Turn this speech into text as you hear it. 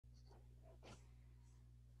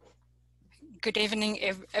Good evening,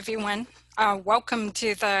 everyone. Welcome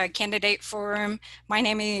to the Candidate Forum. My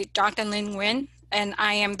name is Dr. Lynn Nguyen, and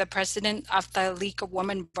I am the president of the League of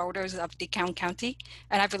Women Voters of DeKalb County.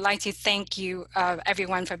 And I would like to thank you,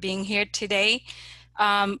 everyone, for being here today.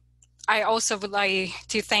 I also would like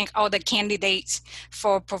to thank all the candidates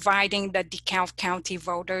for providing the DeKalb County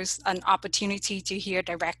voters an opportunity to hear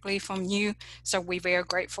directly from you. So we're very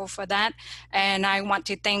grateful for that. And I want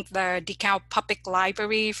to thank the DeKalb Public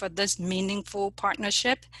Library for this meaningful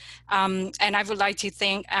partnership. And I would like to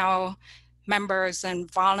thank our members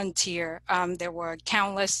and volunteer. There were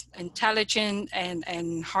countless intelligent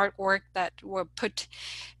and hard work that were put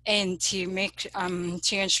in to make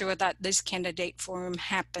to ensure that this candidate forum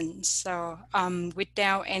happens. So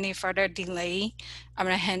without any further delay, I'm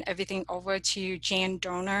going to hand everything over to Jan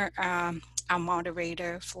Donor, our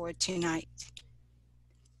moderator for tonight.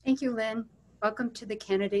 Thank you, Lynn. Welcome to the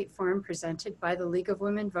candidate forum presented by the League of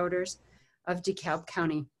Women Voters of DeKalb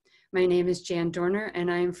County. My name is Jan Dorner, and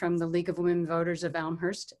I am from the League of Women Voters of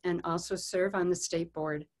Elmhurst and also serve on the state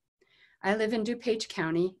board. I live in DuPage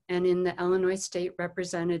County and in the Illinois State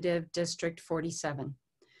Representative District 47.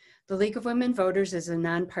 The League of Women Voters is a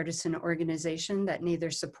nonpartisan organization that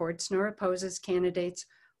neither supports nor opposes candidates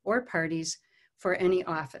or parties for any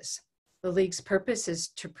office. The League's purpose is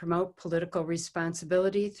to promote political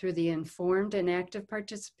responsibility through the informed and active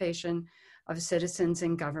participation of citizens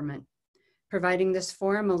in government. Providing this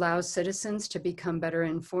forum allows citizens to become better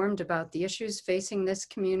informed about the issues facing this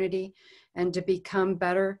community and to become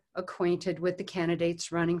better acquainted with the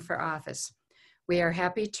candidates running for office. We are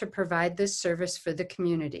happy to provide this service for the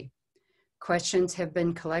community. Questions have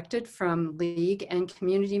been collected from League and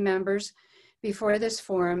community members before this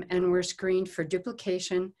forum and were screened for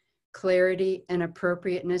duplication, clarity, and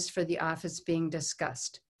appropriateness for the office being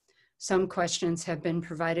discussed. Some questions have been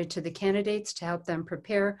provided to the candidates to help them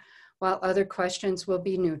prepare, while other questions will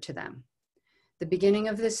be new to them. The beginning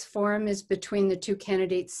of this forum is between the two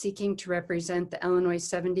candidates seeking to represent the Illinois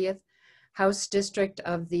 70th House District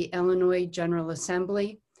of the Illinois General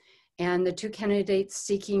Assembly and the two candidates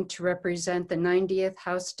seeking to represent the 90th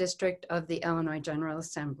House District of the Illinois General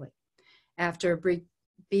Assembly. After a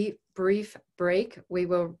brief break, we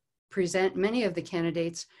will present many of the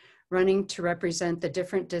candidates running to represent the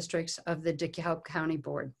different districts of the DeKalb County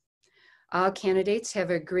Board. All candidates have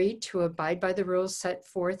agreed to abide by the rules set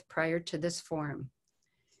forth prior to this forum.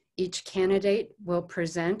 Each candidate will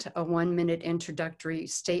present a 1-minute introductory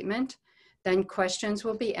statement, then questions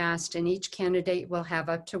will be asked and each candidate will have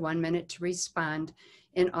up to 1 minute to respond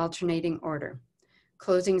in alternating order.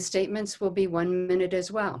 Closing statements will be 1 minute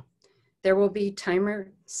as well. There will be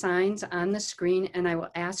timer signs on the screen and I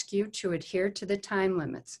will ask you to adhere to the time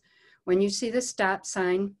limits. When you see the stop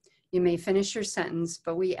sign, you may finish your sentence,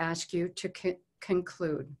 but we ask you to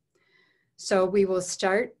conclude. So we will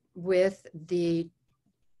start with the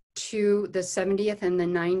 70th and the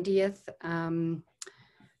 90th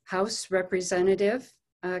House Representative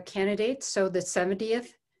candidates. So the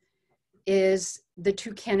 70th is, the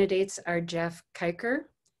two candidates are Jeff Kiker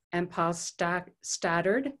and Paul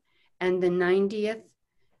Stoddard, and the 90th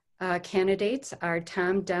candidates are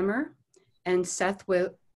Tom Demmer and Seth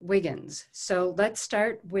Wiggins. So let's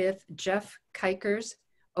start with Jeff Kiker's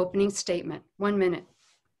opening statement. 1 minute.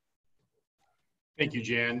 Thank you,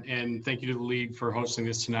 Jan, and thank you to the League for hosting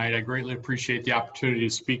this tonight. I greatly appreciate the opportunity to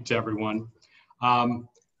speak to everyone.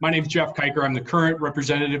 My name is Jeff Kiker. I'm the current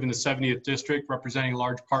representative in the 70th District, representing a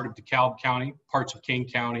large part of DeKalb County, parts of Kane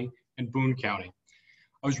County, and Boone County.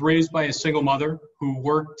 I was raised by a single mother who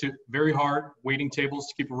worked very hard, waiting tables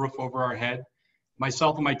to keep a roof over our head.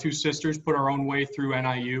 Myself and my two sisters put our own way through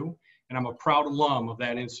NIU, and I'm a proud alum of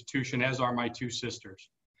that institution, as are my two sisters.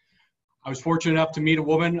 I was fortunate enough to meet a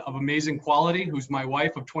woman of amazing quality, who's my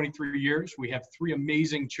wife of 23 years. We have 3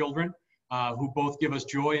 amazing children who both give us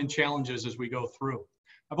joy and challenges as we go through.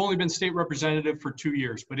 I've only been state representative for 2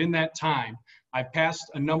 years, but in that time, I've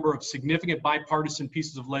passed a number of significant bipartisan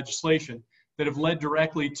pieces of legislation that have led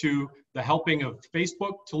directly to the helping of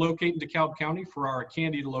Facebook to locate in DeKalb County, Ferrara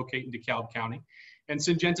Candy to locate in DeKalb County, and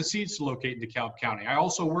Syngenta Seeds to locate in DeKalb County. I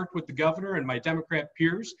also worked with the governor and my Democrat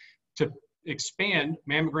peers to expand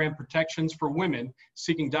mammogram protections for women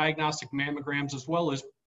seeking diagnostic mammograms, as well as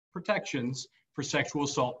protections for sexual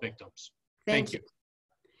assault victims. Thank you.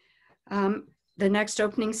 The next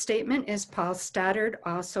opening statement is Paul Stoddard,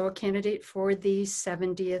 also a candidate for the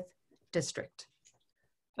 70th District.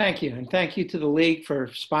 Thank you, and thank you to the League for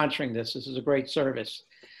sponsoring this. This is a great service.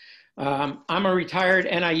 I'm a retired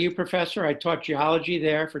NIU professor. I taught geology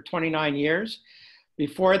there for 29 years.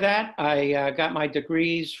 Before that, I got my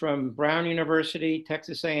degrees from Brown University,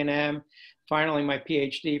 Texas A&M, finally my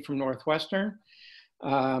PhD from Northwestern.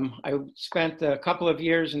 I spent a couple of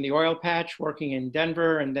years in the oil patch working in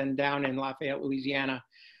Denver and then down in Lafayette, Louisiana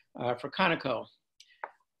for Conoco.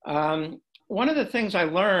 One of the things I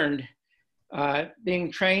learned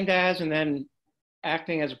being trained as and then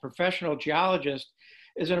acting as a professional geologist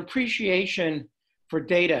is an appreciation for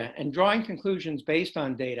data and drawing conclusions based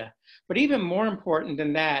on data. But even more important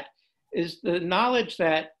than that is the knowledge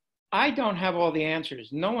that I don't have all the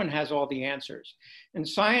answers. No one has all the answers. In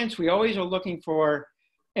science, we always are looking for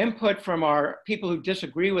input from our people who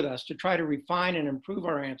disagree with us to try to refine and improve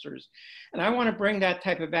our answers. And I want to bring that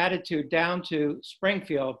type of attitude down to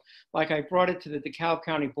Springfield, like I brought it to the DeKalb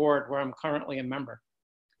County Board, where I'm currently a member.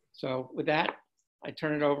 So with that, I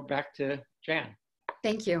turn it over back to Jan.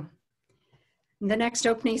 Thank you. The next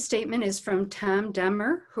opening statement is from Tom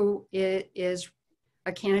Demmer, who is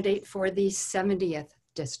a candidate for the 70th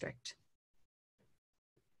district.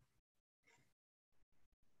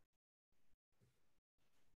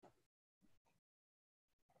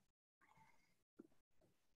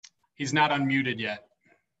 He's not unmuted yet.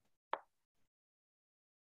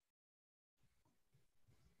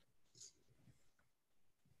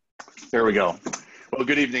 There we go. Well,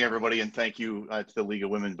 good evening, everybody, and thank you to the League of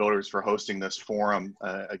Women Voters for hosting this forum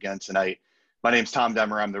again tonight. My name's Tom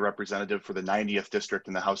Demmer. I'm the representative for the 90th District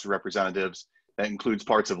in the House of Representatives. That includes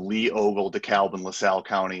parts of Lee, Ogle, DeKalb, and LaSalle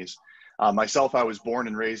counties. Myself, I was born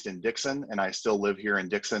and raised in Dixon, and I still live here in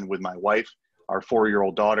Dixon with my wife, our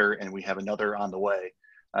 4-year-old daughter, and we have another on the way.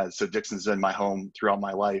 So Dixon's been my home throughout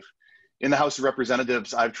my life. In the House of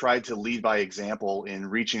Representatives, I've tried to lead by example in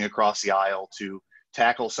reaching across the aisle to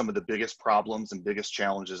tackle some of the biggest problems and biggest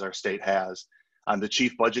challenges our state has. I'm the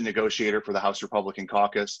chief budget negotiator for the House Republican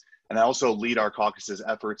Caucus, and I also lead our caucus's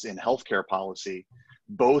efforts in healthcare policy.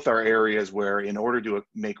 Both are areas where, in order to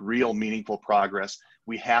make real meaningful progress,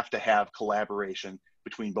 we have to have collaboration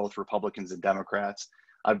between both Republicans and Democrats.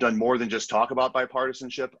 I've done more than just talk about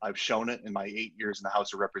bipartisanship. I've shown it in my 8 years in the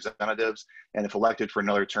House of Representatives, and if elected for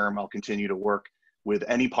another term, I'll continue to work with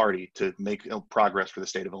any party to make progress for the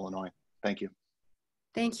state of Illinois. Thank you.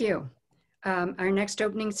 Thank you. Our next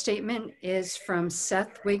opening statement is from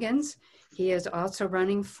Seth Wiggins. He is also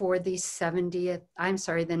running for the 90th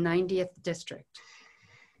district.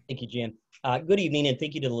 Thank you, Jan. Good evening, and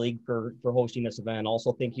thank you to the League for hosting this event.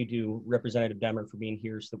 Also, thank you to Representative Demmer for being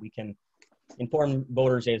here so that we can inform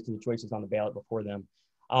voters as to the choices on the ballot before them.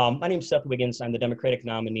 My name is Seth Wiggins. I'm the Democratic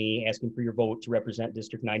nominee asking for your vote to represent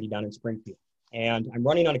District 90 down in Springfield. And I'm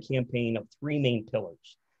running on a campaign of 3 main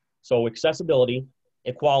pillars. So accessibility,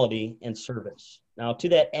 equality, and service. Now, to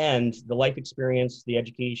that end, the life experience, the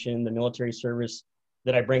education, the military service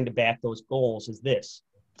that I bring to back those goals is this.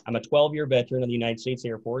 I'm a 12-year veteran of the United States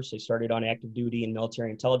Air Force. I started on active duty in military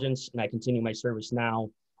intelligence, and I continue my service now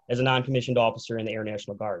as a non-commissioned officer in the Air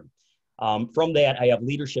National Guard. From that, I have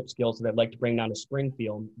leadership skills that I'd like to bring down to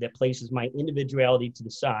Springfield that places my individuality to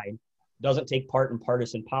the side, doesn't take part in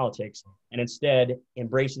partisan politics, and instead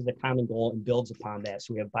embraces the common goal and builds upon that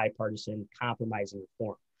so we have bipartisan compromise and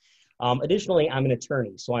reform. Additionally, I'm an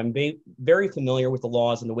attorney, so I'm very familiar with the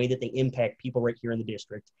laws and the way that they impact people right here in the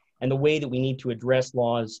district and the way that we need to address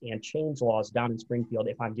laws and change laws down in Springfield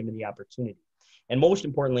if I'm given the opportunity. And most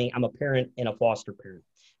importantly, I'm a parent and a foster parent.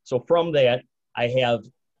 So from that, I have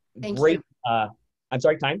great, I'm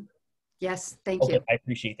sorry, time? Yes, thank you. I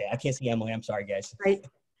appreciate that. I can't see Emily, I'm sorry, guys. Right.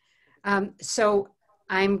 So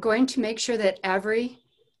I'm going to make sure that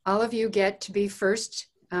all of you get to be first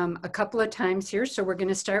a couple of times here. So we're going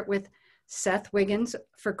to start with Seth Wiggins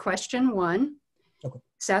for question 1. Okay.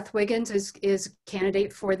 Seth Wiggins is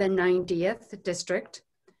candidate for the 90th district.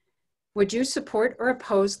 Would you support or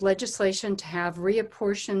oppose legislation to have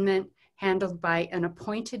reapportionment handled by an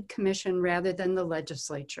appointed commission rather than the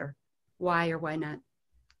legislature? Why or why not?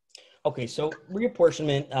 Okay, so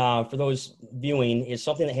reapportionment, for those viewing, is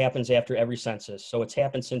something that happens after every census. So it's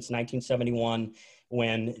happened since 1971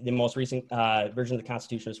 when the most recent version of the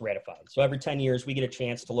Constitution was ratified. So every 10 years, we get a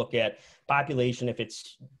chance to look at population, if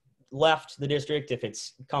it's left the district, if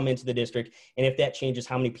it's come into the district, and if that changes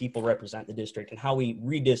how many people represent the district and how we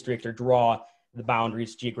redistrict or draw the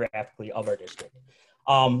boundaries geographically of our district.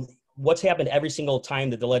 What's happened every single time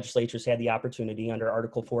that the legislature's had the opportunity under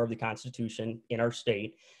Article 4 of the Constitution in our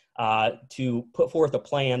state to put forth a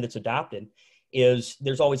plan that's adopted is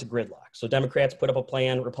there's always a gridlock. So Democrats put up a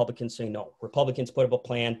plan, Republicans say no. Republicans put up a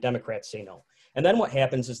plan, Democrats say no. And then what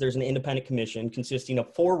happens is there's an independent commission consisting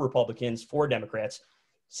of 4 Republicans, 4 Democrats,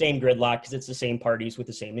 same gridlock because it's the same parties with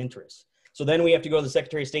the same interests. So then we have to go to the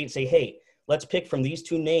Secretary of State and say, hey, let's pick from these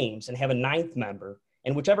 2 names and have a 9th member,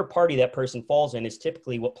 and whichever party that person falls in is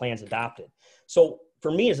typically what plan's adopted. So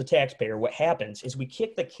for me as a taxpayer, what happens is we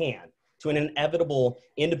kick the can to an inevitable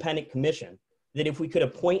independent commission that if we could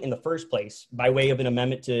appoint in the first place by way of an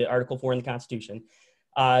amendment to Article 4 in the Constitution,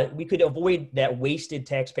 we could avoid that wasted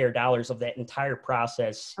taxpayer dollars of that entire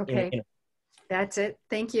process. Okay, that's it.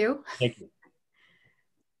 Thank you. Thank you.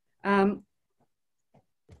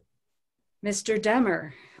 Mr.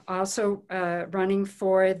 Demmer, also running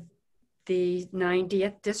for the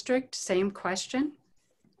 90th district, same question.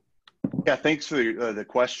 Yeah, thanks for the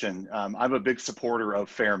question. I'm a big supporter of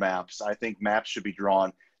fair maps. I think maps should be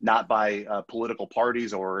drawn not by political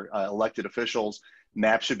parties or elected officials.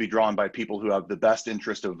 Maps should be drawn by people who have the best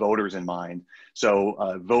interest of voters in mind.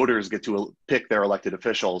 So voters get to pick their elected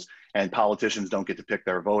officials and politicians don't get to pick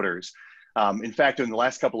their voters. In fact, in the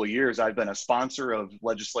last couple of years, I've been a sponsor of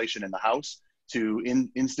legislation in the House to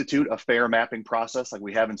institute a fair mapping process like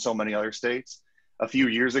we have in so many other states. A few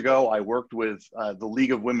years ago, I worked with the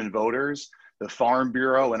League of Women Voters, the Farm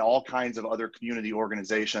Bureau, and all kinds of other community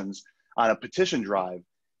organizations on a petition drive,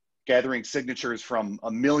 gathering signatures from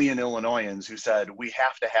 1 million Illinoisans who said, we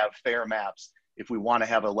have to have fair maps if we want to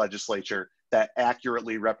have a legislature that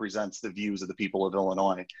accurately represents the views of the people of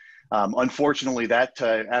Illinois. Unfortunately,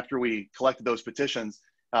 after we collected those petitions,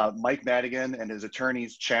 Mike Madigan and his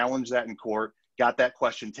attorneys challenged that in court, got that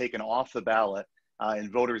question taken off the ballot,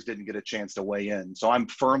 and voters didn't get a chance to weigh in. So I'm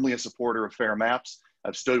firmly a supporter of fair maps.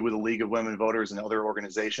 I've stood with the League of Women Voters and other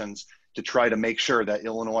organizations to try to make sure that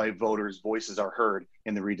Illinois voters' voices are heard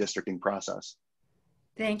in the redistricting process.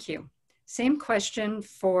 Thank you. Same question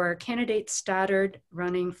for candidate Stoddard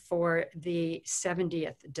running for the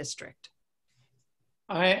 70th district.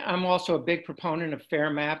 I'm also a big proponent of fair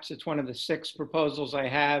maps. It's one of the 6 proposals I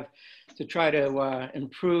have to try to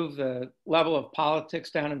improve the level of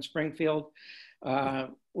politics down in Springfield.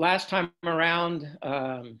 Last time around,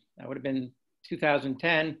 that would have been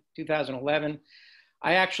 2010, 2011,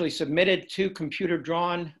 I actually submitted 2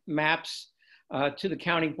 computer-drawn maps to the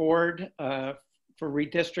county board for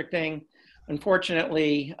redistricting.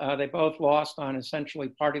 Unfortunately, they both lost on essentially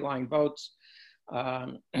party line votes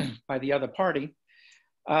by the other party.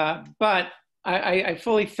 But I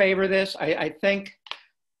fully favor this. I think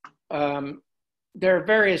there are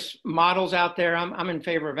various models out there. I'm in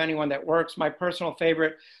favor of anyone that works. My personal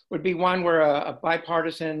favorite would be one where a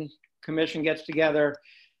bipartisan commission gets together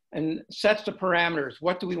and sets the parameters.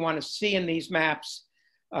 What do we want to see in these maps?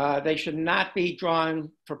 They should not be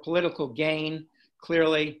drawn for political gain,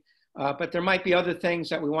 clearly, but there might be other things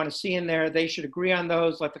that we want to see in there. They should agree on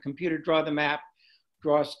those, let the computer draw the map,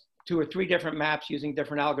 draw 2 or 3 different maps using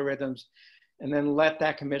different algorithms, and then let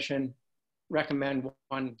that commission recommend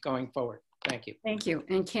one going forward. Thank you. Thank you.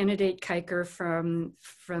 And candidate Kiker from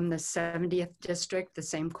the 70th district, the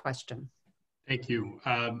same question. Thank you.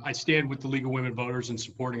 I stand with the League of Women Voters in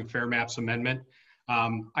supporting a Fair Maps Amendment.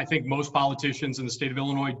 I think most politicians in the state of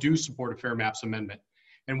Illinois do support a Fair Maps Amendment.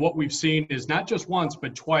 And what we've seen is not just once,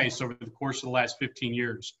 but twice over the course of the last 15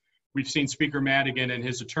 years. We've seen Speaker Madigan and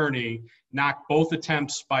his attorney knock both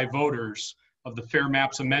attempts by voters of the Fair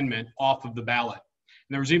Maps Amendment off of the ballot.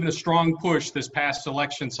 And there was even a strong push this past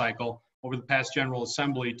election cycle over the past General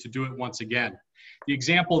Assembly to do it once again. The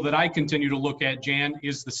example that I continue to look at, Jan,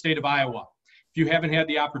 is the state of Iowa. If you haven't had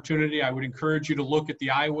the opportunity, I would encourage you to look at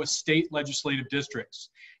the Iowa state legislative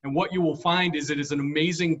districts. And what you will find is it is an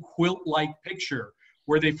amazing quilt-like picture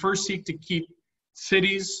where they first seek to keep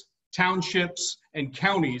cities, townships, and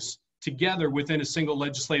counties together within a single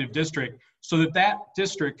legislative district so that that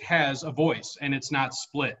district has a voice and it's not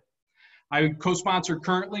split. I co-sponsor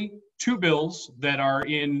currently 2 bills that are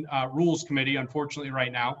in Rules Committee, unfortunately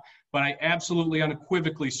right now, but I absolutely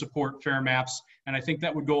unequivocally support fair maps, and I think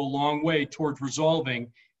that would go a long way towards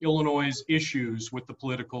resolving Illinois' issues with the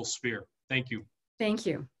political sphere. Thank you. Thank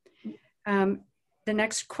you. The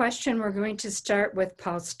next question, we're going to start with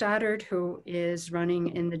Paul Stoddard, who is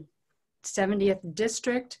running in the 70th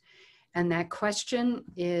district. And that question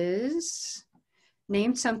is,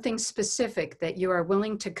 name something specific that you are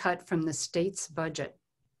willing to cut from the state's budget.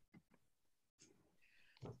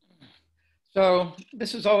 So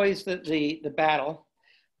this is always the battle.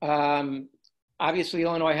 Obviously,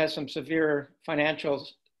 Illinois has some severe financial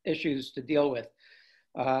issues to deal with.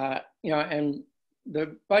 And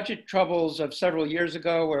the budget troubles of several years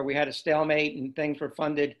ago where we had a stalemate and things were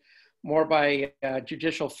funded more by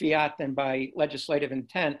judicial fiat than by legislative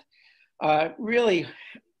intent, really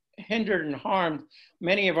hindered and harmed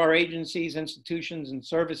many of our agencies, institutions, and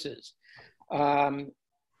services.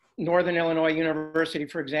 Northern Illinois University,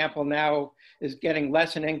 for example, now is getting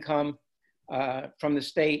less in income from the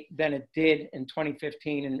state than it did in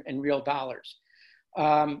 2015 in real dollars.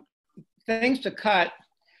 Things to cut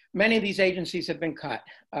many of these agencies have been cut,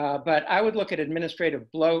 but I would look at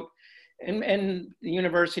administrative bloat in the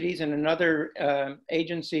universities and in other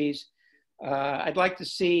agencies. I'd like to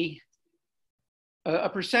see a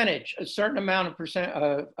percentage, a certain amount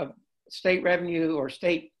of state revenue or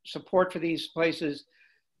state support for these places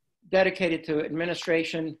dedicated to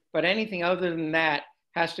administration, but anything other than that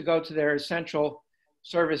has to go to their essential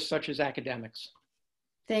service, such as academics.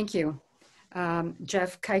 Thank you.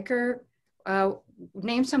 Jeff Kiker,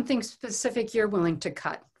 name something specific you're willing to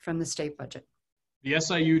cut from the state budget. The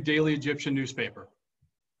SIU Daily Egyptian newspaper.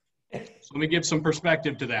 So let me give some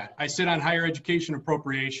perspective to that. I sit on higher education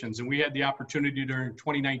appropriations, and we had the opportunity during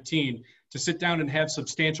 2019 to sit down and have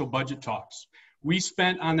substantial budget talks. We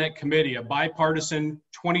spent on that committee a bipartisan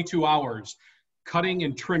 22 hours cutting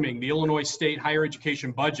and trimming the Illinois state higher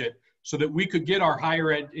education budget so that we could get our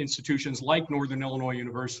higher ed institutions like Northern Illinois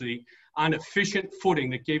University on efficient footing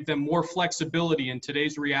that gave them more flexibility in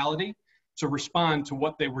today's reality to respond to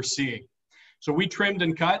what they were seeing. So we trimmed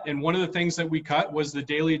and cut, and one of the things that we cut was the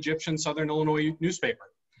Daily Egyptian Southern Illinois newspaper.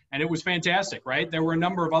 And it was fantastic, right? There were a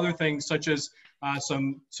number of other things, such as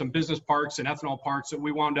some business parks and ethanol parks that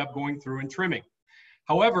we wound up going through and trimming.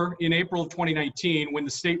 However, in April of 2019, when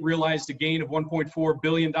the state realized a gain of $1.4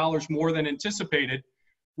 billion more than anticipated,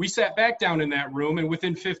 we sat back down in that room, and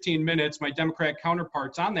within 15 minutes, my Democrat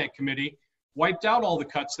counterparts on that committee wiped out all the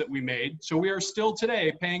cuts that we made. So we are still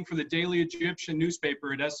today paying for the Daily Egyptian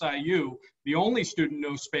newspaper at SIU, the only student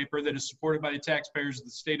newspaper that is supported by the taxpayers of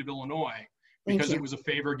the state of Illinois, because it was a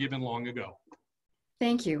favor given long ago.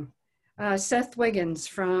 Thank you. Seth Wiggins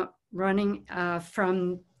from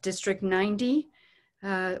District 90.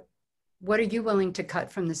 What are you willing to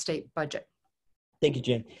cut from the state budget? Thank you,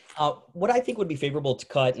 Jen. What I think would be favorable to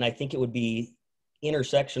cut, and I think it would be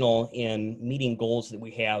intersectional in meeting goals that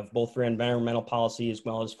we have, both for environmental policy as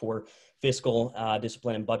well as for fiscal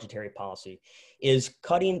discipline and budgetary policy, is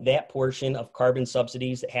cutting that portion of carbon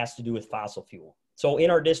subsidies that has to do with fossil fuel. So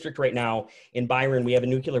in our district right now, in Byron, we have a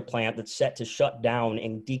nuclear plant that's set to shut down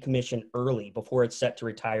and decommission early before it's set to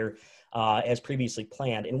retire as previously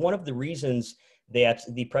planned. And one of the reasons that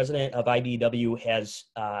the president of IBEW has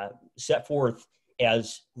set forth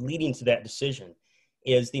as leading to that decision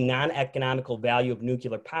is the non-economical value of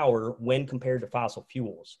nuclear power when compared to fossil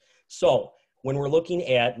fuels. So when we're looking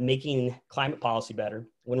at making climate policy better,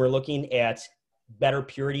 when we're looking at better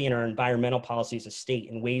purity in our environmental policy as a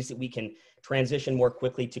state and ways that we can transition more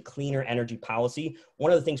quickly to cleaner energy policy,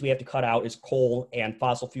 one of the things we have to cut out is coal and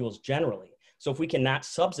fossil fuels generally. So if we cannot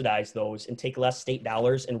subsidize those and take less state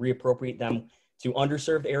dollars and reappropriate them to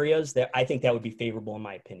underserved areas, that I think that would be favorable in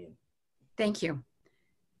my opinion. Thank you.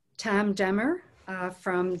 Tom Demmer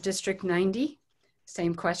from District 90,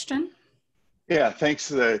 same question. Yeah, thanks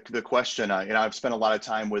for the question. I've spent a lot of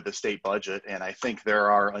time with the state budget, and I think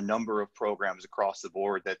there are a number of programs across the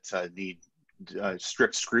board that need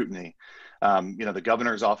strict scrutiny. The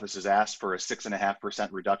governor's office has asked for a 6.5%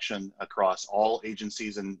 reduction across all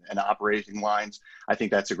agencies and operating lines. I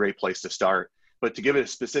think that's a great place to start. But to give it a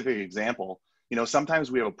specific example,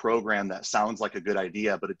 sometimes we have a program that sounds like a good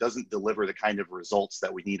idea, but it doesn't deliver the kind of results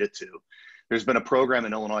that we need it to. There's been a program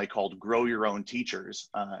in Illinois called Grow Your Own Teachers,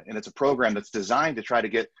 and it's a program that's designed to try to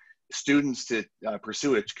get students to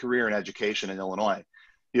pursue a career in education in Illinois.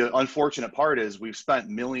 The unfortunate part is we've spent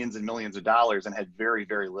millions and millions of dollars and had very,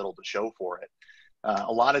 very little to show for it.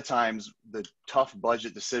 A lot of times the tough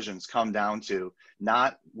budget decisions come down to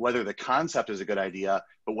not whether the concept is a good idea,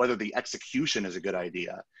 but whether the execution is a good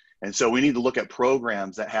idea. And so we need to look at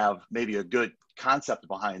programs that have maybe a good concept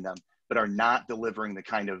behind them, but are not delivering the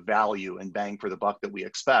kind of value and bang for the buck that we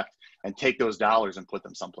expect, and take those dollars and put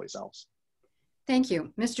them someplace else. Thank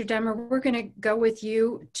you. Mr. Demmer, we're going to go with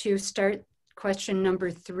you to start question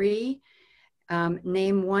number 3.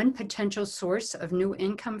 Name one potential source of new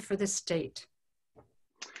income for the state.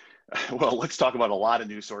 Well, let's talk about a lot of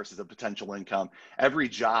new sources of potential income. Every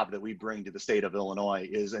job that we bring to the state of Illinois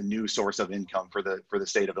is a new source of income for the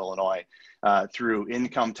state of Illinois, through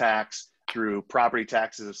income tax, through property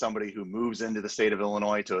taxes of somebody who moves into the state of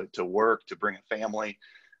Illinois to work, to bring a family.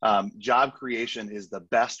 Job creation is the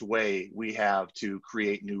best way we have to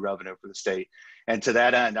create new revenue for the state. And to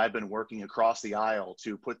that end, I've been working across the aisle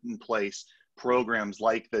to put in place programs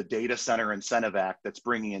like the Data Center Incentive Act that's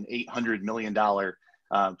bringing an $800 million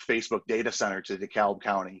Facebook data center to DeKalb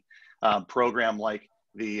County. Program like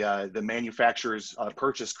the manufacturer's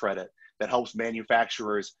purchase credit that helps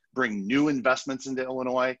manufacturers bring new investments into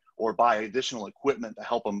Illinois or buy additional equipment to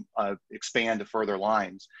help them expand to further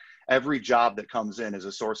lines. Every job that comes in is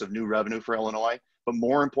a source of new revenue for Illinois, but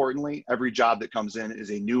more importantly, every job that comes in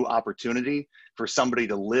is a new opportunity for somebody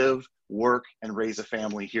to live, work, and raise a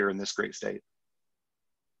family here in this great state.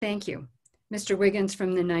 Thank you. Mr. Wiggins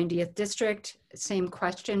from the 90th District, same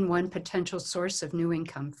question, one potential source of new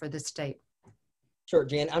income for the state. Sure,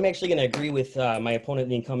 Jan. I'm actually going to agree with my opponent,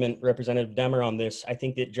 the incumbent Representative Demmer, on this. I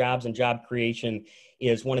think that jobs and job creation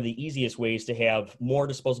is one of the easiest ways to have more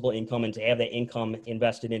disposable income and to have that income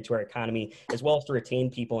invested into our economy, as well as to retain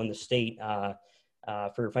people in the state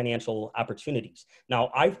for financial opportunities. Now,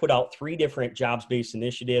 I've put out 3 different jobs-based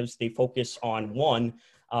initiatives. They focus on, one,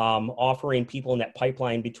 offering people in that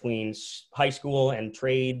pipeline between high school and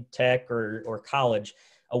trade, tech, or college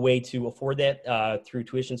a way to afford that through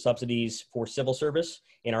tuition subsidies for civil service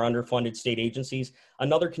in our underfunded state agencies.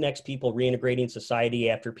 Another connects people reintegrating society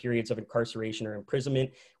after periods of incarceration or imprisonment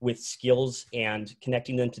with skills and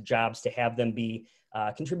connecting them to jobs to have them be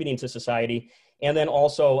contributing to society. And then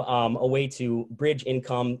also a way to bridge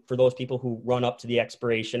income for those people who run up to the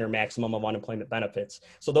expiration or maximum of unemployment benefits.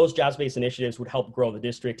 So those jobs-based initiatives would help grow the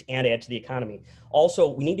district and add to the economy. Also,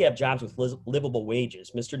 we need to have jobs with livable wages.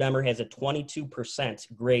 Mr. Demmer has a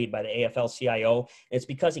 22% grade by the AFL-CIO, and it's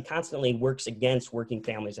because he constantly works against working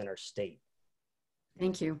families in our state.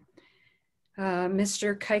 Thank you.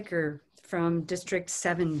 Mr. Kiker from District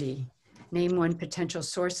 70, name one potential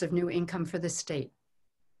source of new income for the state.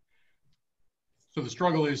 So the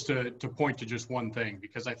struggle is to point to just one thing,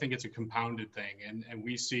 because I think it's a compounded thing. And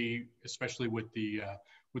we see, especially with the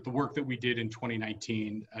work that we did in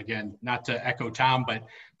 2019, again, not to echo Tom, but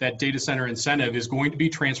that data center incentive is going to be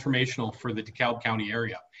transformational for the DeKalb County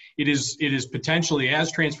area. It is potentially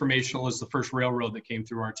as transformational as the first railroad that came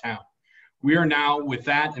through our town. We are now, with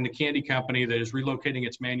that and the candy company that is relocating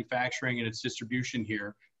its manufacturing and its distribution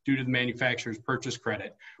here due to the manufacturer's purchase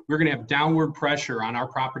credit, we're going to have downward pressure on our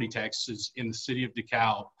property taxes in the city of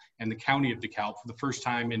DeKalb and the county of DeKalb for the first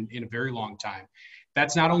time in a very long time.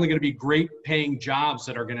 That's not only going to be great paying jobs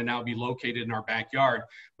that are going to now be located in our backyard,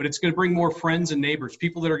 but it's going to bring more friends and neighbors,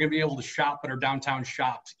 people that are going to be able to shop at our downtown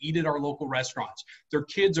shops, eat at our local restaurants. Their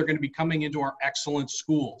kids are going to be coming into our excellent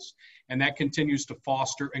schools, and that continues to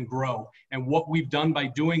foster and grow. And what we've done by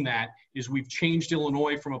doing that is we've changed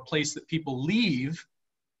Illinois from a place that people leave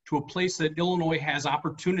to a place that Illinois has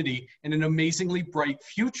opportunity and an amazingly bright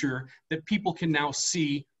future that people can now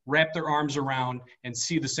see, wrap their arms around, and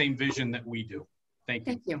see the same vision that we do. Thank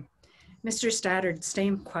you. Thank you. Mr. Stoddard,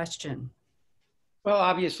 same question. Well,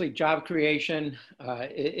 obviously, job creation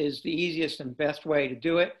is the easiest and best way to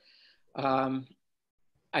do it.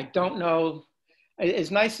 I don't know,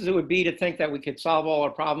 as nice as it would be to think that we could solve all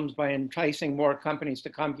our problems by enticing more companies to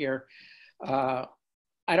come here,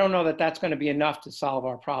 I don't know that that's going to be enough to solve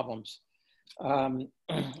our problems.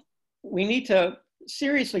 We need to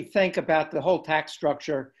seriously think about the whole tax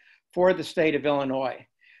structure for the state of Illinois.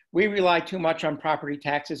 We rely too much on property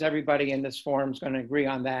taxes. Everybody in this forum is going to agree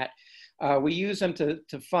on that. We use them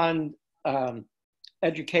to fund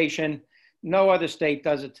education. No other state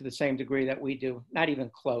does it to the same degree that we do, not even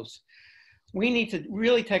close. We need to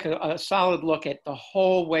really take a solid look at the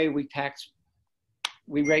whole way we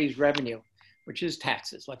raise revenue, which is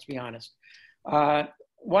taxes, let's be honest.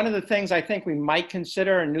 One of the things I think we might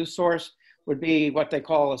consider a new source would be what they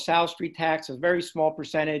call a South Street tax, a very small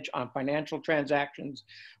percentage on financial transactions.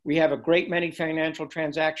 We have a great many financial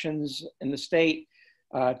transactions in the state,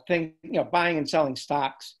 buying and selling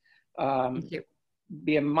stocks. Thank you.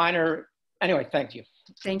 Be a minor, anyway, thank you.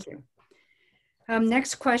 Thank you.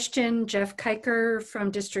 Next question, Jeff Kiker from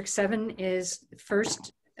District 7 is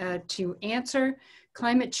first to answer.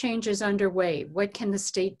 Climate change is underway. What can the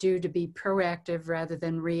state do to be proactive rather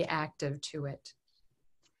than reactive to it?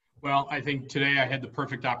 Well, I think today I had the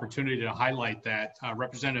perfect opportunity to highlight that.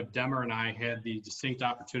 Representative Demmer and I had the distinct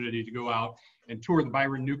opportunity to go out and tour the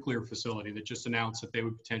Byron nuclear facility that just announced that they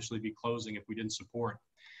would potentially be closing if we didn't support.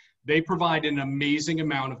 They provide an amazing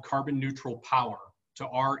amount of carbon neutral power to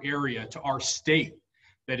our area, to our state,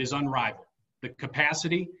 that is unrivaled. The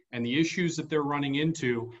capacity and the issues that they're running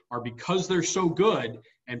into are because they're so good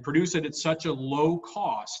and produce it at such a low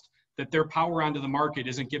cost that their power onto the market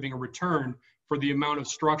isn't giving a return for the amount of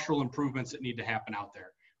structural improvements that need to happen out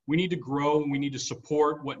there. We need to grow and we need to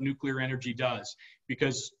support what nuclear energy does,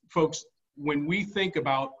 because folks, when we think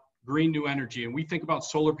about green new energy and we think about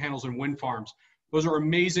solar panels and wind farms, those are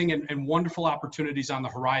amazing and wonderful opportunities on the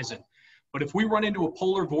horizon. But if we run into a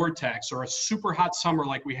polar vortex or a super hot summer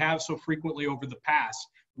like we have so frequently over the past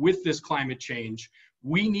with this climate change,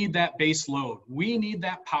 we need that base load. We need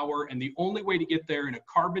that power, and the only way to get there in a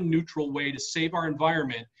carbon neutral way to save our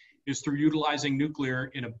environment is through utilizing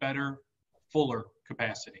nuclear in a better, fuller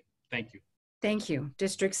capacity. Thank you. Thank you.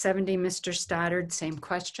 District 70, Mr. Stoddard, same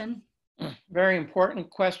question. Very important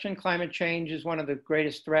question. Climate change is one of the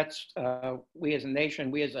greatest threats we as a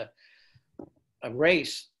nation, we as a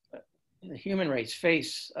race, the human race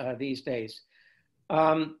face these days.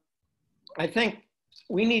 I think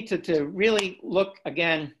we need to really look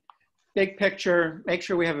again, big picture, make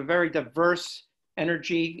sure we have a very diverse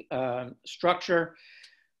energy structure.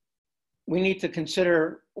 We need to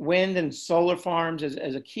consider wind and solar farms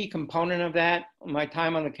as a key component of that. My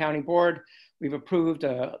time on the county board, we've approved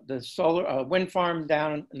the solar wind farm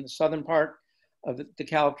down in the southern part of the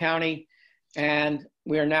DeKalb County. And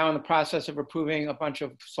we are now in the process of approving a bunch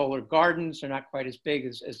of solar gardens. They're not quite as big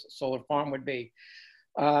as a solar farm would be.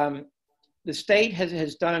 The state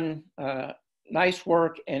has done nice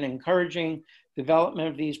work in encouraging development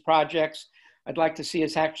of these projects. I'd like to see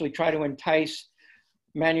us actually try to entice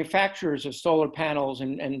manufacturers of solar panels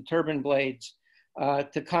and turbine blades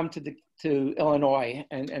to come to Illinois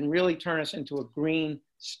and really turn us into a green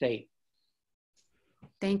state.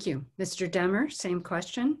 Thank you. Mr. Demmer, same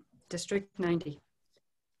question, District 90.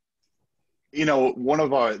 You know, one of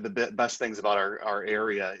the best things about our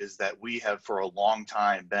area is that we have for a long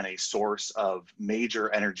time been a source of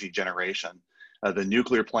major energy generation. The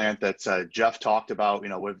nuclear plant that Jeff talked about, you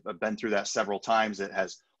know, we've been through that several times. It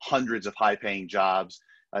has hundreds of high-paying jobs,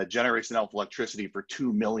 generates enough electricity for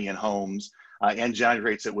 2 million homes, and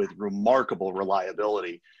generates it with remarkable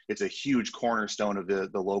reliability. It's a huge cornerstone of the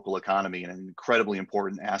local economy and an incredibly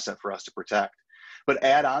important asset for us to protect. But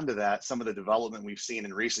add on to that some of the development we've seen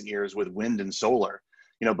in recent years with wind and solar.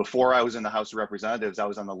 You know, before I was in the House of Representatives, I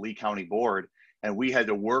was on the Lee County Board, and we had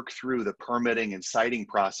to work through the permitting and siting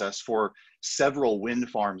process for several wind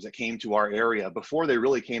farms that came to our area before they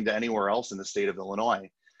really came to anywhere else in the state of Illinois.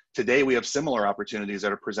 Today, we have similar opportunities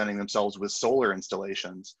that are presenting themselves with solar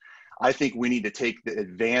installations. I think we need to take the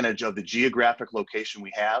advantage of the geographic location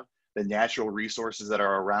we have, the natural resources that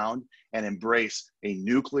are around, and embrace a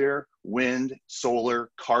nuclear, wind, solar,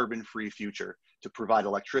 carbon-free future to provide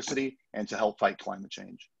electricity and to help fight climate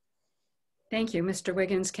change. Thank you. Mr.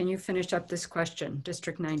 Wiggins, can you finish up this question?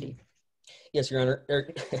 District 90. Yes, Your Honor.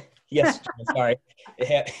 Yes, sorry.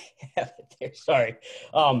 Sorry.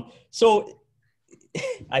 So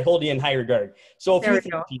I hold you in high regard. So a few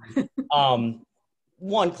things.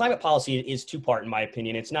 One, climate policy is two-part in my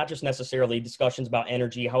opinion. It's not just necessarily discussions about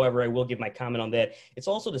energy. However, I will give my comment on that. It's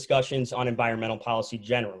also discussions on environmental policy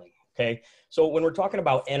generally, okay? So when we're talking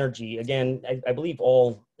about energy, again, I believe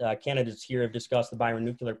all candidates here have discussed the Byron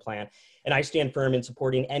nuclear plant, and I stand firm in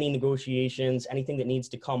supporting any negotiations, anything that needs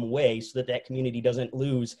to come away so that that community doesn't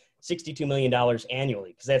lose $62 million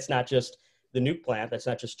annually, because that's not just the nuke plant, that's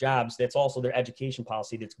not just jobs, that's also their education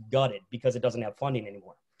policy that's gutted because it doesn't have funding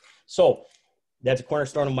anymore. So that's a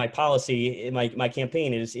cornerstone of my policy. My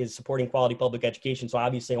campaign is supporting quality public education. So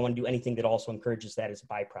obviously I want to do anything that also encourages that as a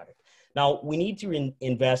byproduct. Now, we need to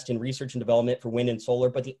invest in research and development for wind and solar,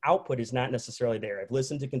 but the output is not necessarily there. I've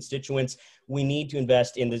listened to constituents. We need to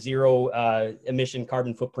invest in the zero emission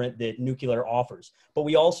carbon footprint that nuclear offers. But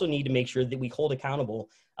we also need to make sure that we hold accountable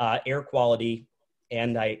air quality.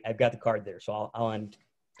 And I've got the card there, so I'll end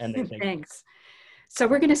there. Thanks. So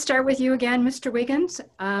we're going to start with you again, Mr. Wiggins.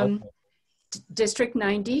 Okay. District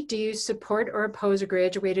 90, do you support or oppose a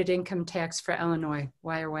graduated income tax for Illinois?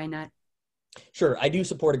 Why or why not? Sure, I do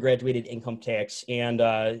support a graduated income tax, and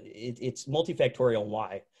it's multifactorial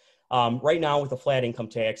why. Right now with a flat income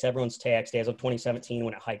tax, everyone's taxed as of 2017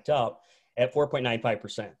 when it hiked up at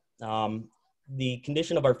 4.95%. The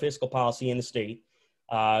condition of our fiscal policy in the state,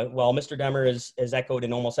 well, Mr. Demmer has echoed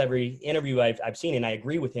in almost every interview I've seen, and I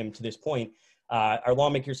agree with him to this point, our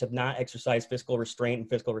lawmakers have not exercised fiscal restraint and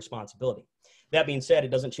fiscal responsibility. That being said,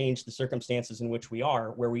 it doesn't change the circumstances in which we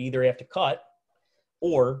are, where we either have to cut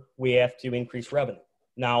or we have to increase revenue.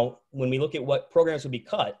 Now, when we look at what programs would be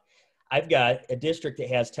cut, I've got a district that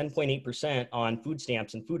has 10.8% on food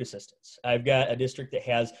stamps and food assistance. I've got a district that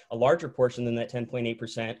has a larger portion than that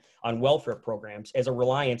 10.8% on welfare programs as a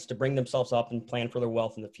reliance to bring themselves up and plan for their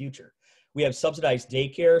wealth in the future. We have subsidized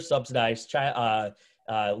daycare, subsidized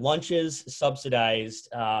lunches, subsidized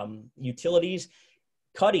utilities.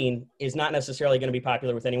 Cutting is not necessarily going to be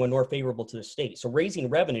popular with anyone nor favorable to the state. So raising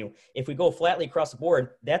revenue, if we go flatly across the board,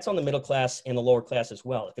 that's on the middle class and the lower class as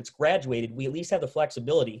well. If it's graduated, we at least have the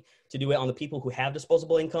flexibility to do it on the people who have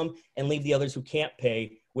disposable income and leave the others who can't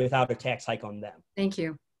pay without a tax hike on them. Thank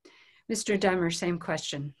you. Mr. Demmer, same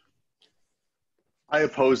question. I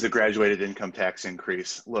oppose the graduated income tax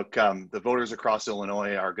increase. Look, the voters across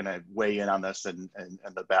Illinois are going to weigh in on this and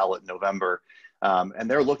the ballot in November. And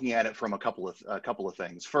they're looking at it from a couple of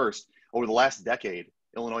things. First, over the last decade,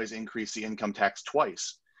 Illinois has increased the income tax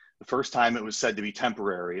twice. The first time it was said to be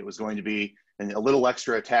temporary. It was going to be a little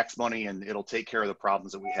extra tax money and it'll take care of the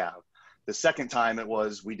problems that we have. The second time it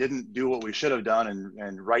was, we didn't do what we should have done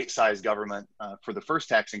and right-size government for the first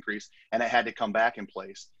tax increase, and it had to come back in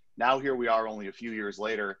place. Now here we are only a few years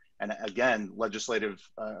later, and again, legislators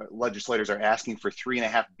are asking for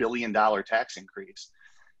 $3.5 billion tax increase.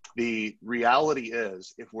 The reality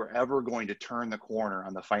is, if we're ever going to turn the corner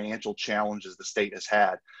on the financial challenges the state has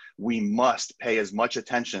had, we must pay as much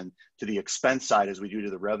attention to the expense side as we do to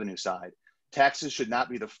the revenue side. Taxes should not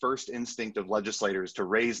be the first instinct of legislators to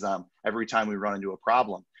raise them every time we run into a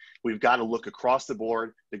problem. We've got to look across the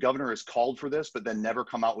board. The governor has called for this, but then never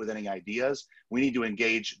come out with any ideas. We need to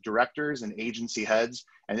engage directors and agency heads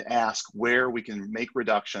and ask where we can make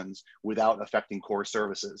reductions without affecting core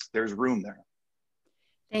services. There's room there.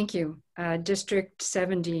 Thank you. District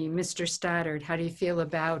 70, Mr. Stoddard, how do you feel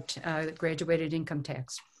about graduated income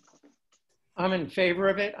tax? I'm in favor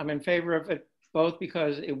of it. I'm in favor of it both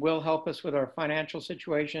because it will help us with our financial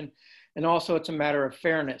situation, and also it's a matter of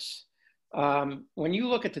fairness. When you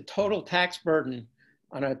look at the total tax burden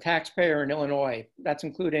on a taxpayer in Illinois, that's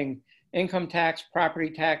including income tax, property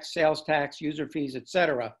tax, sales tax, user fees, et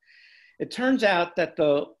cetera, it turns out that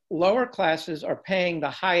the lower classes are paying the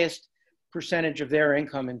highest percentage of their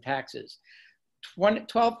income in taxes.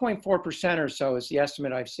 12.4% or so is the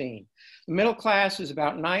estimate I've seen. The middle class is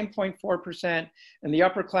about 9.4%, and the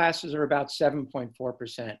upper classes are about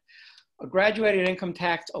 7.4%. A graduated income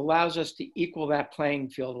tax allows us to equal that playing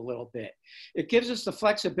field a little bit. It gives us the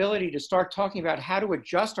flexibility to start talking about how to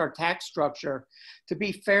adjust our tax structure to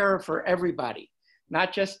be fairer for everybody,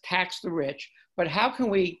 not just tax the rich, but how can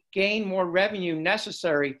we gain more revenue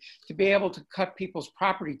necessary to be able to cut people's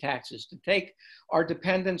property taxes, to take our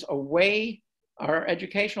dependence away, our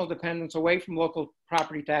educational dependence away from local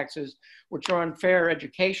property taxes, which are unfair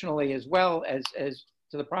educationally as well as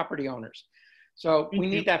to the property owners. So we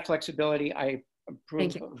need that flexibility. I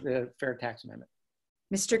approve of the fair tax amendment.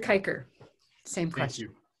 Mr. Kiker, same question.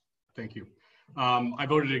 Thank you. I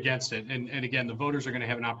voted against it. And again, the voters are going to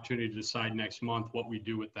have an opportunity to decide next month what we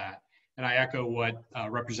do with that. And I echo what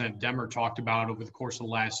Representative Demmer talked about over the course of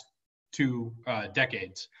the last two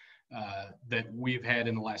decades, that we've had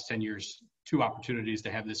in the last 10 years, 2 opportunities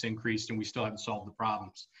to have this increased, and we still haven't solved the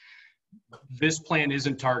problems. This plan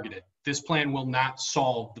isn't targeted. This plan will not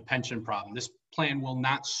solve the pension problem. This plan will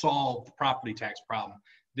not solve the property tax problem.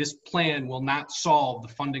 This plan will not solve the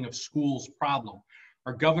funding of schools problem.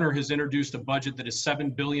 Our governor has introduced a budget that is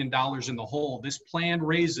 $7 billion in the hole. This plan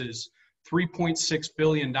raises $3.6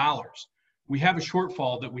 billion. We have a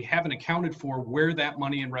shortfall that we haven't accounted for where that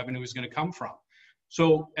money and revenue is going to come from.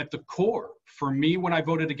 So at the core, for me, when I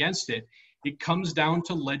voted against it, it comes down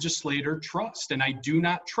to legislator trust. And I do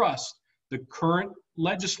not trust the current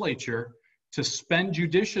legislature to spend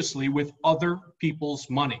judiciously with other people's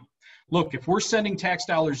money. Look, if we're sending tax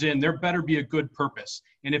dollars in, there better be a good purpose.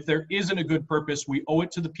 And if there isn't a good purpose, we owe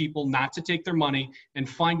it to the people not to take their money and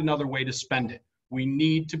find another way to spend it. We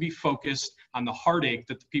need to be focused on the heartache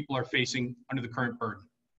that the people are facing under the current burden.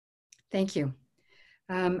 Thank you.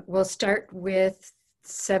 We'll start with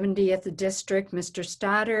 70th District, Mr.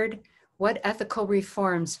 Stoddard. What ethical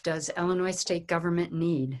reforms does Illinois state government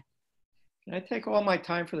need? Can I take all my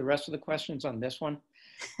time for the rest of the questions on this one?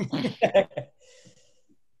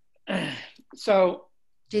 So,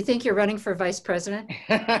 do you think you're running for vice president?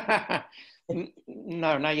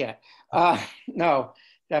 No, not yet. No,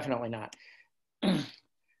 definitely not.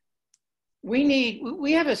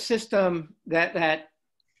 We have a system that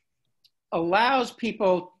allows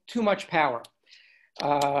people too much power.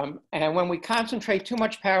 And when we concentrate too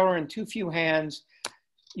much power in too few hands,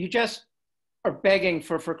 you just are begging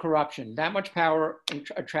for corruption. That much power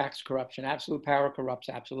attracts corruption. Absolute power corrupts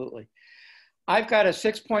absolutely. I've got a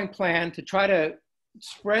 6-point plan to try to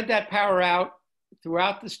spread that power out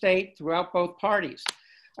throughout the state, throughout both parties.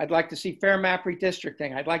 I'd like to see fair map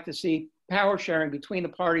redistricting. I'd like to see power sharing between the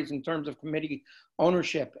parties in terms of committee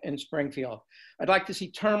ownership in Springfield. I'd like to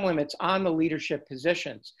see term limits on the leadership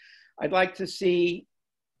positions. I'd like to see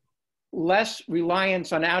less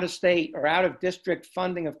reliance on out-of-state or out-of-district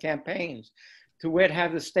funding of campaigns, to wit,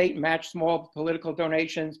 have the state match small political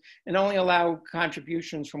donations and only allow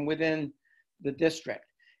contributions from within the district.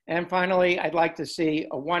 And finally, I'd like to see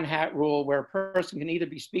a one-hat rule where a person can either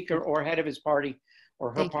be speaker or head of his party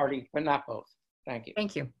or her party, but not both. Thank you.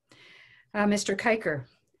 Thank you. Mr. Kiker,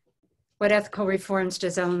 what ethical reforms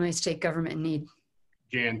does Illinois state government need?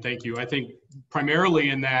 Jan, thank you. I think primarily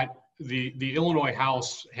in that the Illinois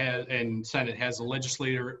House and Senate has a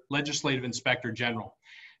legislative inspector general.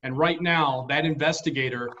 And right now, that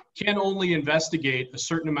investigator can only investigate a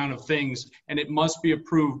certain amount of things, and it must be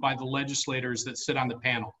approved by the legislators that sit on the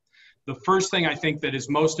panel. The first thing I think that is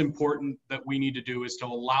most important that we need to do is to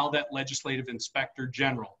allow that legislative inspector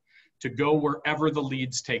general to go wherever the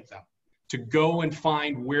leads take them, to go and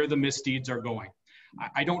find where the misdeeds are going.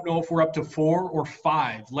 I don't know if we're up to 4 or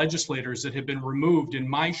 5 legislators that have been removed in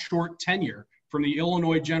my short tenure from the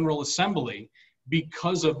Illinois General Assembly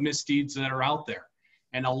because of misdeeds that are out there.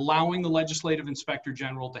 And allowing the legislative inspector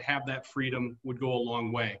general to have that freedom would go a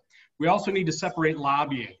long way. We also need to separate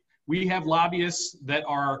lobbying. We have lobbyists that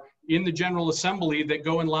are in the General Assembly that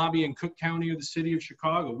go and lobby in Cook County or the city of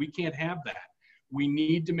Chicago. We can't have that. We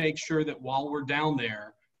need to make sure that while we're down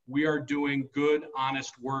there, we are doing good,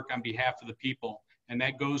 honest work on behalf of the people. And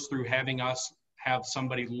that goes through having us have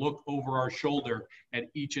somebody look over our shoulder at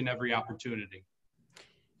each and every opportunity.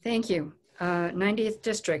 Thank you. 90th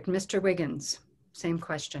District, Mr. Wiggins, same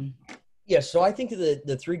question. Yes, so I think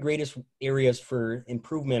the 3 greatest areas for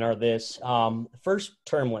improvement are this. First,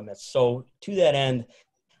 term limits. So to that end,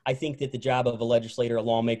 I think that the job of a legislator, a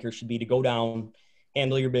lawmaker, should be to go down,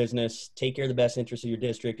 handle your business, take care of the best interests of your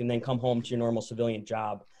district, and then come home to your normal civilian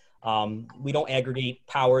job. We don't aggregate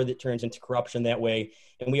power that turns into corruption that way.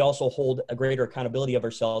 And we also hold a greater accountability of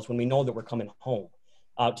ourselves when we know that we're coming home.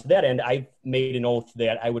 To that end, I've made an oath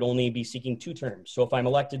that I would only be seeking 2 terms. So if I'm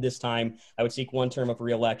elected this time, I would seek 1 term of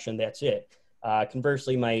re-election. That's it.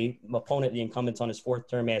 Conversely, my opponent, the incumbent's on his 4th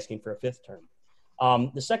term, asking for a 5th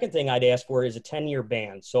term. The second thing I'd ask for is a 10-year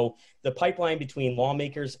ban. So the pipeline between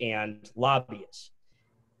lawmakers and lobbyists.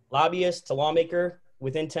 Lobbyist to lawmaker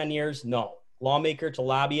within 10 years, no. Lawmaker to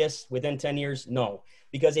lobbyist within 10 years, no.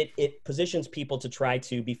 Because it positions people to try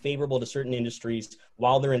to be favorable to certain industries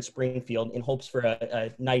while they're in Springfield in hopes for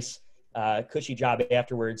a nice, cushy job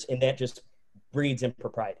afterwards, and that just breeds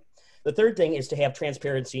impropriety. The third thing is to have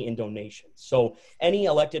transparency in donations. So any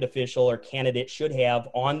elected official or candidate should have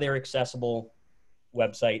on their accessible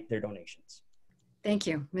website their donations. Thank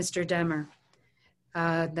you, Mr. Demmer.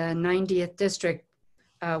 The 90th District,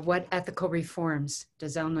 what ethical reforms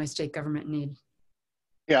does Illinois state government need?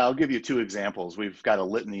 Yeah, I'll give you 2 examples. We've got a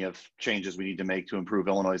litany of changes we need to make to improve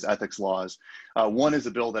Illinois' ethics laws. One is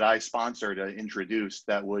a bill that I sponsored and introduced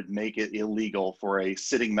that would make it illegal for a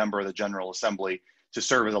sitting member of the General Assembly to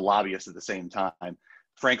serve as a lobbyist at the same time.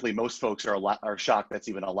 Frankly, most folks are shocked that's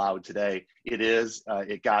even allowed today. It is.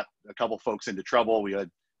 It got a couple folks into trouble. We had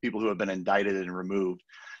people who have been indicted and removed.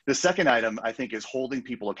 The second item, I think, is holding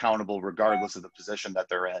people accountable regardless of the position that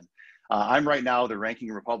they're in. I'm right now the ranking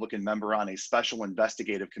Republican member on a special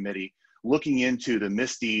investigative committee looking into the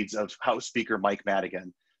misdeeds of House Speaker Mike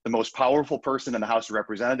Madigan, the most powerful person in the House of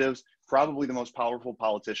Representatives, probably the most powerful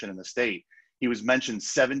politician in the state. He was mentioned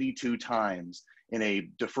 72 times in a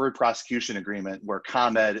deferred prosecution agreement where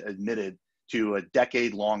ComEd admitted to a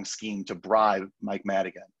decade-long scheme to bribe Mike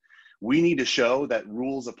Madigan. We need to show that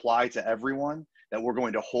rules apply to everyone, that we're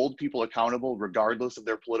going to hold people accountable regardless of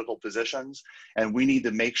their political positions. And we need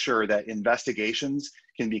to make sure that investigations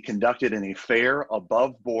can be conducted in a fair,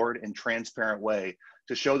 above board, and transparent way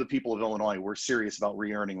to show the people of Illinois we're serious about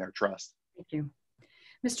re-earning their trust. Thank you.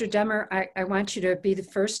 Mr. Demmer, I want you to be the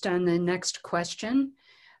first on the next question.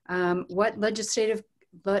 What legislative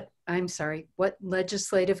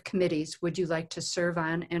committees would you like to serve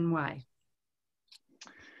on and why?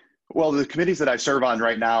 Well, the committees that I serve on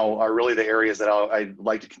right now are really the areas that I'd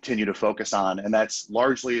like to continue to focus on, and that's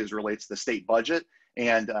largely as relates to the state budget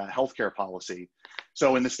and healthcare policy.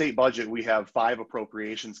 So in the state budget, we have 5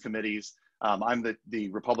 appropriations committees. I'm the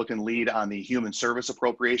Republican lead on the Human Service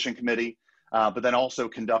Appropriation Committee, but then also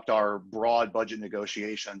conduct our broad budget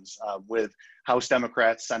negotiations with House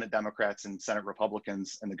Democrats, Senate Democrats, and Senate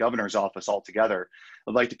Republicans and the governor's office all together.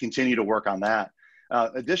 I'd like to continue to work on that.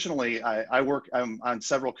 Additionally, I'm on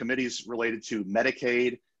several committees related to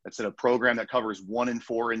Medicaid. That's a program that covers 1 in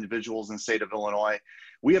 4 individuals in the state of Illinois.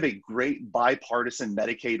 We have a great bipartisan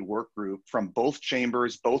Medicaid work group from both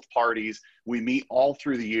chambers, both parties. We meet all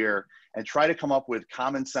through the year and try to come up with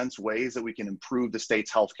common sense ways that we can improve the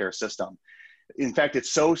state's healthcare system. In fact,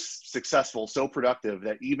 it's so successful, so productive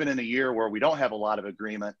that even in a year where we don't have a lot of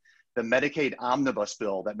agreement, the Medicaid omnibus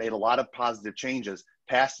bill that made a lot of positive changes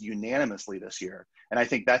passed unanimously this year. And I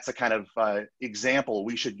think that's a kind of example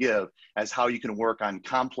we should give as how you can work on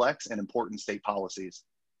complex and important state policies.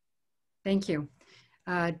 Thank you.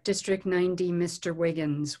 District 90, Mr.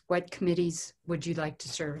 Wiggins, what committees would you like to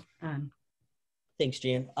serve on? Thanks,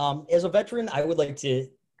 Jan. As a veteran, I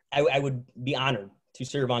would be honored to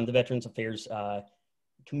serve on the Veterans Affairs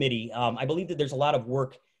Committee. I believe that there's a lot of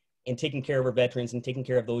work and taking care of our veterans and taking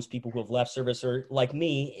care of those people who have left service, or like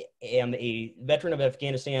me, am a veteran of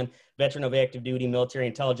Afghanistan, veteran of active duty military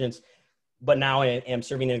intelligence, but now I am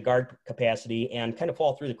serving in a guard capacity and kind of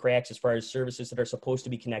fall through the cracks as far as services that are supposed to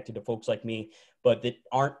be connected to folks like me, but that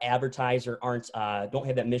aren't advertised or don't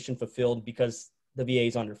have that mission fulfilled because the VA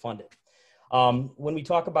is underfunded. When we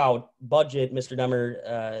talk about budget, Mr.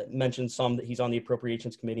 Demmer mentioned some that he's on the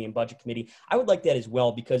Appropriations Committee and Budget Committee. I would like that as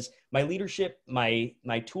well, because my leadership, my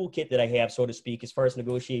toolkit that I have, so to speak, as far as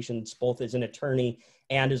negotiations, both as an attorney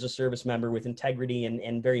and as a service member with integrity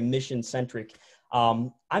and very mission-centric,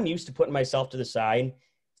 I'm used to putting myself to the side,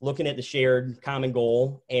 looking at the shared common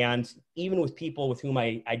goal, and even with people with whom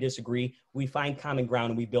I disagree, we find common ground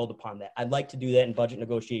and we build upon that. I'd like to do that in budget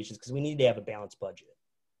negotiations because we need to have a balanced budget.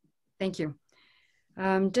 Thank you.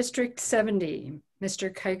 District 70,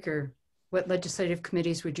 Mr. Kiker, what legislative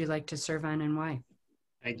committees would you like to serve on and why?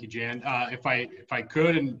 Thank you, Jan. If I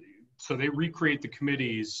could, and so they recreate the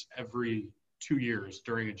committees every 2 years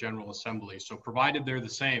during a General Assembly. So provided they're the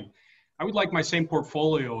same, I would like my same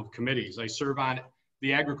portfolio of committees. I serve on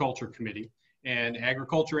the Agriculture Committee and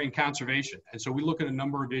Agriculture and Conservation. And so we look at a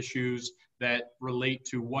number of issues that relate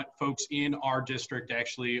to what folks in our district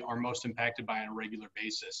actually are most impacted by on a regular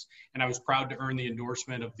basis. And I was proud to earn the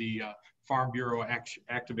endorsement of the Farm Bureau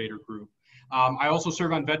Activator Group. I also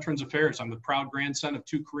serve on Veterans Affairs. I'm the proud grandson of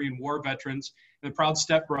 2 Korean War veterans and the proud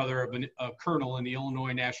stepbrother of a colonel in the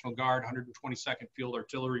Illinois National Guard, 122nd Field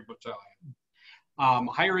Artillery Battalion.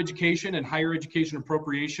 Higher education and higher education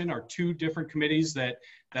appropriation are 2 different committees that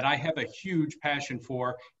I have a huge passion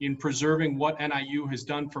for in preserving what NIU has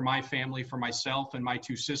done for my family, for myself and my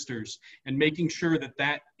 2 sisters, and making sure that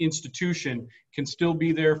that institution can still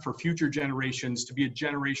be there for future generations to be a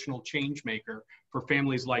generational change maker for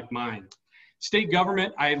families like mine. State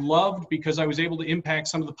government, I loved because I was able to impact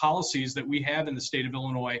some of the policies that we have in the state of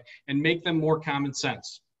Illinois and make them more common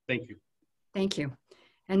sense. Thank you. Thank you.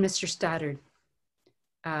 And Mr. Stoddard,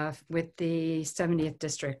 with the 70th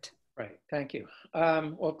District. Right, thank you.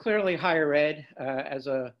 Well, clearly higher ed, as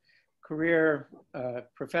a career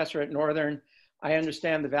professor at Northern, I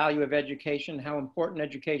understand the value of education, how important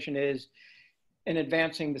education is in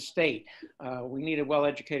advancing the state. We need a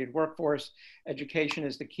well-educated workforce. Education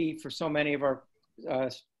is the key for so many of our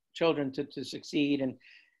children to succeed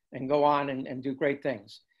and go on and do great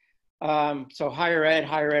things. So higher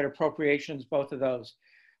ed appropriations, both of those.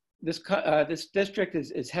 This district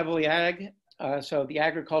is heavily ag, so the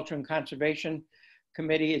Agriculture and Conservation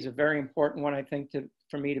Committee is a very important one, I think,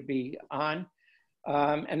 for me to be on.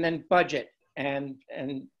 And then budget, and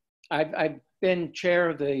I've been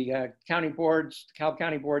chair of the DeKalb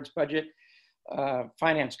County Board's Budget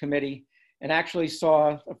Finance Committee, and actually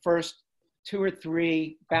saw the first 2 or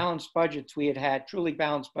 3 balanced budgets we had, truly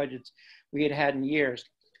balanced budgets we had in years.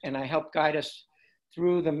 And I helped guide us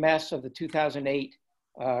through the mess of the 2008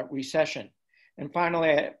 recession. And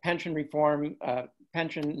finally, pension reform,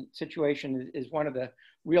 pension situation is one of the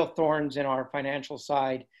real thorns in our financial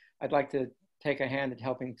side. I'd like to take a hand at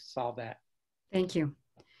helping solve that. Thank you.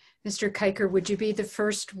 Mr. Kiker, would you be the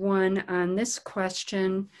first one on this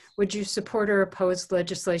question? Would you support or oppose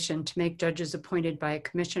legislation to make judges appointed by a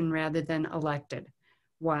commission rather than elected?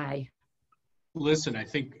 Why? Listen, I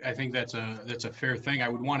think that's a fair thing. I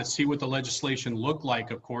would want to see what the legislation looked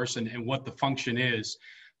like, of course, and what the function is.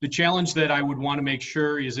 The challenge that I would want to make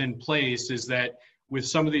sure is in place is that with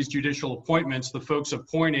some of these judicial appointments, the folks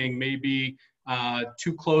appointing may be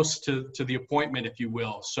too close to the appointment, if you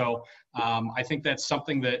will. So I think that's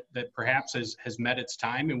something that perhaps has met its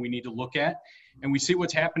time and we need to look at. And we see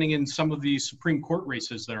what's happening in some of these Supreme Court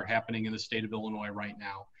races that are happening in the state of Illinois right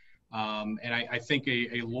now. And I think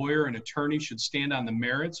a lawyer and attorney should stand on the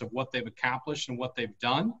merits of what they've accomplished and what they've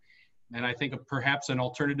done. And I think perhaps an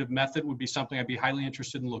alternative method would be something I'd be highly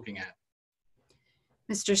interested in looking at.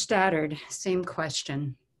 Mr. Stoddard, same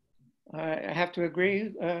question. I have to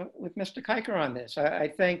agree with Mr. Kiker on this. I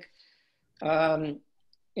think,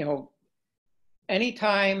 you know,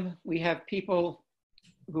 anytime we have people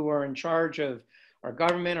who are in charge of our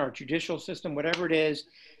government, our judicial system, whatever it is,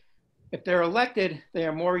 if they're elected, they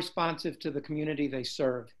are more responsive to the community they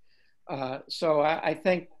serve. So I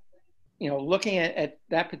think, you know, looking at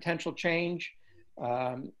that potential change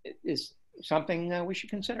is something we should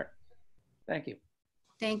consider. Thank you.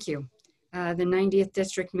 Thank you. The 90th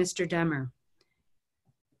District, Mr. Demmer.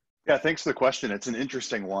 Yeah, thanks for the question. It's an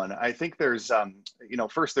interesting one. I think there's, you know,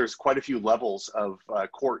 first there's quite a few levels of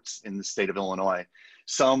courts in the state of Illinois.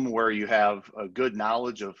 Some where you have a good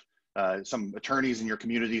knowledge of some attorneys in your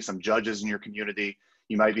community, some judges in your community.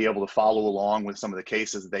 You might be able to follow along with some of the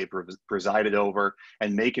cases that they presided over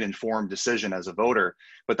and make an informed decision as a voter.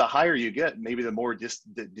 But the higher you get, maybe the more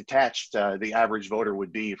detached the average voter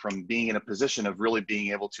would be from being in a position of really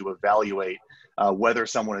being able to evaluate whether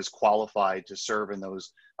someone is qualified to serve in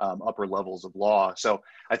those upper levels of law. So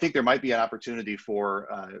I think there might be an opportunity for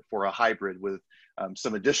a hybrid with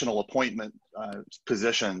some additional appointment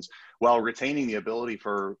positions while retaining the ability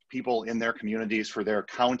for people in their communities, for their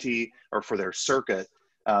county or for their circuit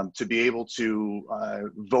to be able to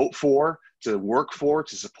vote for, to work for,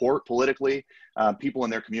 to support politically people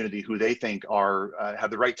in their community who they think are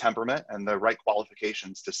have the right temperament and the right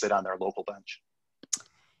qualifications to sit on their local bench.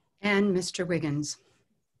 And Mr. Wiggins.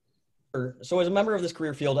 So as a member of this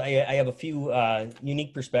career field, I have a few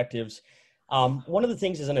unique perspectives. One of the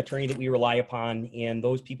things as an attorney that we rely upon in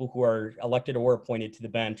those people who are elected or appointed to the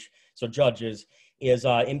bench, so judges, is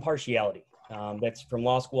impartiality. That's from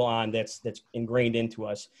law school on, that's ingrained into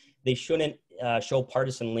us. They shouldn't show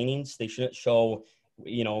partisan leanings. They shouldn't show,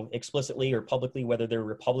 explicitly or publicly whether they're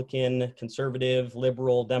Republican, conservative,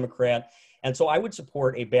 liberal, Democrat. And so I would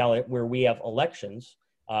support a ballot where we have elections,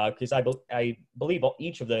 because I believe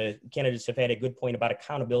each of the candidates have had a good point about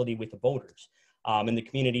accountability with the voters in the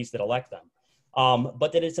communities that elect them.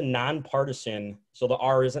 But that it's a nonpartisan, so the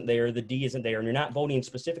R isn't there, the D isn't there, and you're not voting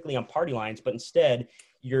specifically on party lines, but instead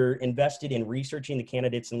you're invested in researching the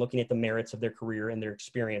candidates and looking at the merits of their career and their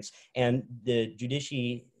experience and the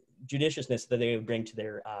judiciousness that they would bring to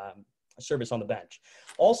their service on the bench.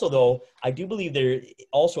 Also, though, I do believe they're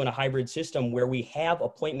also in a hybrid system where we have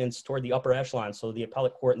appointments toward the upper echelon, so the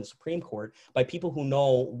appellate court and the Supreme Court, by people who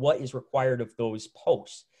know what is required of those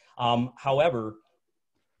posts. However,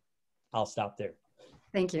 I'll stop there.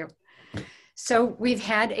 Thank you. So we've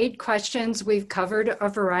had 8 questions. We've covered a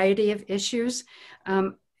variety of issues.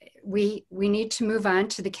 We need to move on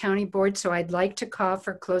to the county board. So I'd like to call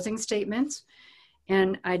for closing statements.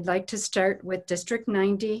 And I'd like to start with District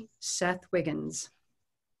 90, Seth Wiggins.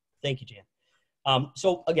 Thank you, Jan.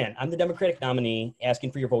 So again, I'm the Democratic nominee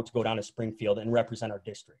asking for your vote to go down to Springfield and represent our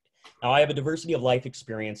district. Now I have a diversity of life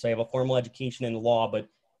experience. I have a formal education in law, but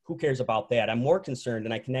who cares about that? I'm more concerned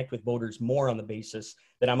and I connect with voters more on the basis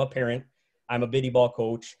that I'm a parent, I'm a biddy ball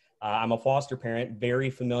coach, I'm a foster parent, very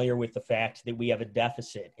familiar with the fact that we have a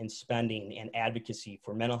deficit in spending and advocacy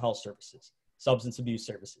for mental health services, substance abuse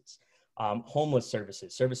services, homeless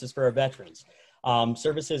services, services for our veterans,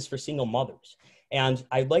 services for single mothers. And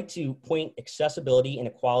I'd like to point accessibility and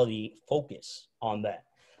equality focus on that.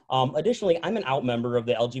 Additionally, I'm an out member of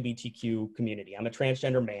the LGBTQ community. I'm a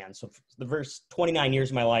transgender man. So for the first 29 years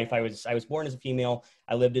of my life, I was born as a female.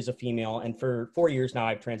 I lived as a female. And for 4 years now,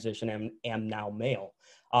 I've transitioned and am now male.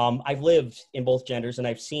 I've lived in both genders and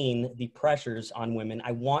I've seen the pressures on women.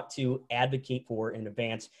 I want to advocate for and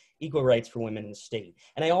advance equal rights for women in the state.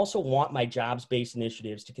 And I also want my jobs-based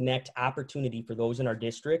initiatives to connect opportunity for those in our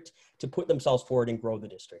district to put themselves forward and grow the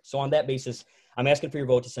district. So on that basis, I'm asking for your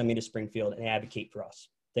vote to send me to Springfield and advocate for us.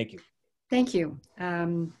 Thank you. Thank you.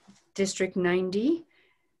 District 90,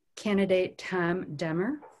 candidate Tom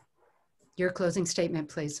Demmer. Your closing statement,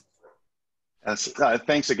 please. Yes,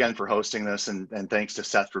 thanks again for hosting this, and thanks to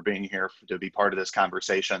Seth for being here to be part of this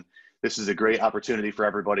conversation. This is a great opportunity for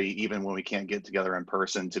everybody, even when we can't get together in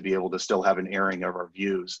person, to be able to still have an airing of our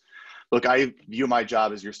views. Look, I view my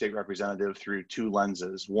job as your state representative through 2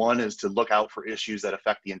 lenses. One is to look out for issues that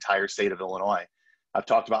affect the entire state of Illinois. I've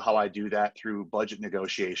talked about how I do that through budget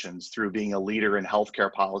negotiations, through being a leader in healthcare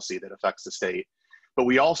policy that affects the state. But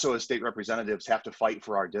we also, as state representatives, have to fight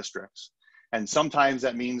for our districts. And sometimes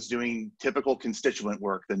that means doing typical constituent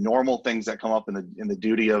work, the normal things that come up in the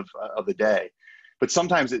duty of the day. But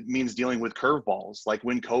sometimes it means dealing with curveballs, like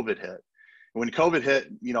when COVID hit. When COVID hit,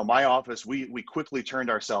 my office, we quickly turned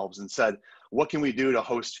ourselves and said, what can we do to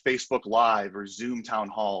host Facebook Live or Zoom town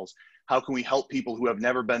halls? How can we help people who have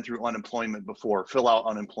never been through unemployment before fill out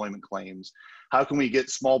unemployment claims? How can we get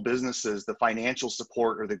small businesses the financial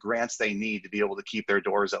support or the grants they need to be able to keep their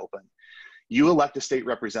doors open? You elect a state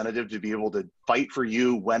representative to be able to fight for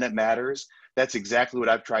you when it matters. That's exactly what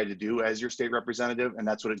I've tried to do as your state representative, and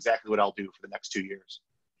that's exactly what I'll do for the next 2 years.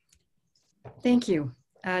 Thank you.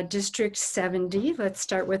 District 70, let's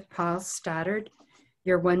start with Paul Stoddard.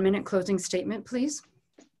 Your 1-minute closing statement, please.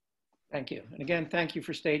 Thank you. And again, thank you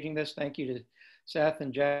for staging this. Thank you to Seth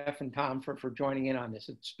and Jeff and Tom for joining in on this.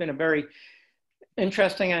 It's been a very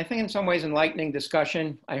interesting, and I think in some ways enlightening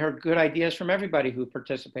discussion. I heard good ideas from everybody who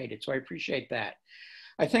participated, so I appreciate that.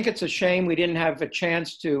 I think it's a shame we didn't have a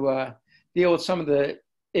chance to deal with some of the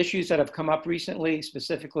issues that have come up recently,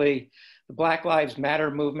 specifically the Black Lives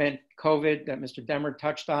Matter movement, COVID that Mr. Demmer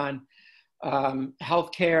touched on.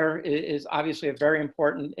 Healthcare is obviously a very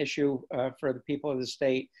important issue for the people of the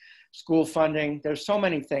state. School funding, there's so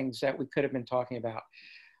many things that we could have been talking about.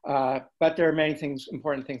 But there are many things,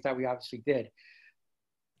 important things that we obviously did.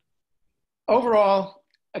 Overall,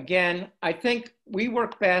 again, I think we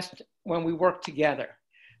work best when we work together.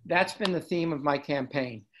 That's been the theme of my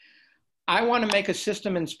campaign. I want to make a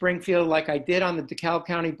system in Springfield like I did on the DeKalb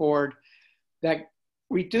County Board that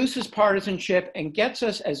reduces partisanship and gets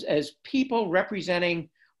us as people representing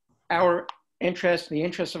our interests, the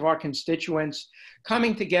interests of our constituents,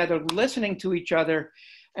 coming together, listening to each other,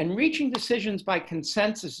 and reaching decisions by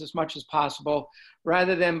consensus as much as possible,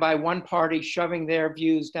 rather than by one party shoving their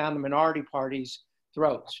views down the minority party's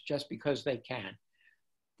throats just because they can.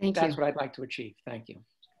 Thank you. That's what I'd like to achieve. Thank you.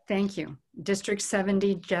 Thank you. District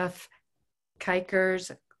 70, Jeff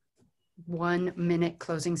Kiker's 1 minute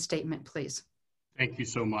closing statement, please. Thank you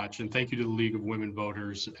so much. And thank you to the League of Women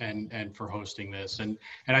Voters and for hosting this. And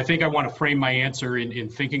I think I want to frame my answer in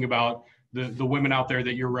thinking about the women out there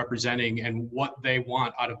that you're representing and what they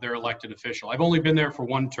want out of their elected official. I've only been there for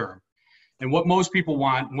 1 term. And what most people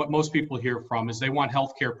want and what most people hear from is they want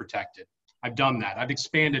health care protected. I've done that. I've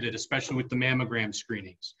expanded it, especially with the mammogram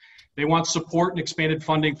screenings. They want support and expanded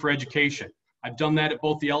funding for education. I've done that at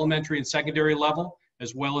both the elementary and secondary level,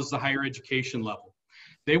 as well as the higher education level.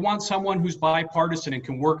 They want someone who's bipartisan and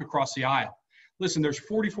can work across the aisle. Listen, there's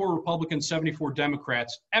 44 Republicans, 74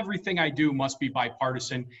 Democrats. Everything I do must be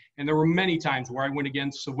bipartisan. And there were many times where I went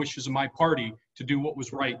against the wishes of my party to do what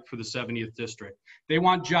was right for the 70th district. They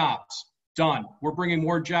want jobs. Done. We're bringing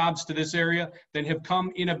more jobs to this area than have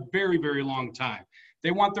come in a very, very long time.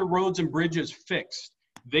 They want their roads and bridges fixed.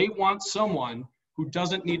 They want someone who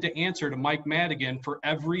doesn't need to answer to Mike Madigan for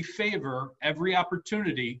every favor, every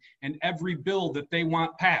opportunity, and every bill that they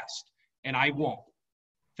want passed. And I won't.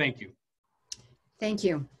 Thank you. Thank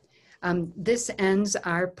you. This ends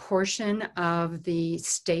our portion of the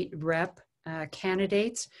state rep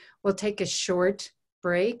candidates. We'll take a short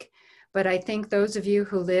break, but I think those of you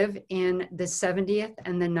who live in the 70th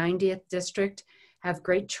and the 90th district have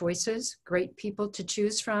great choices, great people to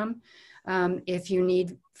choose from. If you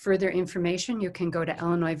need further information, you can go to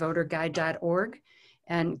illinoisvoterguide.org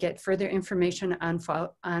and get further information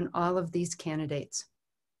on all of these candidates.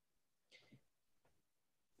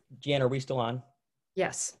 Jan, are we still on?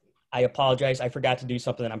 Yes. I apologize. I forgot to do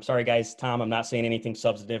something. I'm sorry, guys. Tom, I'm not saying anything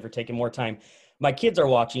substantive or taking more time. My kids are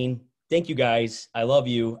watching. Thank you, guys. I love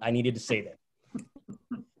you. I needed to say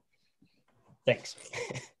that. Thanks.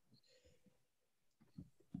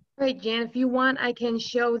 Right, Jan, if you want, I can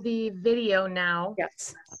show the video now.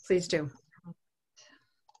 Yes, please do.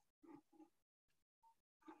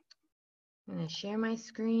 I'm going to share my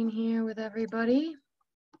screen here with everybody.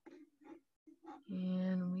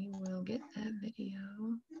 And we will get that video.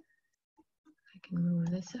 I can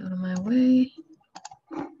move this out of my way.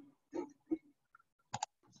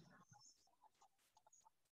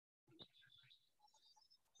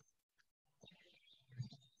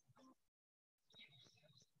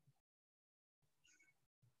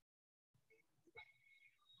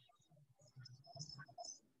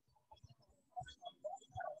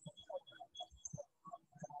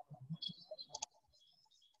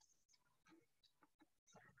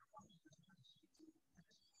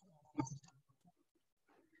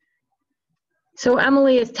 So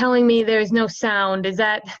Emily is telling me there's no sound. Is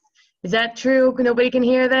that true? Nobody can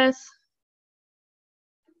hear this?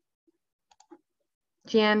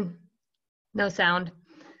 Jan, no sound.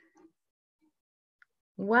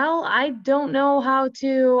 Well, I don't know how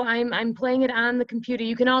to. I'm playing it on the computer.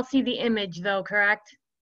 You can all see the image though, correct?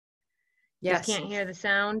 Yes. Just can't hear the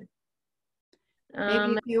sound.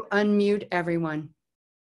 Maybe if you unmute everyone.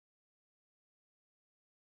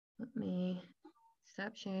 Let me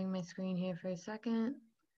stop sharing my screen here for a second.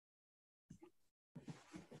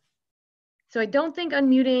 So I don't think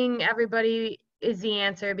unmuting everybody is the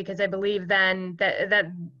answer, because I believe then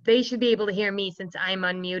that they should be able to hear me since I'm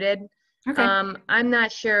unmuted. Okay. I'm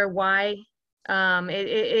not sure why.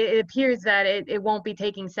 It appears that it won't be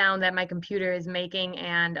taking sound that my computer is making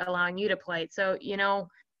and allowing you to play. So, you know,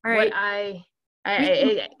 All right.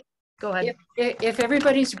 Go ahead. If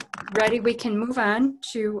everybody's ready, we can move on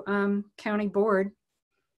to county board.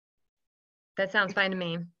 That sounds fine to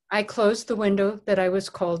me. I closed the window that I was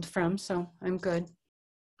called from, so I'm good.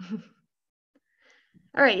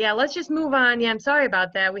 All right, yeah, let's just move on. Yeah, I'm sorry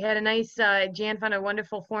about that. We had a nice, Jan found a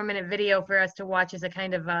wonderful 4-minute video for us to watch as a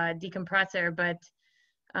kind of decompressor, but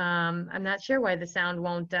I'm not sure why the sound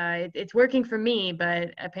won't, it's working for me,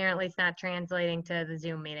 but apparently it's not translating to the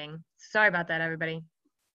Zoom meeting. Sorry about that, everybody.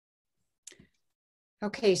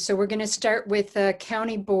 Okay, so we're going to start with the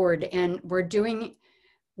county board, and we're doing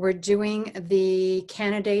the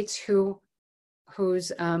candidates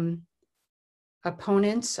whose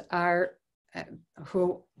opponents are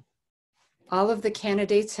who all of the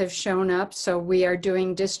candidates have shown up. So we are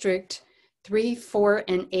doing District 3, 4,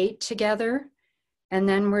 and 8 together, and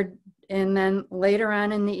then later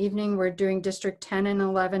on in the evening we're doing District 10 and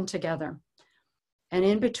 11 together. And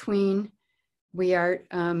in between, we are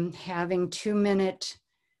having 2-minute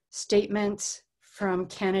statements from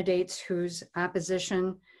candidates whose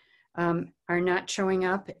opposition are not showing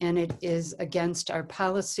up, and it is against our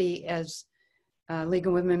policy as League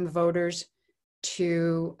of Women Voters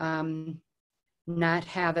to not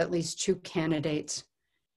have at least 2 candidates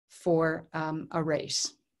for a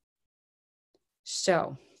race.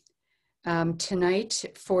 So tonight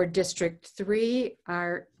for District 3,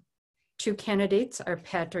 our 2 candidates are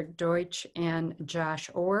Patrick Deutsch and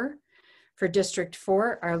Josh Orr. For District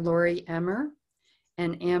 4 are Lori Emmer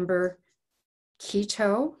and Amber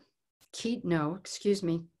Quitno, excuse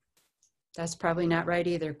me, that's probably not right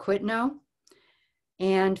either, Quitno.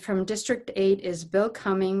 And from District 8 is Bill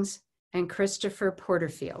Cummings and Christopher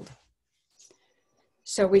Porterfield.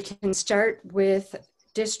 So we can start with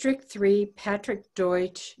District 3, Patrick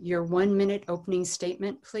Deutsch, your 1-minute opening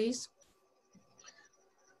statement, please.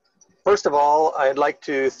 First of all, I'd like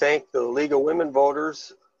to thank the League of Women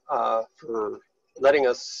Voters for letting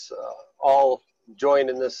us all join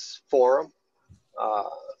in this forum.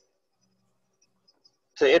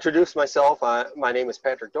 To introduce myself, my name is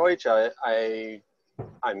Patrick Deutsch. I'm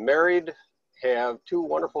married, have 2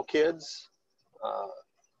 wonderful kids,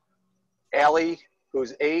 Allie,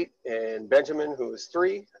 who's 8, and Benjamin, who is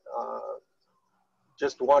 3.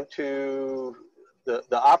 Just want to,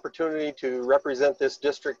 the opportunity to represent this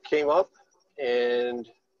district came up, and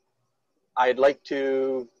I'd like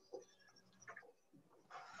to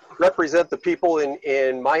represent the people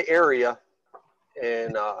in my area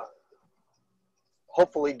and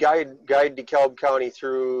hopefully guide DeKalb County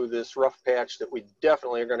through this rough patch that we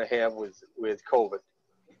definitely are going to have with COVID.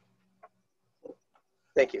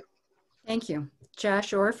 Thank you. Thank you.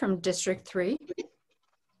 Josh Orr from District 3.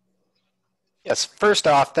 Yes, first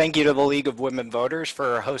off, thank you to the League of Women Voters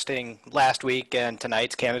for hosting last week and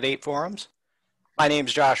tonight's candidate forums. My name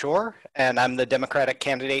is Josh Orr, and I'm the Democratic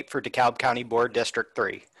candidate for DeKalb County Board District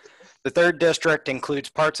 3. The 3rd district includes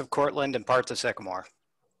parts of Cortland and parts of Sycamore.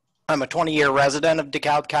 I'm a 20-year resident of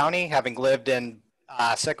DeKalb County, having lived in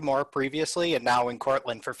Sycamore previously and now in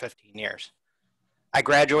Cortland for 15 years. I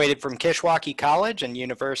graduated from Kishwaukee College and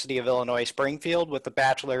University of Illinois Springfield with a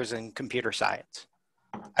bachelor's in computer science.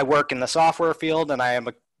 I work in the software field, and I am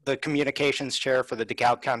the communications chair for the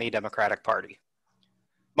DeKalb County Democratic Party.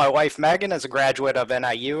 My wife, Megan, is a graduate of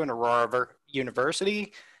NIU and Aurora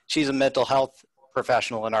University. She's a mental health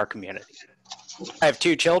professional in our community. I have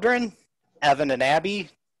 2 children, Evan and Abby,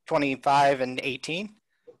 25 and 18.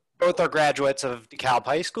 Both are graduates of DeKalb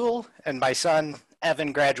High School, and my son,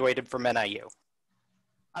 Evan, graduated from NIU.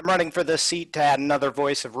 I'm running for this seat to add another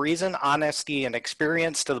voice of reason, honesty, and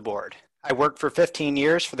experience to the board. I worked for 15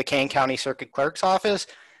 years for the Kane County Circuit Clerk's Office,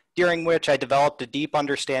 during which I developed a deep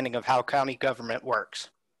understanding of how county government works.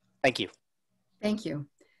 Thank you. Thank you.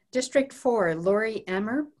 District 4, Lori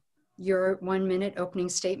Emmer, your 1-minute opening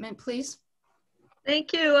statement, please.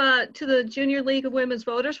 Thank you to the Junior League of Women's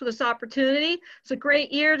Voters for this opportunity. It's a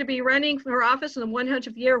great year to be running for office in the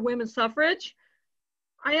 100th year of women's suffrage.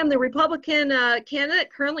 I am the Republican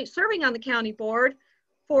candidate currently serving on the county board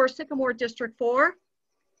for Sycamore District 4.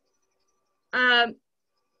 I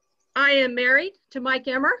am married to Mike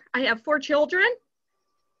Emmer. I have 4 children.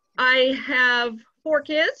 I have 4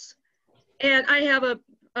 kids, and I have a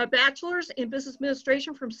bachelor's in business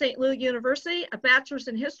administration from St. Louis University, a bachelor's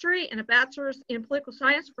in history, and a bachelor's in political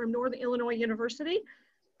science from Northern Illinois University.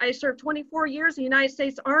 I served 24 years in the United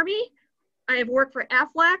States Army. I have worked for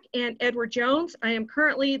AFLAC and Edward Jones. I am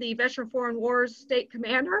currently the Veteran Foreign Wars State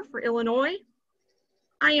Commander for Illinois.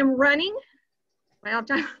 I am running,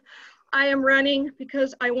 I am running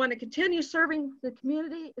because I want to continue serving the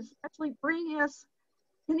community, especially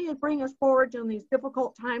continue to bring us forward during these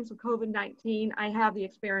difficult times of COVID-19. I have the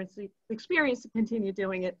experience to continue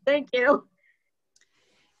doing it. Thank you.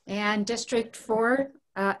 And District 4,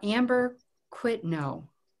 Amber Quitno.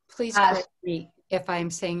 Please correct me if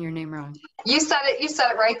I'm saying your name wrong. You said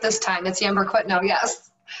it right this time. It's Amber Quitno,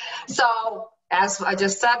 yes. So as I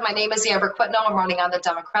just said, my name is Amber Quitno. I'm running on the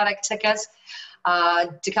Democratic ticket.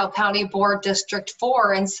 DeKalb County Board District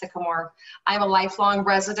 4 in Sycamore. I'm a lifelong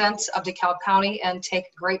resident of DeKalb County and take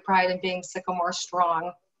great pride in being Sycamore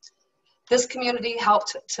strong. This community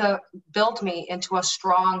helped to build me into a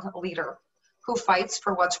strong leader. who fights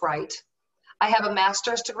for what's right. I have a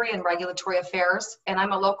master's degree in regulatory affairs, and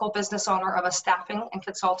I'm a local business owner of a staffing and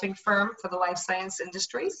consulting firm for the life science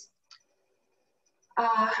industries,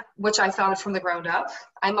 which I founded from the ground up.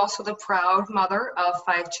 I'm also the proud mother of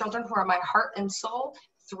 5 children who are my heart and soul,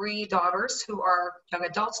 3 daughters who are young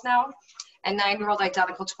adults now, and 9-year-old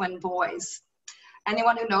identical twin boys.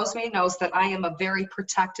 Anyone who knows me knows that I am a very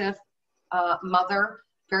protective mother,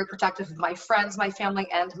 very protective of my friends, my family,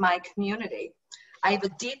 and my community. I have a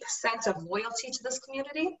deep sense of loyalty to this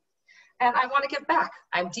community, and I want to give back.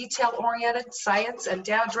 I'm detail-oriented, science and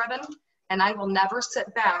data-driven, and I will never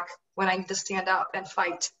sit back when I need to stand up and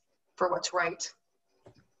fight for what's right.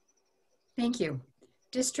 Thank you.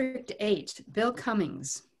 District 8, Bill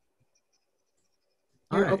Cummings.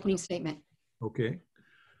 Your Hi. opening statement. Okay.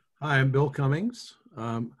 Hi, I'm Bill Cummings.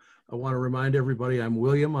 I want to remind everybody I'm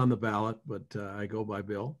William on the ballot, but I go by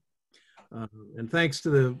Bill. And thanks to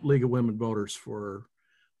the League of Women Voters for,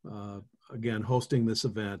 again, hosting this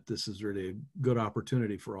event. This is really a good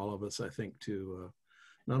opportunity for all of us, I think, to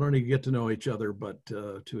not only get to know each other, but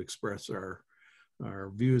to express our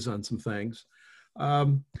views on some things.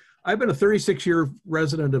 I've been a 36-year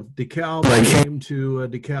resident of DeKalb. I came to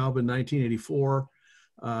DeKalb in 1984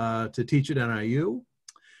 to teach at NIU.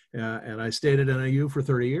 And I stayed at NIU for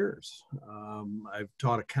 30 years. I've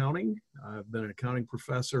taught accounting. I've been an accounting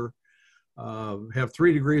professor. Have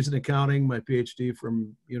 3 degrees in accounting, my PhD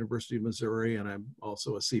from University of Missouri, and I'm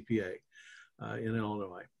also a CPA in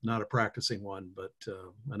Illinois. Not a practicing one, but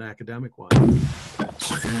an academic one.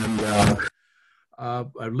 And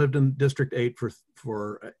I've lived in District 8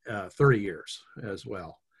 for 30 years as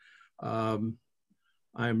well.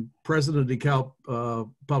 I'm president of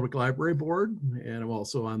DeKalb Public Library Board, and I'm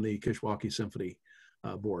also on the Kishwaukee Symphony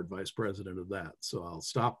Board, vice president of that. So I'll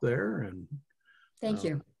stop there. And thank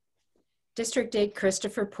you. District 8,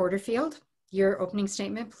 Christopher Porterfield, your opening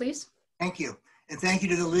statement, please. Thank you. And thank you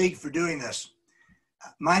to the League for doing this.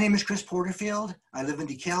 My name is Chris Porterfield. I live in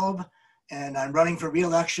DeKalb, and I'm running for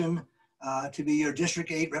re-election to be your District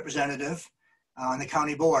 8 representative on the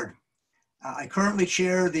county board. I currently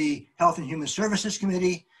chair the Health and Human Services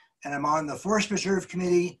Committee, and I'm on the Forest Preserve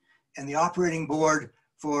Committee and the operating board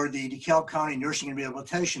for the DeKalb County Nursing and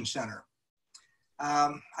Rehabilitation Center.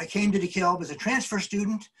 I came to DeKalb as a transfer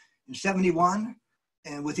student in '71,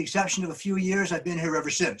 and with the exception of a few years, I've been here ever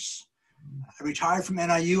since. I retired from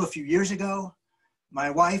NIU a few years ago. My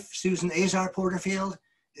wife, Susan Azar Porterfield,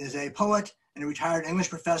 is a poet and a retired English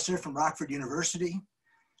professor from Rockford University.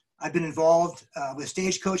 I've been involved with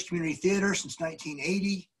Stagecoach Community Theater since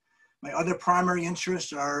 1980. My other primary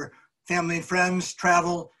interests are family and friends,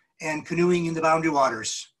 travel, and canoeing in the Boundary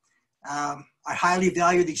Waters. I highly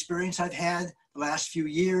value the experience I've had the last few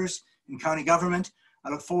years in county government. I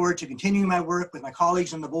look forward to continuing my work with my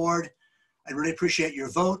colleagues on the board. I really appreciate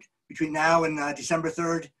your vote between now and December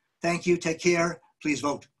 3rd. Thank you, take care, please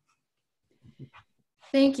vote.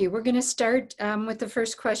 Thank you. We're going to start with the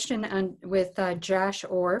first question with Josh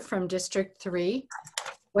Orr from District 3.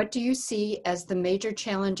 What do you see as the major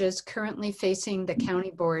challenges currently facing the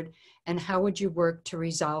county board, and how would you work to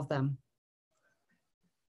resolve them?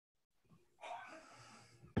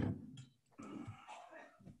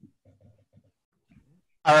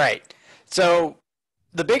 All right. So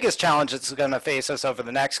the biggest challenge that's going to face us over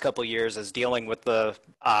the next couple of years is dealing with the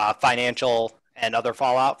financial and other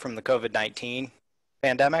fallout from the COVID-19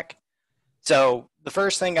 pandemic. So the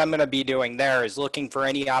first thing I'm going to be doing there is looking for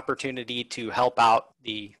any opportunity to help out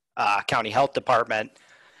the county health department.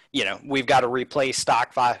 You know, we've got to replace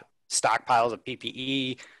stockpiles of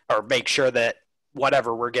PPE, or make sure that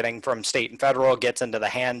whatever we're getting from state and federal gets into the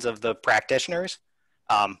hands of the practitioners.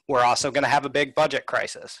 We're also going to have a big budget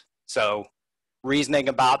crisis. So reasoning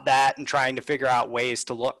about that and trying to figure out ways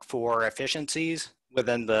to look for efficiencies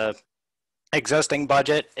within the existing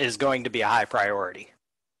budget is going to be a high priority.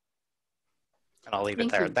 And I'll leave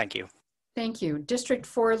it there. Thank you. Thank you. District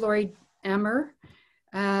 4, Lori Emmer.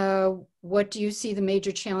 What do you see the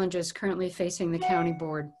major challenges currently facing the county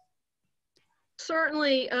board?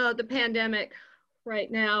 Certainly the pandemic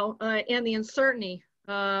right now and the uncertainty.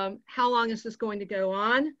 How long is this going to go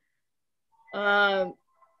on?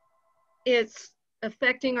 It's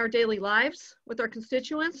affecting our daily lives with our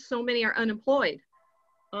constituents. So many are unemployed.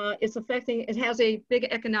 It has a big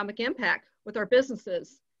economic impact with our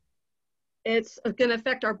businesses. It's going to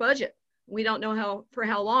affect our budget. We don't know for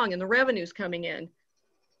how long, and the revenue's coming in.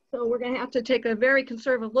 So we're going to have to take a very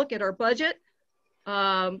conservative look at our budget,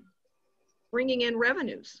 bringing in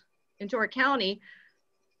revenues into our county.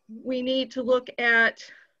 We need to look at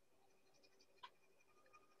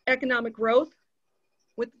economic growth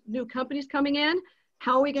with new companies coming in,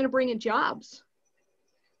 How are we going to bring in jobs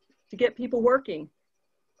to get people working?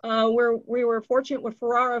 We were fortunate with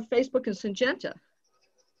Ferrara, Facebook, and Syngenta,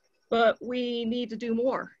 but we need to do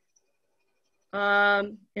more.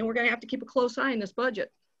 And we're going to have to keep a close eye on this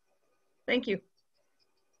budget. Thank you.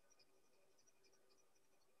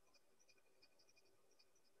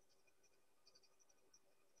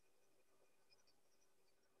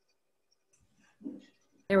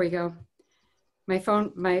 There we go. My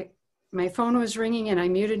phone was ringing and I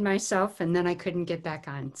muted myself and then I couldn't get back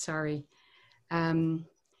on. Sorry. The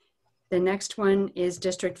next one is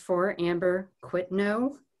District 4, Amber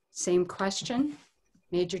Quitno. Same question.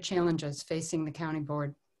 Major challenges facing the county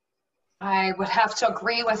board. I would have to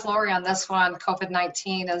agree with Lori on this one.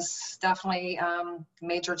 COVID-19 is definitely a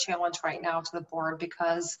major challenge right now to the board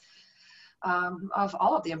because of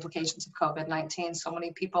all of the implications of COVID-19. So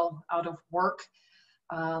many people out of work,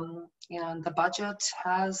 and the budget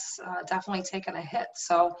has definitely taken a hit.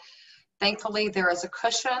 So thankfully there is a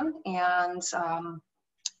cushion, and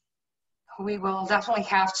we will definitely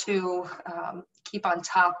have to keep on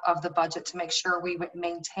top of the budget to make sure we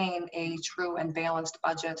maintain a true and balanced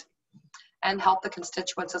budget and help the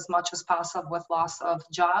constituents as much as possible with loss of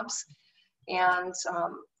jobs and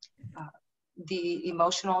the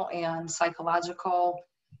emotional and psychological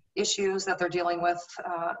issues that they're dealing with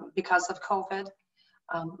because of COVID.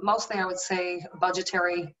 Mostly, I would say,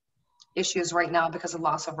 budgetary issues right now because of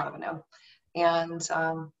loss of revenue. And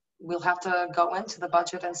we'll have to go into the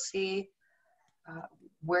budget and see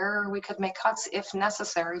where we could make cuts if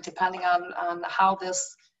necessary, depending on how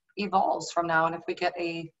this evolves from now and if we get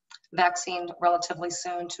a vaccine relatively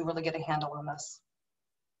soon to really get a handle on this.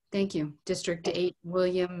 Thank you. District 8,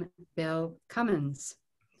 William Bill Cummins.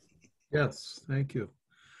 Yes, thank you.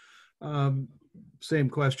 Same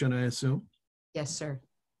question, I assume? Yes, sir.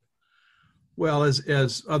 Well,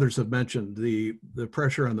 as others have mentioned, the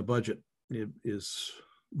pressure on the budget is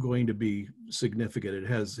going to be significant. It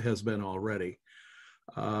has been already.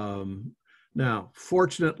 Now,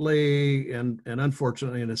 fortunately and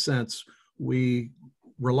unfortunately, in a sense, we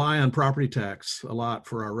rely on property tax a lot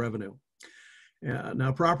for our revenue.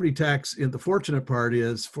 Now, property tax, the fortunate part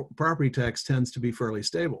is property tax tends to be fairly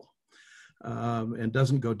stable and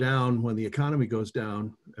doesn't go down when the economy goes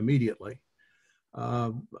down immediately.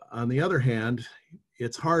 On the other hand,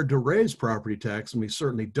 it's hard to raise property tax, and we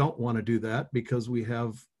certainly don't want to do that because we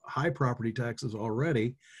have high property taxes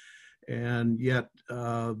already. And yet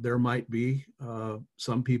there might be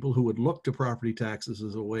some people who would look to property taxes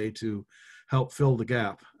as a way to help fill the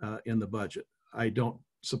gap in the budget. I don't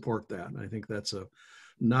support that. I think that's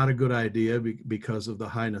not a good idea because of the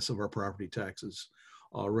highness of our property taxes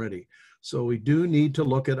already. So we do need to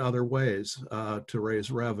look at other ways to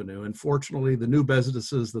raise revenue. And fortunately, the new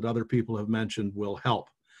businesses that other people have mentioned will help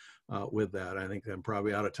with that. I think I'm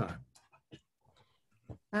probably out of time.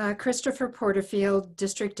 Christopher Porterfield,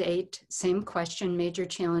 District 8, same question, major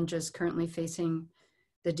challenges currently facing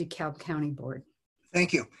the DeKalb County Board.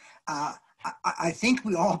 Thank you. I think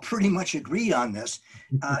we all pretty much agree on this.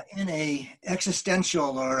 In a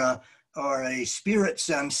existential or a spirit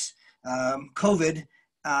sense, COVID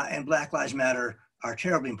and Black Lives Matter are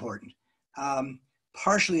terribly important.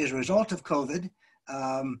 Partially as a result of COVID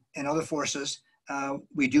and other forces,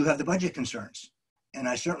 we do have the budget concerns. And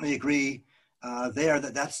I certainly agree there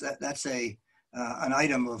that's an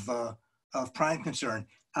item of prime concern.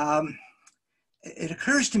 It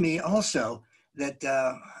occurs to me also that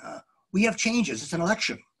we have changes. It's an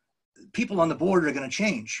election. People on the board are going to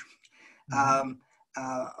change.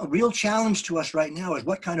 A real challenge to us right now is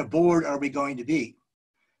what kind of board are we going to be?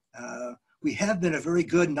 We have been a very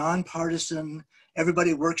good nonpartisan,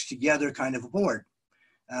 everybody works together kind of a board.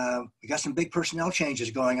 We got some big personnel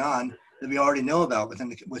changes going on that we already know about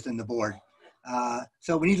within the board.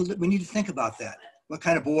 So we need to think about that. What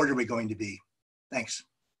kind of board are we going to be? Thanks.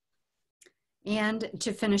 And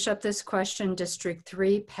to finish up this question, District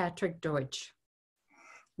 3, Patrick Deutsch.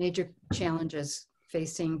 Major challenges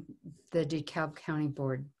facing the DeKalb County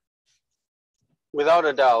Board. Without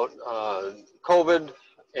a doubt, COVID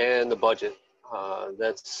and the budget.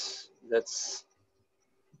 That's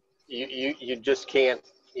you just can't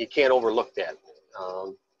overlook that.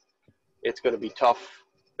 It's going to be tough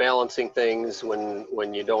balancing things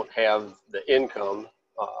when you don't have the income,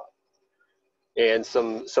 and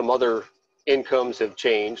some other incomes have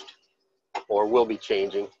changed or will be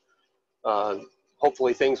changing.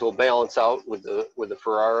 Hopefully things will balance out with the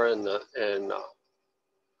Ferrara and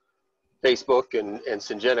Facebook and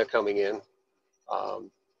Syngenta coming in.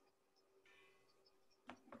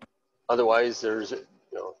 Otherwise,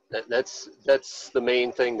 that's the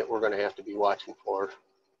main thing that we're going to have to be watching for,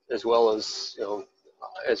 as well as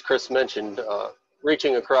as Chris mentioned,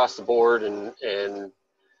 reaching across the board and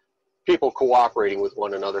people cooperating with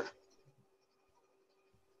one another.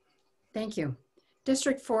 Thank you.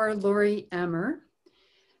 District 4, Lori Emmer.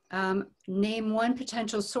 Name one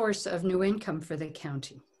potential source of new income for the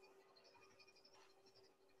county.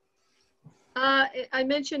 I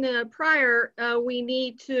mentioned prior, we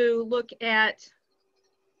need to look at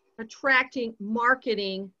attracting,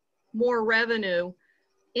 marketing more revenue,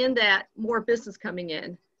 in that more business coming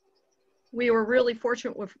in. We were really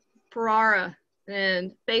fortunate with Ferrara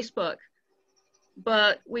and Facebook,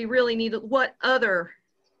 but we really need, what other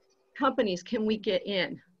companies can we get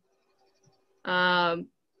in? Can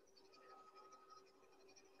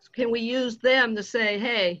we use them to say,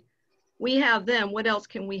 hey, we have them, what else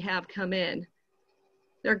can we have come in?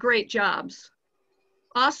 They're great jobs.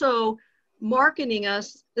 Also, marketing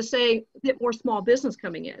us to say, get more small business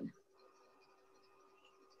coming in.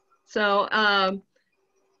 So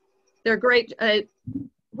they're great.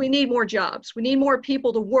 We need more jobs. We need more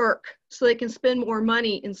people to work so they can spend more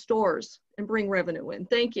money in stores and bring revenue in.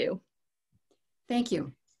 Thank you. Thank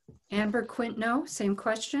you. Amber Quintno, same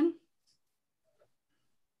question.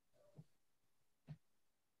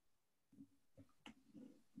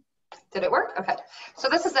 Did it work? Okay. So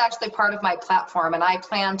this is actually part of my platform, and I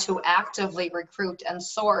plan to actively recruit and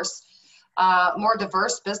source more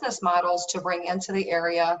diverse business models to bring into the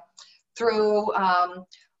area through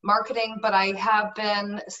marketing, but I have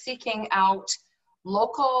been seeking out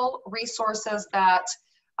local resources that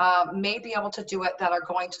may be able to do it, that are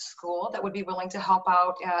going to school, that would be willing to help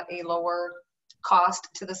out at a lower cost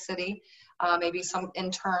to the city, maybe some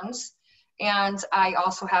interns. And I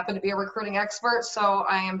also happen to be a recruiting expert, so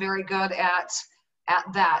I am very good at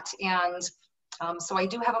that. And so I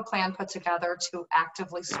do have a plan put together to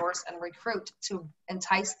actively source and recruit to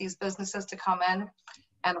entice these businesses to come in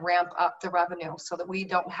and ramp up the revenue so that we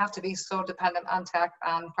don't have to be so dependent on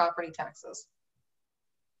property taxes.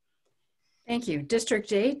 Thank you.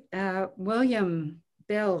 District 8, William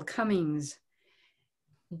Bill Cummings,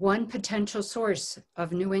 one potential source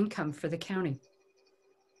of new income for the county.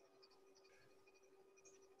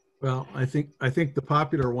 Well, I think the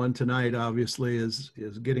popular one tonight, obviously, is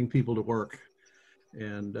getting people to work,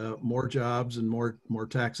 and more jobs and more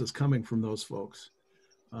taxes coming from those folks.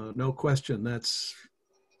 No question, that's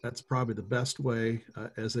probably the best way.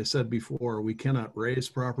 As I said before, we cannot raise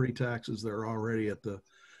property taxes; they're already at the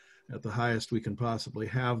highest we can possibly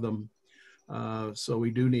have them. So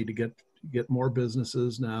we do need to get more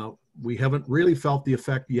businesses. Now, we haven't really felt the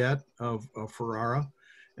effect yet of Ferrara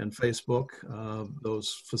and Facebook.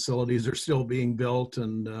 Those facilities are still being built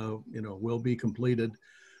and will be completed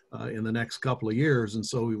in the next couple of years, and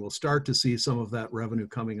so we will start to see some of that revenue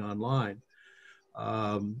coming online,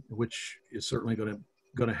 which is certainly going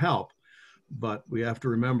to help. But we have to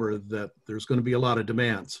remember that there's going to be a lot of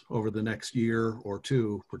demands over the next year or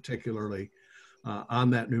two, particularly on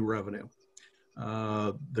that new revenue.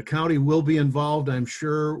 The county will be involved, I'm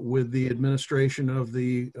sure, with the administration of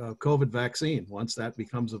the COVID vaccine once that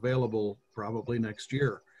becomes available, probably next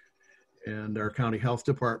year. And our county health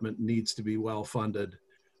department needs to be well funded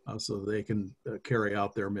so they can carry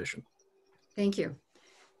out their mission. Thank you.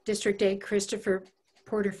 District 8, Christopher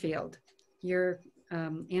Porterfield, your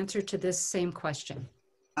answer to this same question.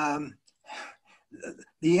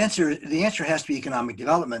 The answer has to be economic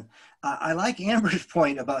development. I like Amber's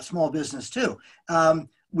point about small business too.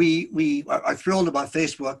 We are thrilled about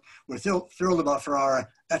Facebook. We're thrilled about Ferrara.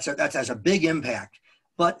 That has a big impact.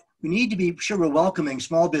 But we need to be sure we're welcoming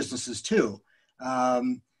small businesses too.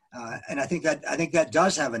 And I think that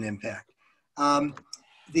does have an impact. I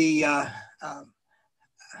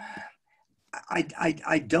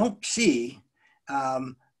don't see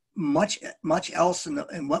much else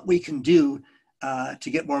in what we can do to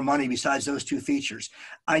get more money besides those two features.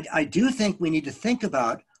 I do think we need to think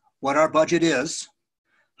about what our budget is,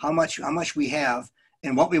 how much we have,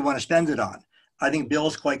 and what we want to spend it on. I think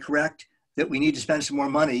Bill's quite correct that we need to spend some more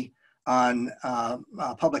money on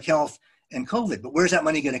public health and COVID, but where's that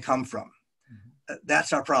money going to come from?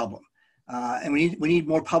 That's our problem. And we need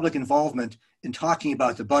more public involvement in talking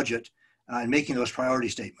about the budget and making those priority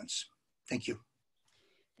statements. Thank you.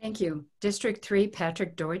 Thank you. District 3,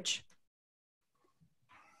 Patrick Deutsch.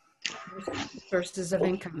 Sources of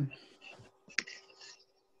income.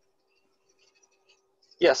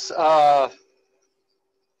 Yes,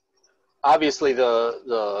 obviously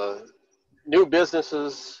the new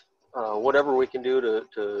businesses, whatever we can do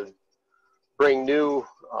to bring new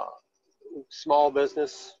small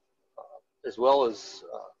business, as well as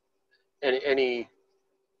any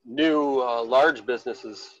new large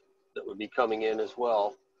businesses that would be coming in as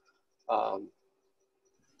well.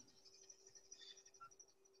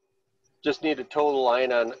 just need a total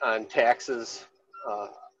line on taxes.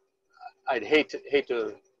 I'd hate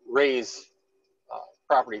to raise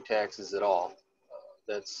property taxes at all.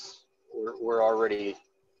 We're already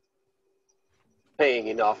paying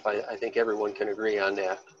enough. I think everyone can agree on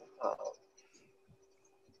that.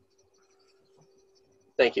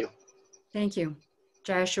 Thank you. Thank you.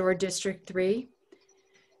 Josh Orr, District 3.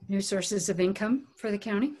 New sources of income for the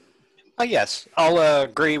county? Yes, I'll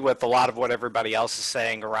agree with a lot of what everybody else is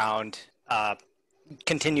saying around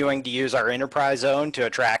continuing to use our enterprise zone to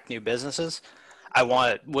attract new businesses. I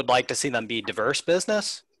would like to see them be diverse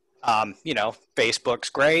business. You know, Facebook's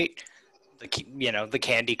great. The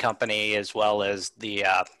candy company as well as the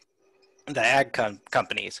ag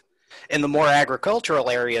companies. In the more agricultural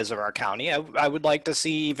areas of our county, I would like to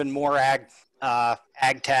see even more ag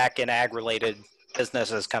tech and ag related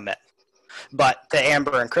businesses come in. But to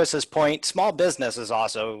Amber and Chris's point, small business is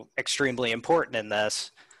also extremely important in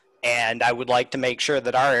this. And I would like to make sure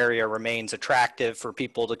that our area remains attractive for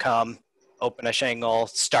people to come, open a shingle,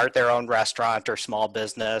 start their own restaurant or small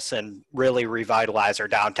business, and really revitalize our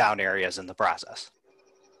downtown areas in the process.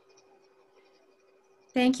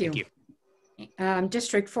 Thank you. Thank you.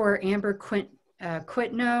 District 4, Amber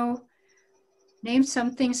Quitno. Name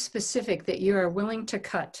something specific that you are willing to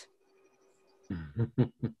cut.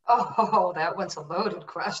 Oh, that one's a loaded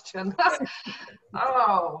question.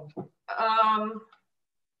 Oh,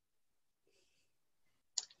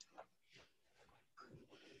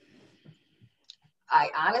 I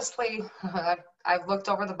honestly, I've looked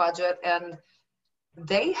over the budget and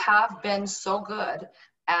they have been so good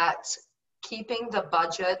at keeping the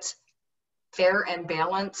budget fair and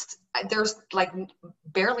balanced. There's like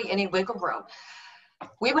barely any wiggle room.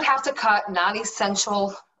 We would have to cut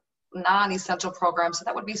non-essential programs.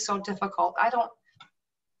 That would be so difficult. I don't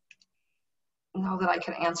know that I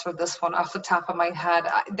can answer this one off the top of my head.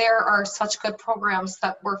 There are such good programs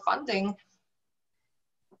that we're funding.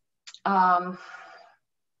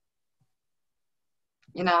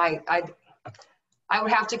 You know, I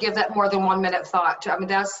would have to give that more than 1 minute thought to. I mean,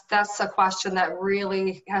 that's a question that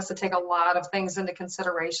really has to take a lot of things into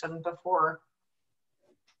consideration before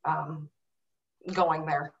going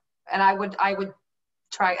there. And I would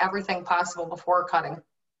try everything possible before cutting.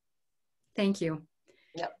 Thank you.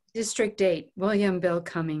 Yep. District 8, William Bill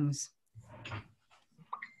Cummings.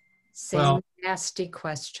 Same nasty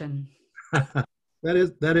question.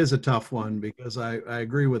 That is a tough one because I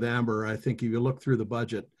agree with Amber. I think if you look through the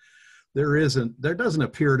budget, there doesn't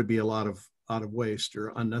appear to be a lot of waste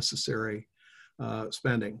or unnecessary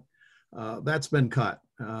spending. That's been cut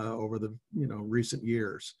over the recent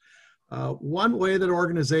years. One way that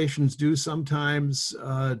organizations do sometimes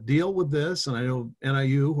deal with this, and I know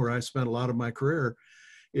NIU, where I spent a lot of my career,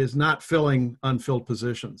 is not filling unfilled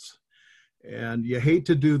positions. And you hate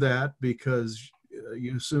to do that because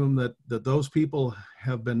you assume that those people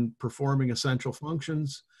have been performing essential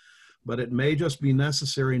functions, but it may just be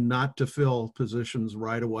necessary not to fill positions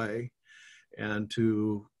right away and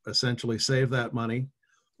to essentially save that money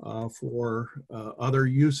for other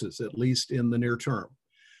uses, at least in the near term.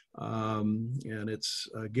 And it's,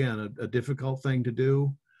 again, a difficult thing to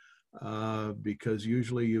do because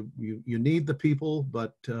usually you need the people,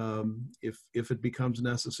 but if it becomes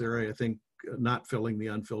necessary, I think not filling the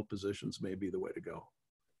unfilled positions may be the way to go.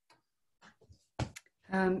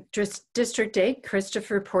 District 8,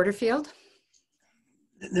 Christopher Porterfield.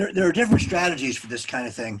 There are different strategies for this kind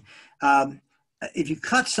of thing. If you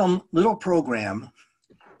cut some little program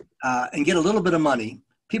and get a little bit of money,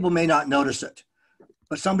 people may not notice it,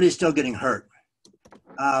 but somebody's still getting hurt.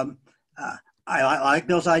 I like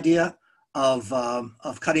Bill's idea of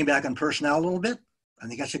cutting back on personnel a little bit. I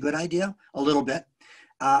think that's a good idea, a little bit.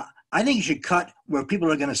 I think you should cut where people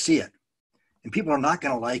are going to see it, and people are not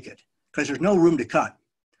going to like it because there's no room to cut.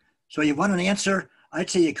 So you want an answer, I'd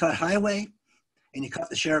say you cut highway and you cut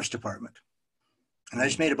the sheriff's department. And I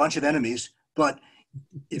just made a bunch of enemies, but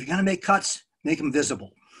if you're going to make cuts, make them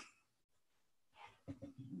visible.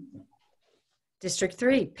 District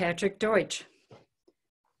 3, Patrick Deutsch.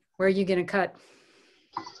 Where are you going to cut?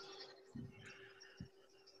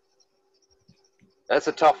 That's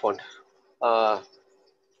a tough one.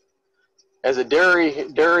 As a dairy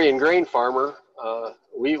and grain farmer,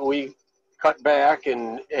 we cut back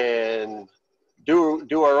and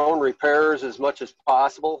do our own repairs as much as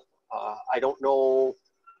possible. I don't know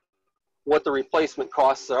what the replacement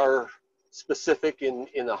costs are specific in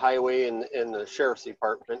the highway and in the sheriff's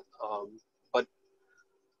department, but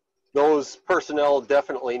those personnel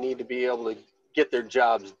definitely need to be able to get their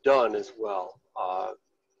jobs done as well.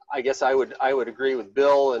 I guess I would agree with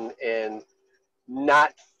Bill and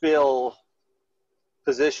not fill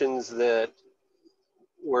positions that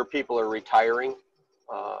where people are retiring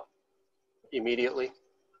immediately.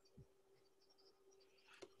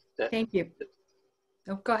 Thank you.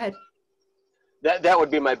 Oh, go ahead. That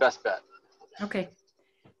would be my best bet. Okay.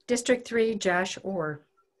 District 3, Josh Orr.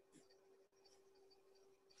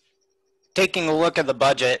 Taking a look at the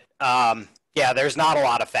budget, yeah, there's not a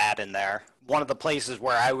lot of fat in there. One of the places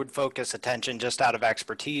where I would focus attention just out of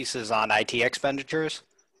expertise is on IT expenditures.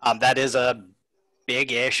 That is a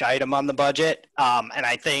big-ish item on the budget. And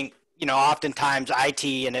I think, you know, oftentimes IT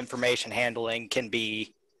and information handling can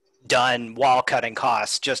be done while cutting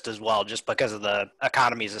costs just as well, just because of the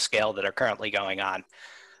economies of scale that are currently going on.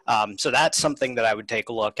 So that's something that I would take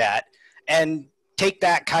a look at and take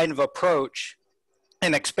that kind of approach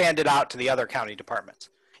and expand it out to the other county departments.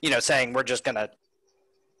 You know, saying we're just going to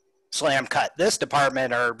slam cut this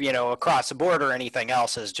department or, you know, across the board or anything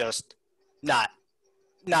else is just not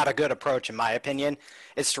a good approach in my opinion.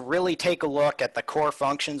 It's to really take a look at the core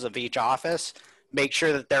functions of each office, make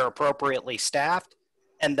sure that they're appropriately staffed,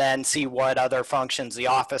 and then see what other functions the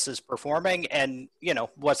office is performing and, you know,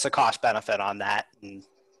 what's the cost benefit on that, and,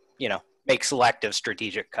 you know, make selective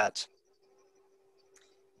strategic cuts.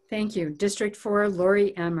 Thank you. District 4,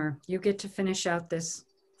 Lori Emmer. You get to finish out this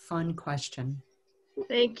fun question.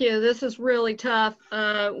 Thank you. This is really tough.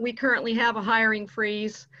 We currently have a hiring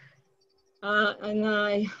freeze. And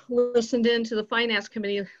I listened into the finance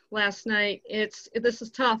committee last night. This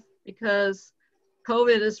is tough because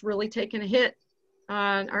COVID has really taken a hit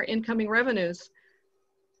on our incoming revenues.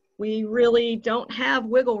 We really don't have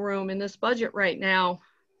wiggle room in this budget right now.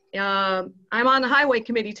 I'm on the highway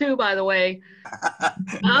committee too, by the way.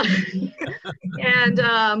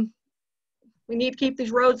 And we need to keep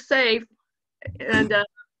these roads safe, and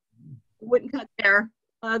wouldn't cut there.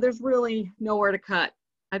 There's really nowhere to cut.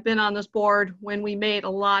 I've been on this board when we made a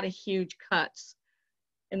lot of huge cuts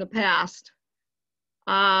in the past.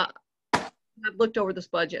 I've looked over this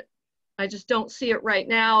budget. I just don't see it right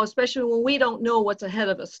now, especially when we don't know what's ahead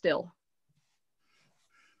of us still.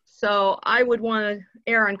 So I would want to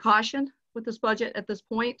err on caution with this budget at this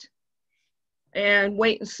point and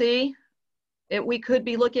wait and see. We could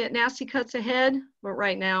be looking at nasty cuts ahead, but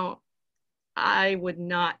right now I would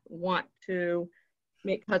not want to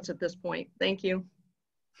make cuts at this point. Thank you.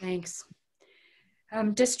 Thanks.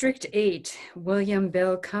 District 8, William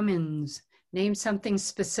Bill Cummins. Name something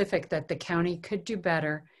specific that the county could do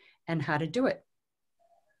better and how to do it.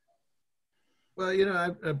 Well, you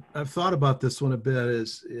know, I've thought about this one a bit.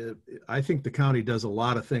 I think the county does a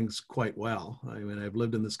lot of things quite well. I mean, I've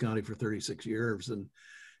lived in this county for 36 years, and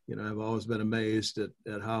you know, I've always been amazed at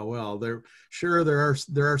how well. There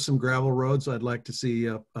are some gravel roads I'd like to see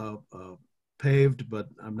paved, but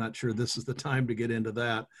I'm not sure this is the time to get into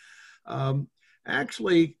that.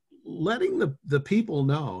 Actually, letting the people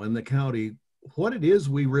know in the county what it is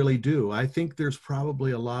we really do. I think there's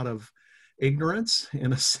probably a lot of ignorance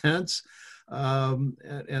in a sense.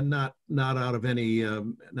 And not out of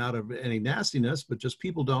any nastiness, but just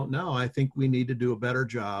people don't know. I think we need to do a better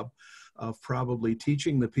job of probably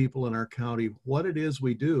teaching the people in our county what it is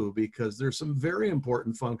we do, because there's some very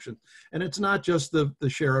important functions, and it's not just the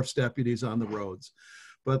sheriff's deputies on the roads,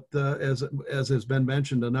 but as has been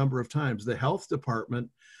mentioned a number of times, the health department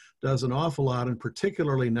does an awful lot, and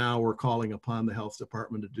particularly now we're calling upon the health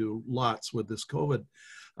department to do lots with this COVID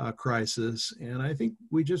crisis. And I think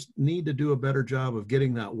we just need to do a better job of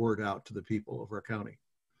getting that word out to the people of our county.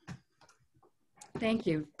 Thank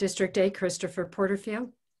you. District 8, Christopher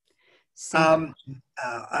Porterfield.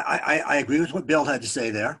 I agree with what Bill had to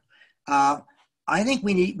say there. I think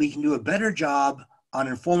we can do a better job on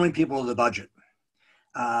informing people of the budget.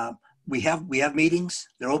 We have meetings,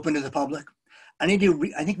 they're open to the public. I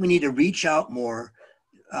think we need to reach out more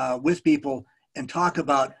with people and talk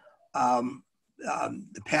about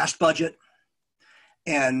the past budget,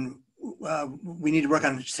 and we need to work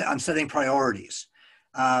on setting priorities.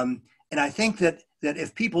 And I think that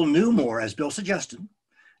if people knew more, as Bill suggested,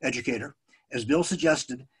 educator, as Bill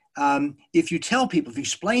suggested, if you tell people, if you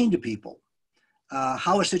explain to people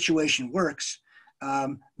how a situation works,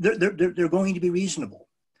 they're going to be reasonable.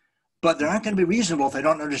 But they're not going to be reasonable if they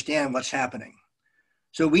don't understand what's happening.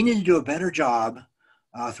 So we need to do a better job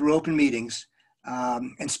through open meetings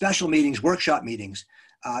and special meetings, workshop meetings,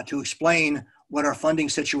 to explain what our funding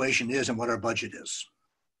situation is and what our budget is.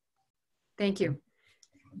 Thank you.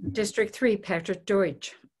 District 3, Patrick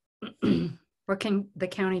Deutsch. What can the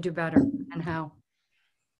county do better and how?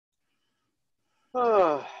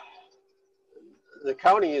 The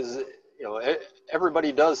county is, you know,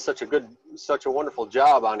 everybody does such a wonderful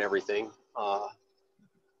job on everything.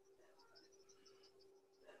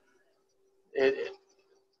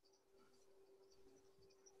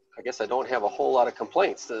 I guess I don't have a whole lot of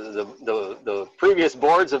complaints. The previous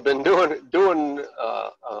boards have been doing a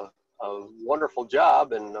wonderful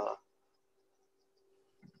job, and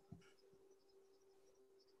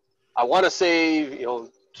I want to say, you know,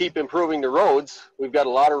 keep improving the roads. We've got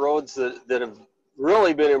a lot of roads that have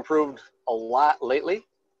really been improved a lot lately,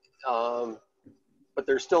 but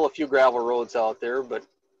there's still a few gravel roads out there. But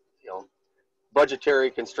you know,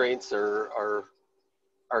 budgetary constraints are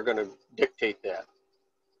going to dictate that.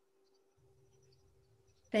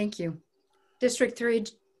 Thank you. District 3,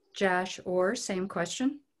 Josh Orr, same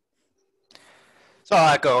question. So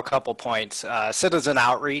I'll echo a couple points. Citizen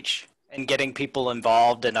outreach and getting people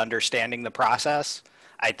involved and understanding the process,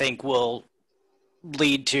 I think will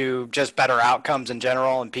lead to just better outcomes in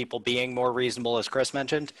general and people being more reasonable, as Chris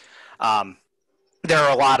mentioned. There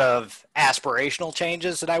are a lot of aspirational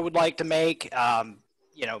changes that I would like to make,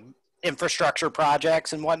 you know, infrastructure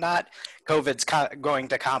projects and whatnot. COVID's going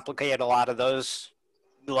to complicate a lot of those,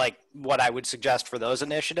 like what I would suggest for those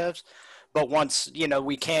initiatives. But once, you know,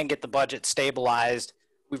 we can get the budget stabilized,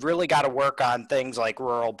 we've really got to work on things like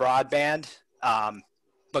rural broadband,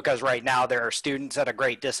 because right now there are students at a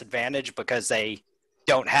great disadvantage because they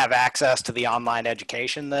don't have access to the online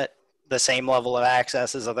education that the same level of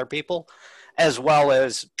access as other people, as well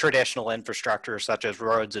as traditional infrastructure such as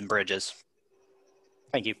roads and bridges.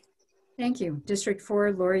 Thank you. Thank you. District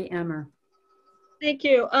 4, Lori Emmer. Thank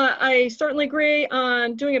you. I certainly agree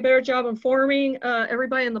on doing a better job informing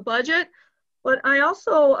everybody in the budget, but I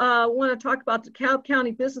also want to talk about the DeKalb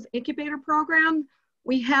County Business Incubator Program.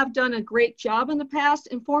 We have done a great job in the past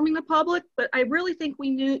informing the public, but I really think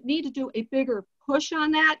we need to do a bigger push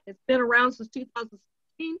on that. It's been around since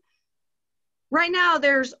 2016. Right now,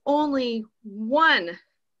 there's only one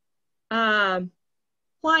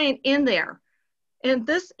client in there. And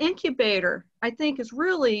this incubator, I think, is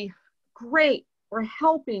really great for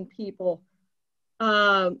helping people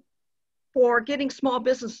for getting small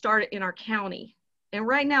business started in our county. And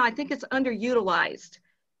right now, I think it's underutilized.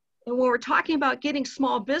 And when we're talking about getting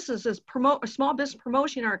small businesses, small business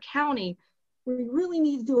promotion in our county, we really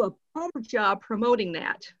need to do a better job promoting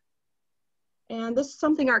that. And this is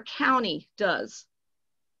something our county does.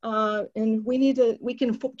 And we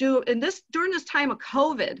can do, and this, during this time of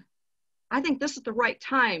COVID, I think this is the right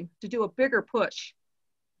time to do a bigger push.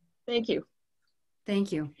 Thank you.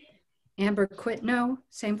 Thank you. Amber Quitno,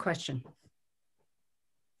 same question.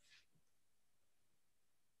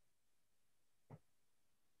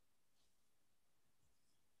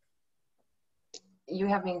 You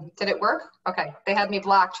have me, did it work? Okay, they had me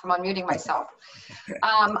blocked from unmuting myself.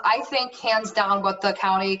 I think hands down what the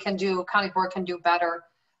county can do, county board can do better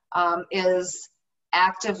is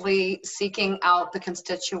actively seeking out the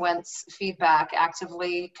constituents' feedback,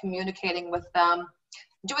 actively communicating with them,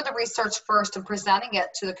 doing the research first and presenting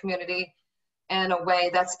it to the community in a way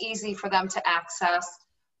that's easy for them to access,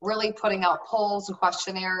 really putting out polls and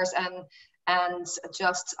questionnaires and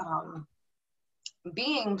just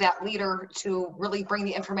being that leader to really bring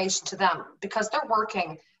the information to them, because they're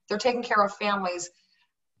working, they're taking care of families,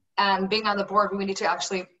 and being on the board, we need to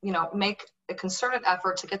actually, you know, make a concerted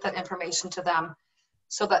effort to get that information to them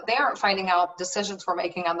so that they aren't finding out decisions we're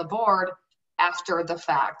making on the board after the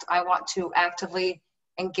fact. I want to actively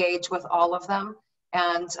engage with all of them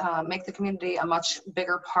and make the community a much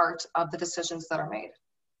bigger part of the decisions that are made.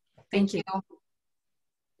 Thank you.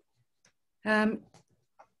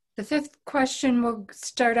 The fifth question, we'll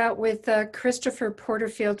start out with Christopher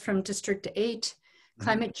Porterfield from District 8.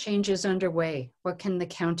 Climate change is underway. What can the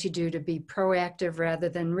county do to be proactive rather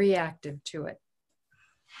than reactive to it?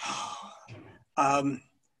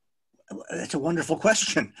 That's a wonderful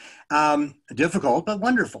question. Difficult, but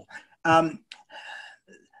wonderful. There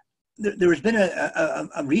has been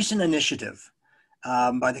a recent initiative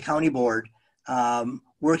by the county board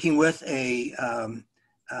working with a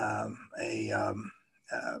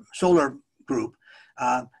solar group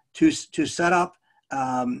to set up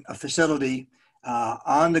a facility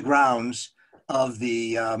on the grounds of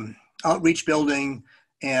the outreach building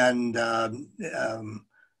and the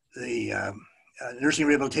Nursing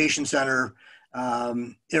Rehabilitation Center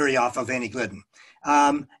area off of Annie Glidden.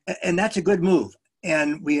 And that's a good move.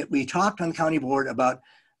 And we talked on the county board about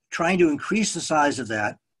trying to increase the size of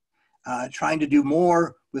that, trying to do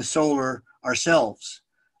more with solar ourselves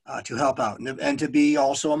to help out and to be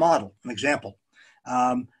also a model, an example.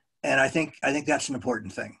 And I think that's an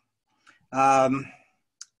important thing. I'm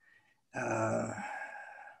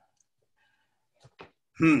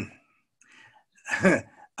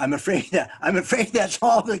afraid that's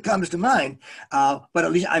all that comes to mind. But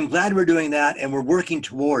at least I'm glad we're doing that, and we're working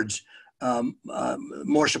towards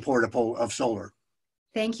more support of solar.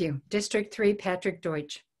 Thank you. District 3, Patrick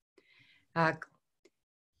Deutsch.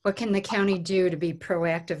 What can the county do to be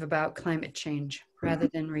proactive about climate change rather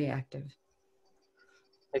than reactive?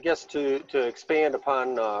 I guess to expand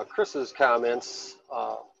upon Chris's comments,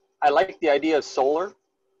 I like the idea of solar.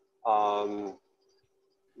 On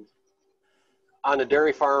a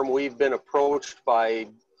dairy farm, we've been approached by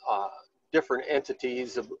different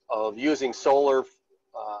entities of using solar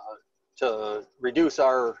to reduce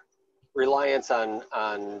our reliance on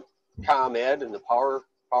ComEd and the power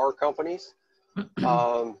companies.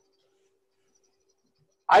 I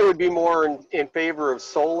would be more in favor of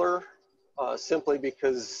solar simply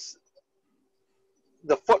because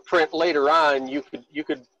the footprint later on, you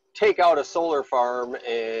could take out a solar farm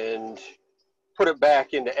and put it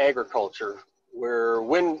back into agriculture, where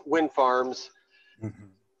wind farms,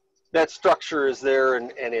 that structure is there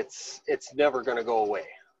and it's never going to go away.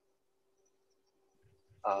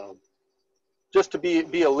 Just to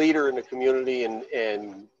be a leader in the community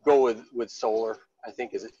and go with solar, I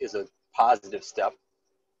think is a positive step.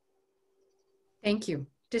 Thank you.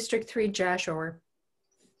 District 3, Josh Orr.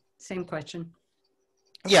 Same question.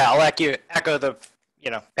 Yeah, I'll echo the,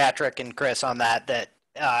 Patrick and Chris on that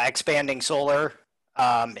expanding solar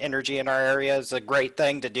energy in our area is a great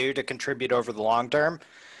thing to do to contribute over the long term.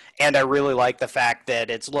 And I really like the fact that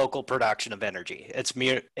it's local production of energy. It's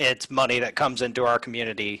money that comes into our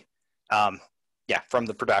community, from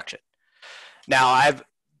the production. Now,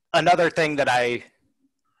 another thing that I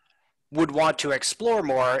would want to explore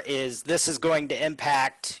more is this is going to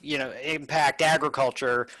impact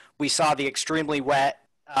agriculture. We saw the extremely wet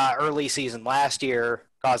early season last year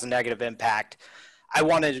cause a negative impact. I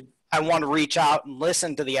want to reach out and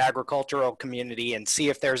listen to the agricultural community and see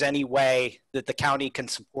if there's any way that the county can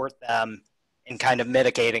support them in kind of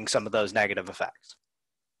mitigating some of those negative effects.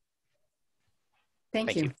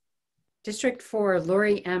 Thank you. District 4,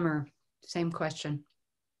 Lori Emmer, same question.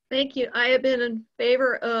 Thank you. I have been in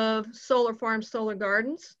favor of solar farms, solar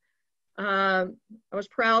gardens. I was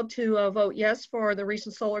proud to vote yes for the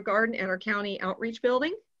recent solar garden at our county outreach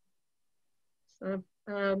building. So,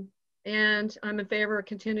 and I'm in favor of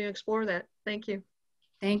continuing to explore that. Thank you.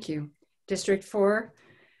 Thank you. District 4,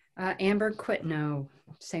 Amber Quitno,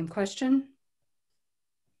 same question.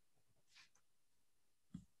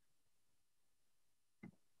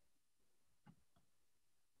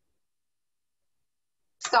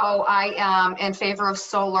 So I am in favor of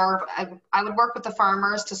solar. I would work with the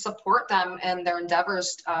farmers to support them in their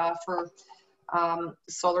endeavors for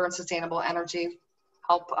solar and sustainable energy,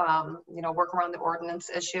 help work around the ordinance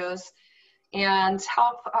issues, and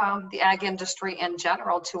help the ag industry in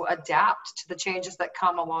general to adapt to the changes that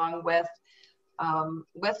come along with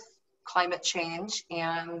climate change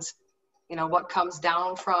and what comes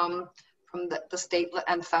down from the state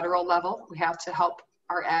and federal level. We have to help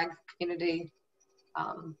our ag community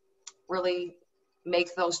really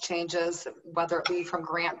make those changes, whether it be from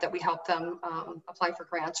grant that we help them apply for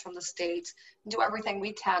grants from the state, do everything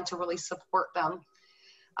we can to really support them.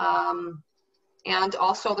 And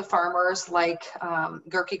also the farmers like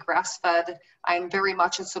Gerke Grass-Fed, I'm very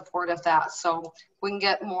much in support of that. So we can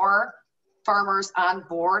get more farmers on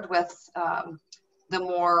board with the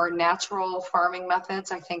more natural farming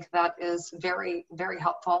methods. I think that is very, very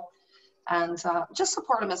helpful, and just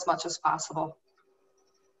support them as much as possible.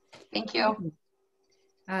 Thank you.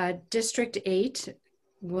 District 8,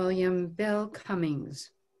 William Bill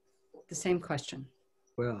Cummings, the same question.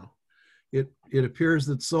 Well, it appears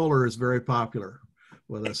that solar is very popular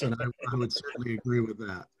with us, and I would certainly agree with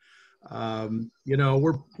that.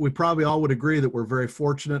 We probably all would agree that we're very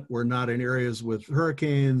fortunate. We're not in areas with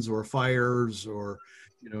hurricanes or fires or,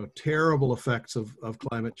 terrible effects of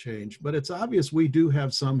climate change, but it's obvious we do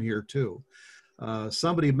have some here too.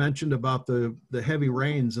 Somebody mentioned about the heavy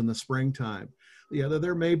rains in the springtime. Yeah,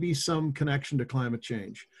 there may be some connection to climate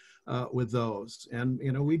change with those. And,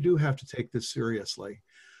 we do have to take this seriously.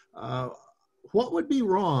 What would be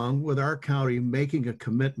wrong with our county making a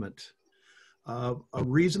commitment, a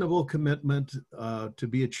reasonable commitment to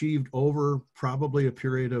be achieved over probably a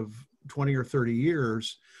period of 20 or 30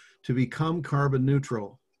 years to become carbon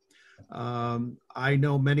neutral? I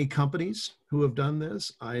know many companies who have done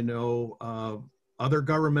this. I know other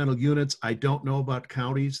governmental units. I don't know about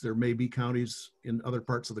counties. There may be counties in other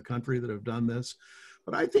parts of the country that have done this,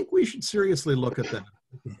 but I think we should seriously look at that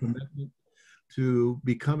commitment to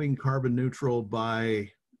becoming carbon neutral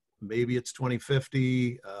by maybe it's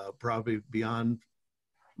 2050, probably beyond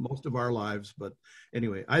most of our lives. But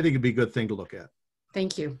anyway, I think it'd be a good thing to look at.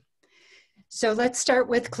 Thank you. So let's start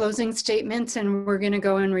with closing statements, and we're going to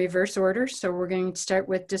go in reverse order. So we're going to start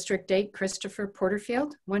with District 8, Christopher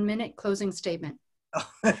Porterfield. 1 minute closing statement.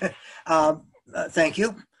 Thank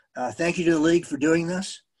you. Thank you to the league for doing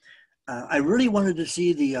this. I really wanted to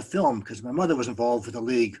see the film because my mother was involved with the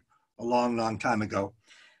league a long, long time ago.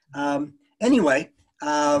 Anyway,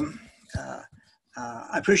 I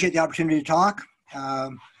appreciate the opportunity to talk.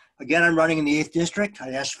 Again, I'm running in the 8th District.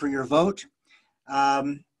 I ask for your vote.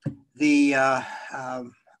 I've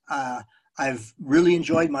really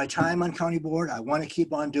enjoyed my time on County Board. I want to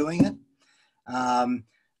keep on doing it. I'm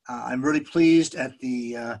really pleased at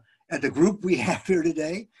the group we have here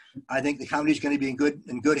today. I think the county is going to be in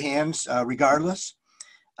good hands regardless.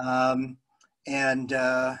 I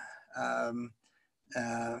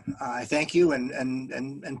thank you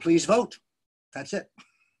and please vote. That's it.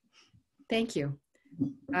 Thank you.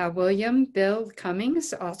 William Bill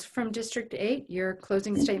Cummings, also from District 8, your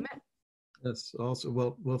closing statement. Yes, also,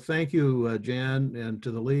 well, thank you, Jan, and to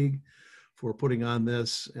the league for putting on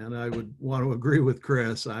this. And I would want to agree with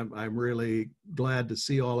Chris. I'm really glad to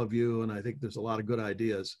see all of you. And I think there's a lot of good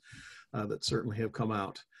ideas that certainly have come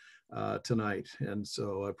out tonight. And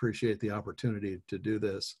so I appreciate the opportunity to do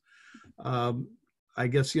this. I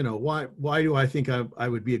guess, you know, why do I think I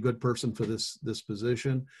would be a good person for this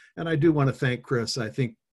position? And I do want to thank Chris. I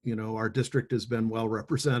think, you know, our district has been well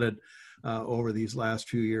represented over these last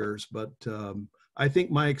few years, but I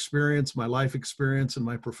think my experience, my life experience and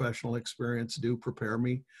my professional experience do prepare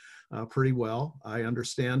me pretty well. I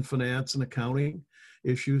understand finance and accounting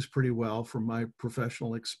issues pretty well from my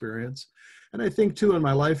professional experience. And I think too, in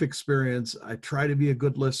my life experience, I try to be a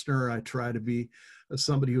good listener. I try to be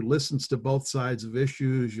somebody who listens to both sides of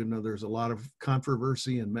issues. You know, there's a lot of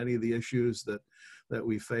controversy in many of the issues that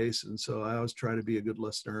we face. And so I always try to be a good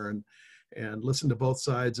listener and listen to both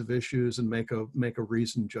sides of issues and make a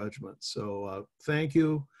reasoned judgment. So thank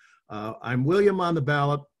you. I'm William on the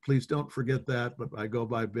ballot. Please don't forget that, but I go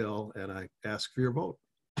by Bill and I ask for your vote.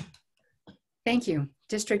 Thank you.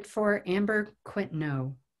 District 4, Amber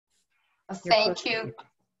Quintno. Thank you.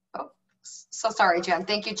 Oh, so sorry, Jan.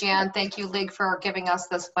 Thank you, Jan. Thank you, League, for giving us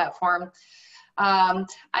this platform. I'm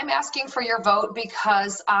asking for your vote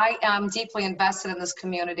because I am deeply invested in this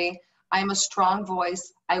community. I am a strong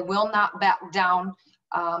voice. I will not back down.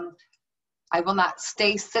 I will not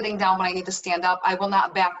stay sitting down when I need to stand up. I will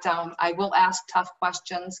not back down. I will ask tough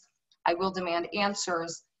questions. I will demand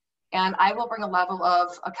answers. And I will bring a level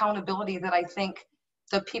of accountability that I think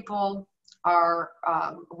the people are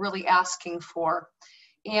really asking for.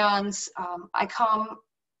 And I come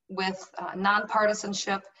with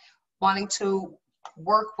nonpartisanship, wanting to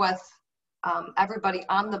work with everybody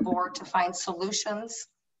on the board to find solutions.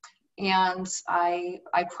 And I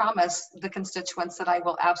promise the constituents that I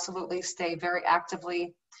will absolutely stay very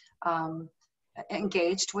actively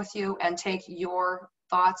engaged with you and take your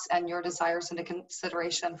thoughts and your desires into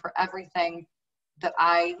consideration for everything that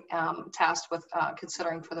I am tasked with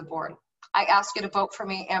considering for the board. I ask you to vote for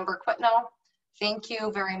me, Amber Quintno. Thank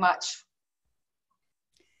you very much.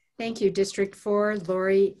 Thank you. District 4,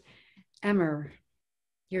 Lori Emmer,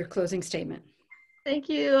 your closing statement. Thank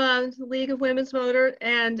you, League of Women's Voters,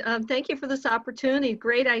 and thank you for this opportunity.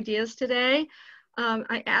 Great ideas today.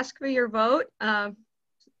 I ask for your vote.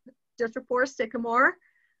 District 4, Sycamore.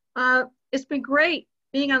 It's been great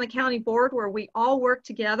being on the county board where we all work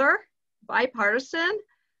together, bipartisan.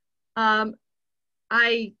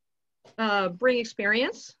 I bring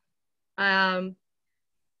experience. I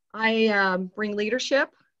bring leadership.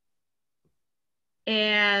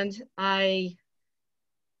 And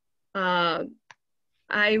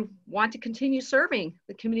I want to continue serving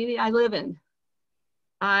the community I live in.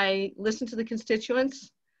 I listen to the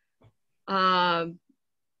constituents, and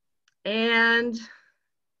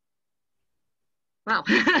wow.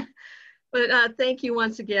 But thank you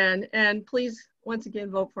once again, and please once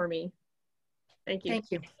again vote for me. Thank you.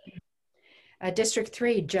 Thank you. District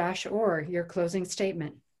 3, Josh Orr, your closing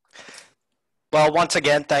statement. Well, once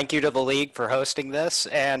again, thank you to the league for hosting this,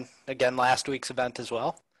 and again, last week's event as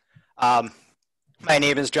well. My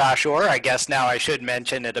name is Josh Orr. I guess now I should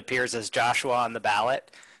mention it appears as Joshua on the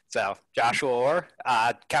ballot. So Joshua Orr,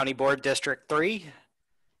 County Board District 3.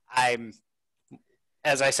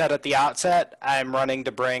 As I said at the outset, I'm running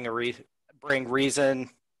to bring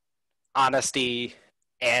reason, honesty,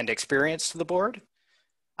 and experience to the board.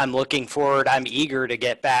 I'm looking forward, I'm eager to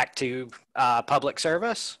get back to public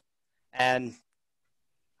service, and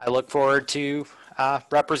I look forward to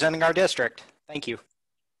representing our district. Thank you.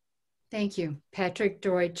 Thank you. Patrick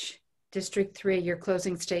Deutsch, District 3, your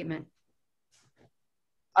closing statement.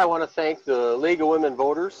 I want to thank the League of Women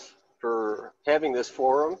Voters for having this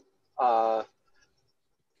forum.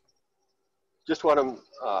 Just want to,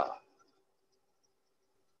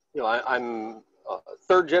 I'm a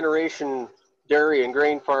third generation dairy and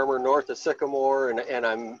grain farmer north of Sycamore, and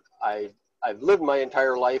I've lived my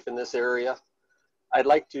entire life in this area. I'd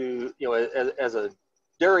like to, you know, as a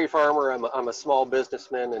dairy farmer, I'm a small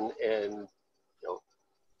businessman, and you know,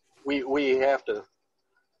 we have to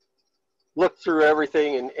look through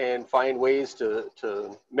everything and find ways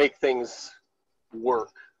to make things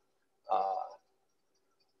work.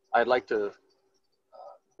 I'd like to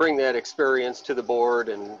bring that experience to the board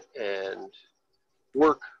and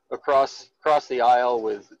work across the aisle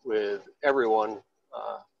with everyone.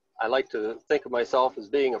 I like to think of myself as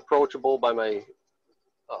being approachable by my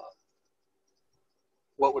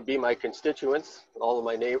what would be my constituents, all of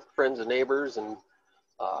my friends and neighbors, and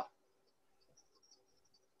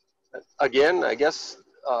again, I guess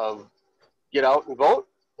get out and vote,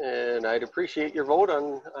 and I'd appreciate your vote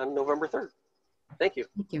on November 3rd. Thank you.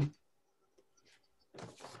 Thank you.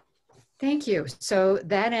 Thank you. So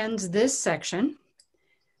that ends this section.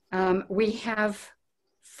 We have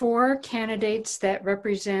 4 candidates that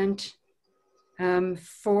represent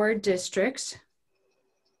 4 districts.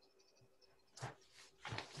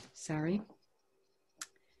 Sorry.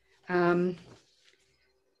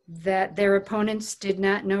 That their opponents did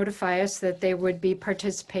not notify us that they would be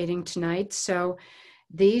participating tonight. So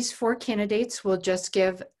these 4 candidates will just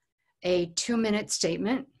give a 2-minute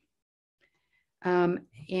statement.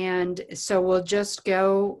 And so we'll just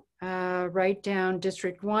go right down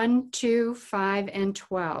District 1, 2, 5, and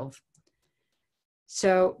 12.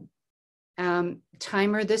 So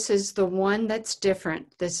timer, this is the one that's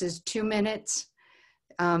different. This is 2 minutes.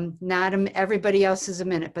 Not everybody else is a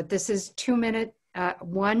minute, but this is 2 minute,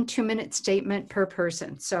 1 2-minute statement per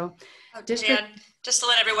person. So Jan, just to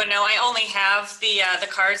let everyone know, I only have the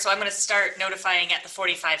card, so I'm going to start notifying at the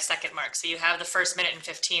 45-second mark. So you have the first minute and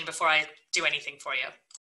 15 before I do anything for you.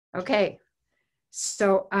 Okay.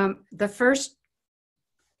 So the first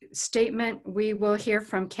statement we will hear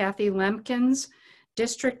from Kathy Lemkins,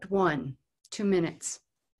 District 1, 2 minutes.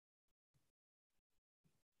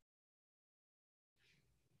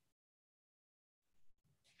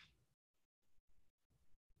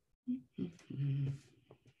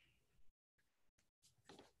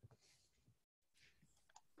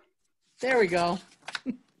 There we go.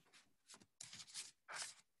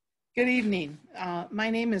 Good evening.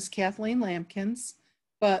 My name is Kathleen Lampkins,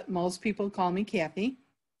 but most people call me Kathy.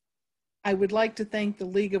 I would like to thank the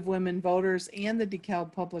League of Women Voters and the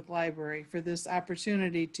DeKalb Public Library for this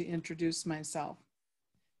opportunity to introduce myself.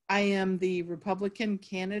 I am the Republican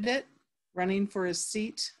candidate running for a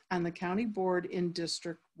seat on the county board in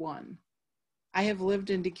District 1. I have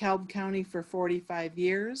lived in DeKalb County for 45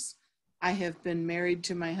 years. I have been married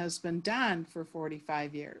to my husband, Don, for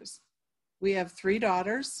 45 years. We have 3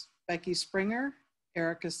 daughters, Becky Springer,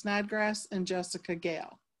 Erica Snodgrass, and Jessica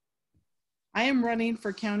Gale. I am running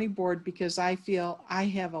for county board because I feel I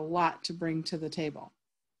have a lot to bring to the table.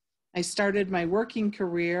 I started my working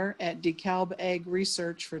career at DeKalb Ag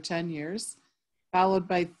Research for 10 years, followed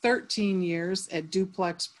by 13 years at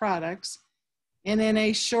Duplex Products, and in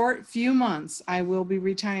a short few months, I will be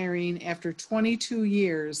retiring after 22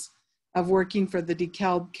 years of working for the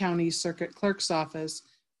DeKalb County Circuit Clerk's Office,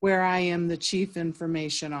 where I am the Chief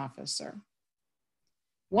Information Officer.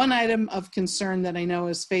 One item of concern that I know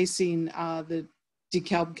is facing the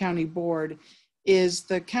DeKalb County Board is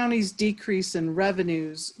the county's decrease in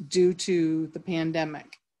revenues due to the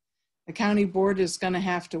pandemic. The county board is going to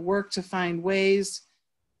have to work to find ways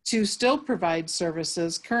to still provide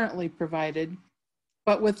services currently provided,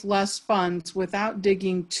 but with less funds without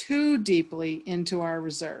digging too deeply into our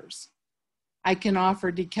reserves. I can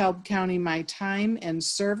offer DeKalb County my time and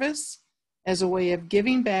service as a way of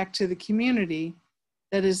giving back to the community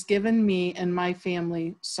that has given me and my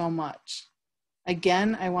family so much.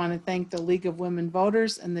 Again, I want to thank the League of Women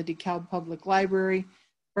Voters and the DeKalb Public Library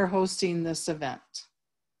for hosting this event.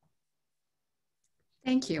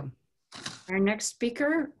 Thank you. Our next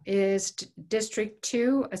speaker is District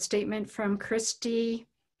 2, a statement from Christy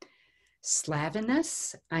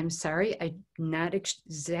Slavinus. I'm sorry, I'm not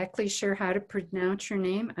exactly sure how to pronounce your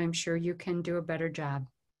name. I'm sure you can do a better job.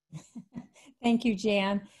 Thank you,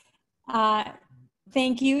 Jan.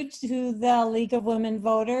 Thank you to the League of Women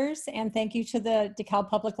Voters, and thank you to the DeKalb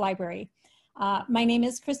Public Library. My name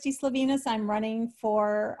is Christy Slavinus. I'm running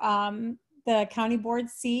for the county board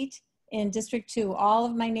seat in District 2, all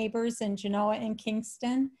of my neighbors in Genoa and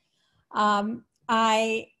Kingston.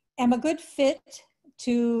 I am a good fit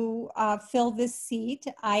to fill this seat.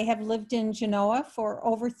 I have lived in Genoa for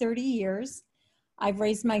over 30 years. I've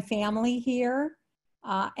raised my family here.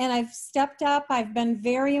 And I've stepped up. I've been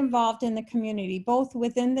very involved in the community, both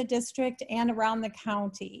within the district and around the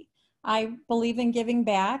county. I believe in giving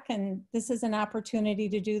back, and this is an opportunity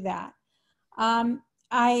to do that.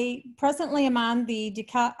 I presently am on the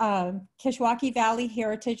Kishwaukee Valley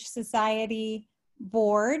Heritage Society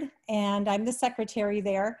board, and I'm the secretary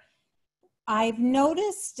there. I've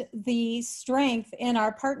noticed the strength in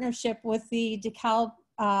our partnership with the DeKalb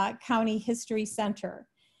County History Center.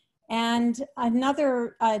 And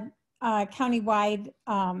another countywide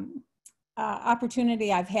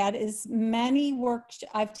opportunity I've had is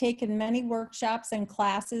I've taken many workshops and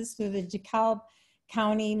classes through the DeKalb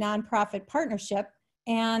County Nonprofit Partnership.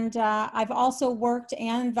 And I've also worked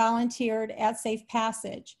and volunteered at Safe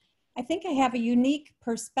Passage. I think I have a unique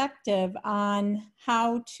perspective on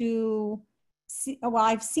how to see, well,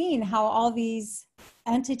 I've seen how all these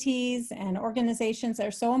entities and organizations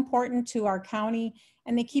are so important to our county,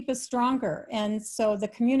 and they keep us stronger. And so the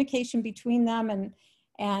communication between them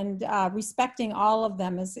and respecting all of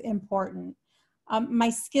them is important. My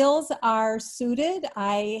skills are suited.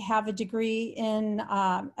 I have a degree in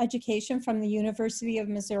education from the University of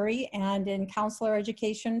Missouri and in counselor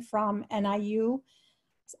education from NIU.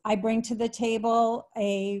 I bring to the table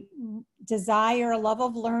a desire, a love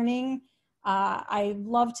of learning. I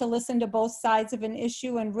love to listen to both sides of an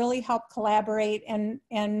issue and really help collaborate and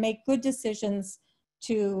make good decisions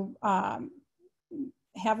to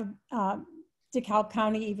have DeKalb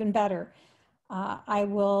County even better.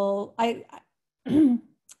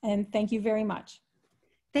 And thank you very much.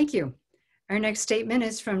 Thank you. Our next statement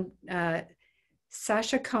is from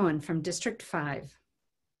Sasha Cohen from District 5.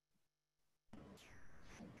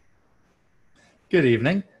 Good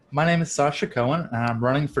evening. My name is Sasha Cohen, and I'm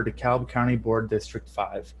running for DeKalb County Board District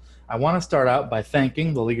 5. I want to start out by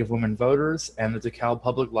thanking the League of Women Voters and the DeKalb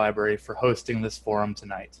Public Library for hosting this forum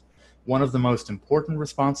tonight. One of the most important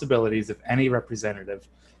responsibilities of any representative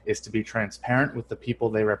is to be transparent with the people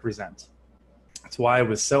they represent. That's why I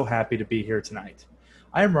was so happy to be here tonight.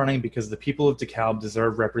 I am running because the people of DeKalb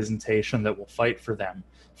deserve representation that will fight for them,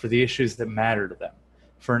 for the issues that matter to them,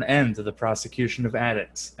 for an end to the prosecution of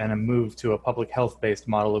addicts and a move to a public health-based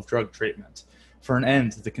model of drug treatment, for an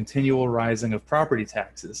end to the continual rising of property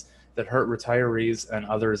taxes that hurt retirees and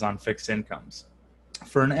others on fixed incomes,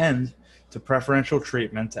 for an end to preferential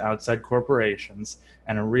treatment to outside corporations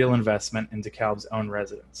and a real investment in DeKalb's own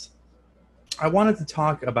residents. I wanted to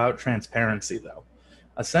talk about transparency, though.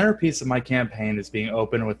 A centerpiece of my campaign is being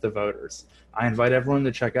open with the voters. I invite everyone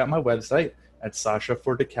to check out my website at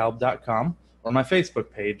sashafordekalb.com or my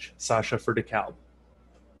Facebook page, Sasha for DeKalb.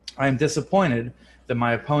 I am disappointed that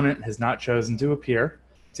my opponent has not chosen to appear,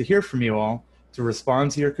 to hear from you all, to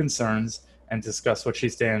respond to your concerns, and discuss what she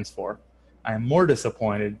stands for. I am more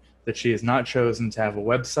disappointed that she has not chosen to have a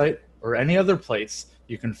website or any other place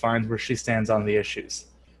you can find where she stands on the issues.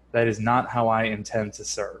 That is not how I intend to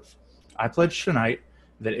serve. I pledge tonight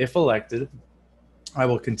that if elected, I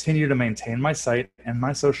will continue to maintain my site and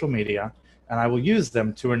my social media, and I will use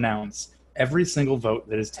them to announce every single vote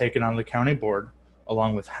that is taken on the county board,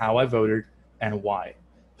 along with how I voted and why.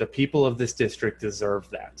 The people of this district deserve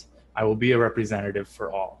that. I will be a representative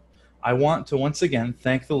for all. I want to once again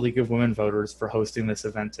thank the League of Women Voters for hosting this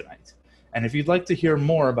event tonight. And if you'd like to hear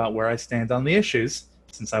more about where I stand on the issues,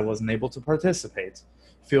 since I wasn't able to participate,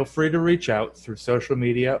 feel free to reach out through social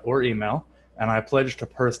media or email, and I pledge to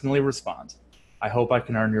personally respond. I hope I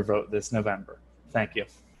can earn your vote this November. Thank you.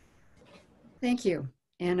 Thank you.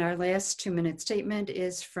 And our last 2-minute statement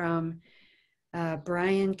is from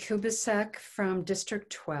Brian Kubasek from District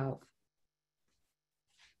 12.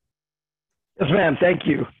 Yes, ma'am. Thank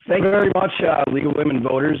you. Thank you very much, League of Women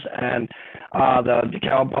Voters and the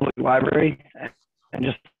DeKalb Public Library, and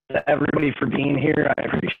just everybody for being here. I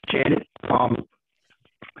appreciate it.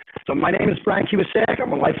 So my name is Brian Kubasek.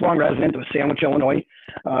 I'm a lifelong resident of Sandwich, Illinois.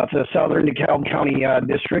 It's a southern DeKalb County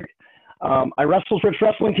district. I wrestled for its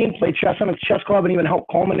wrestling team, played chess on its chess club, and even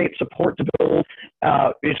helped culminate support to build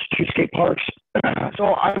its two skate parks.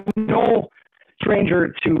 So I'm no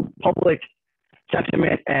stranger to public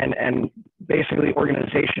sentiment and basically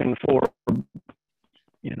organization for,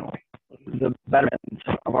 you know, the betterment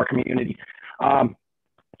of our community.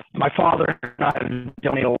 My father and I have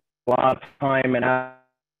donated a lot of time and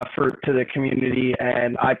effort to the community,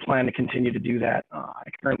 and I plan to continue to do that. I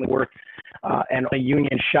currently work in a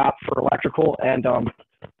union shop for electrical, and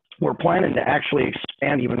we're planning to actually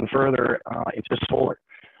expand even further into solar.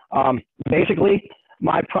 Basically,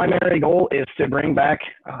 my primary goal is to bring back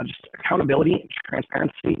just accountability and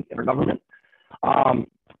transparency in our government.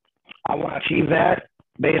 I want to achieve that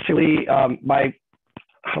basically by,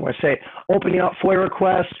 how do I say, opening up FOIA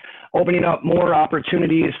requests, opening up more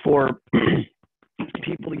opportunities for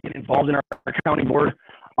people to get involved in our county board.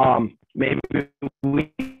 Maybe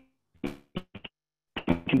we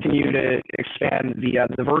continue to expand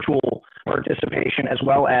the virtual participation, as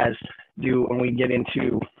well as do when we get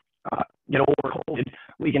into get over COVID,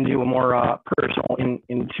 we can do a more personal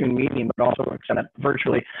in tune meeting, but also extend it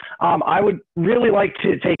virtually. I would really like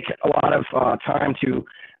to take a lot of time to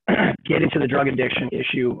get into the drug addiction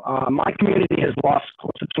issue. My community has lost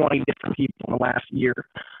close to 20 different people in the last year.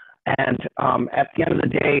 And at the end of the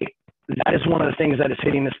day, that is one of the things that is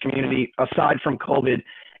hitting this community, aside from COVID,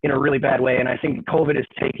 in a really bad way. And I think COVID is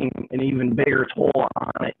taking an even bigger toll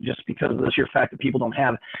on it, just because of the sheer fact that people don't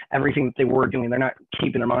have everything that they were doing. They're not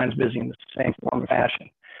keeping their minds busy in the same form of fashion.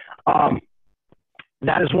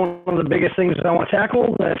 That is one of the biggest things that I want to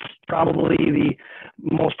tackle. That's probably the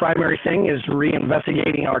most primary thing, is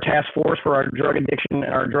reinvestigating our task force for our drug addiction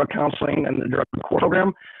and our drug counseling and the drug court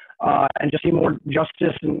program, and just see more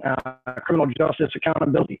justice and criminal justice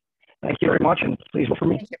accountability. Thank you very much, and please vote for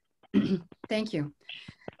me. Thank you. Thank you.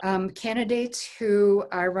 Candidates who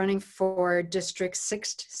are running for District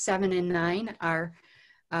 6, 7, and 9 are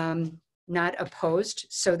not opposed,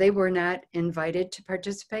 so they were not invited to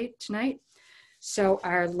participate tonight. So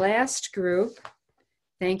our last group,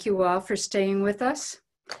 thank you all for staying with us,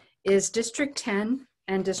 is District 10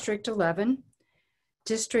 and District 11.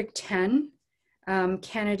 District 10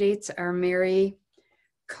 candidates are Mary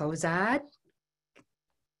Kazad,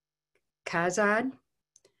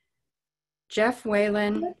 Jeff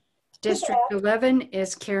Whalen. District 11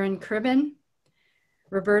 is Karen Cribben,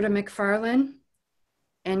 Roberta McFarland,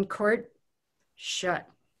 and Court Shutt.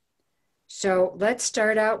 So let's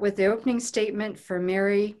start out with the opening statement for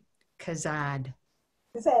Mary Kazad.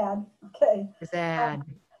 Kazad, okay. Kazad.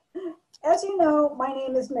 As you know, my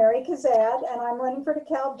name is Mary Kazad, and I'm running for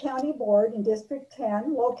DeKalb County Board in District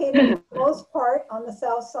 10, located for the most part on the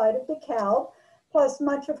south side of DeKalb, plus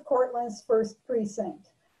much of Cortland's 1st precinct.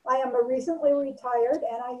 I am a recently retired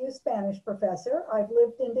NIU Spanish professor. I've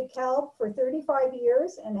lived in DeKalb for 35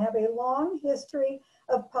 years and have a long history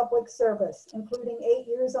of public service, including 8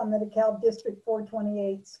 years on the DeKalb District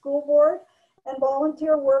 428 School Board and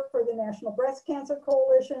volunteer work for the National Breast Cancer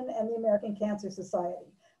Coalition and the American Cancer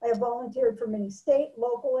Society. I have volunteered for many state,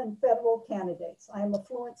 local, and federal candidates. I am a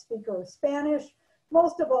fluent speaker of Spanish.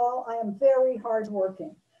 Most of all, I am very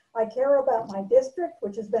hardworking. I care about my district,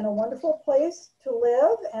 which has been a wonderful place to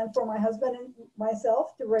live, and for my husband and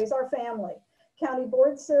myself to raise our family. County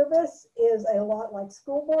board service is a lot like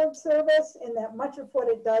school board service in that much of what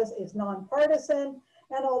it does is nonpartisan,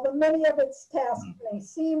 and although many of its tasks may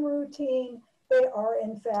seem routine, they are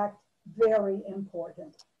in fact very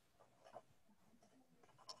important.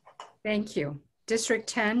 Thank you. District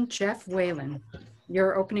 10, Jeff Whalen,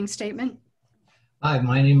 your opening statement. Hi,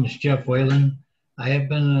 my name is Jeff Whalen. I have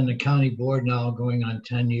been on the county board now going on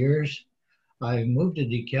 10 years. I moved to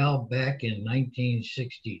DeKalb back in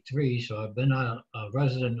 1963, so I've been a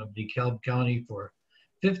resident of DeKalb County for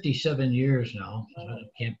 57 years now. I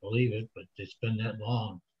can't believe it, but it's been that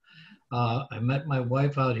long. I met my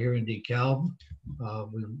wife out here in DeKalb.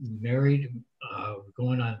 We married,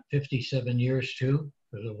 going on 57 years too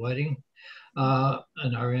for the wedding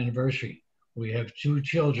and our anniversary. We have 2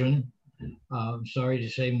 children. I'm sorry to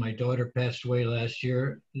say my daughter passed away last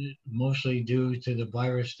year, mostly due to the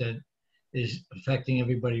virus that is affecting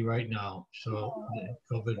everybody right now, so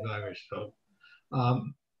the COVID virus. So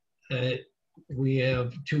we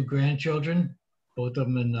have 2 grandchildren, both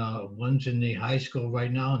of them one's in the high school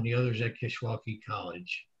right now and the other's at Kishwaukee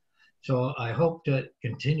College. So I hope to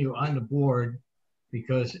continue on the board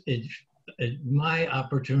because it's my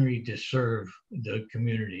opportunity to serve the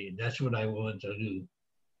community. That's what I want to do.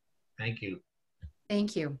 Thank you.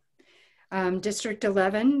 Thank you. District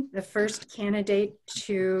 11, the first candidate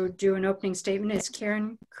to do an opening statement is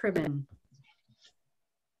Karen Cribben.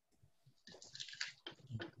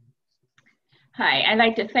 Hi, I'd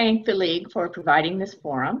like to thank the League for providing this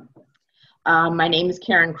forum. My name is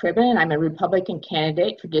Karen Cribben, and I'm a Republican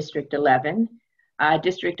candidate for District 11.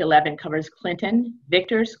 District 11 covers Clinton,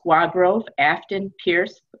 Victor, Squaw Grove, Afton,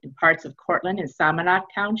 Pierce, and parts of Cortland and Somonauk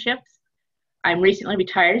townships. I'm recently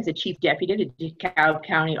retired as the Chief Deputy to the DeKalb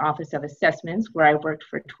County Office of Assessments, where I worked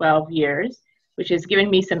for 12 years, which has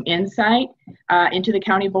given me some insight into the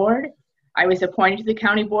county board. I was appointed to the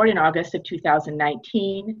county board in August of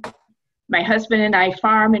 2019. My husband and I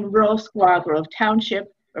farm in rural Squaw Grove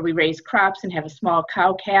Township, where we raise crops and have a small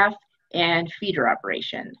cow-calf and feeder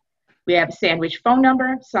operation. We have a Sandwich phone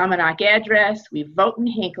number, Somonauk address, we vote in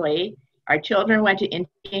Hinckley. Our children went to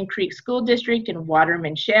Indian Creek School District in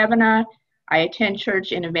Waterman, Shavana. I attend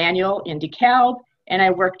church in Emmanuel in DeKalb, and I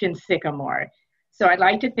worked in Sycamore. So I'd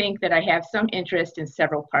like to think that I have some interest in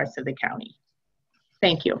several parts of the county.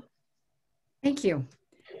 Thank you. Thank you.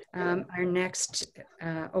 Our next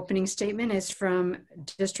opening statement is from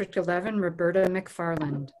District 11, Roberta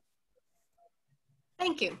McFarland.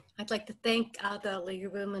 Thank you. I'd like to thank the League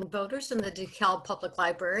of Women Voters and the DeKalb Public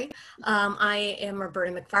Library. I am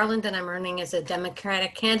Roberta McFarland, and I'm running as a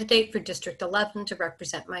Democratic candidate for District 11 to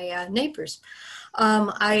represent my neighbors.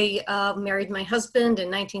 I married my husband in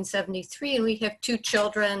 1973, and we have 2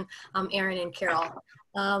 children, Aaron and Carol.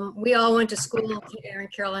 We all went to school, Aaron,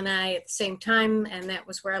 Carol, and I at the same time, and that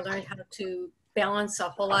was where I learned how to balance a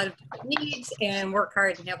whole lot of needs and work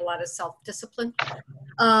hard and have a lot of self-discipline.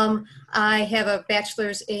 I have a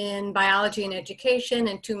bachelor's in biology and education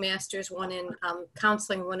and 2 masters, one in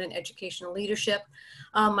counseling, one in educational leadership.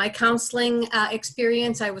 My counseling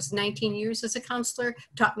experience, I was 19 years as a counselor,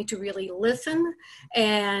 taught me to really listen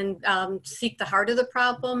and seek the heart of the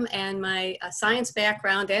problem. And my science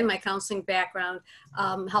background and my counseling background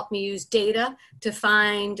helped me use data to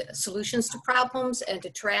find solutions to problems and to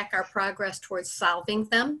track our progress towards solving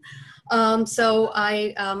them. So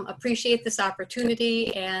I appreciate this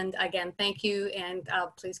opportunity, and again, thank you, and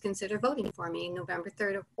please consider voting for me November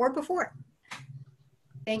 3rd or before.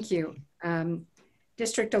 Thank you.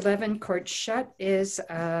 District 11, Court Shutt, is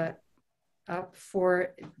up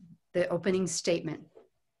for the opening statement.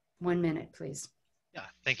 1 minute, please. Yeah,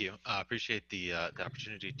 thank you. Appreciate the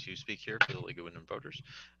opportunity to speak here for the League of Women Voters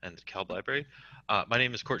and the DeKalb Library. My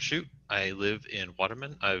name is Court Shutt. I live in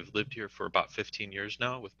Waterman. I've lived here for about 15 years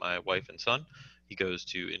now with my wife and son. He goes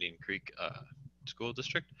to Indian Creek School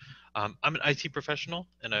District. I'm an IT professional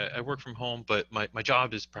and I work from home, but my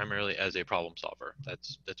job is primarily as a problem solver.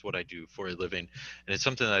 That's what I do for a living, and it's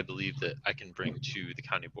something that I believe that I can bring to the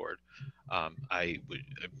county board. I'm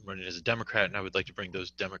running as a Democrat, and I would like to bring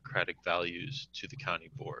those democratic values to the county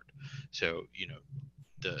board. So, you know,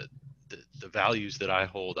 the values that I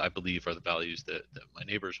hold, I believe, are the values that my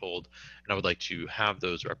neighbors hold, and I would like to have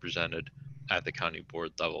those represented at the county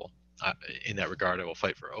board level. In that regard, I will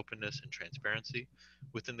fight for openness and transparency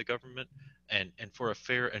within the government and for a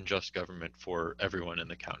fair and just government for everyone in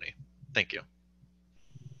the county. Thank you.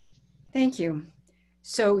 Thank you.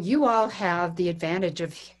 So you all have the advantage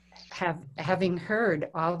of having heard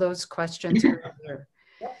all those questions earlier.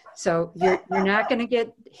 So you're not going to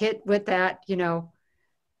get hit with that, you know,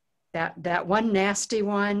 that one nasty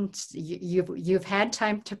one. You've had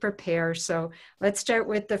time to prepare. So let's start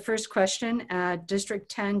with the first question. District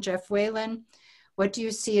 10, Jeff Whalen. What do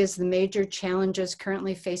you see as the major challenges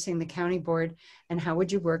currently facing the county board, and how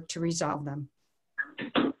would you work to resolve them?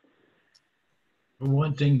 For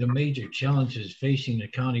one thing, the major challenges facing the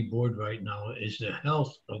county board right now is the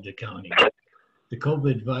health of the county. The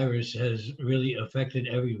COVID virus has really affected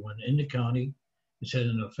everyone in the county. It's had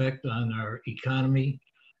an effect on our economy.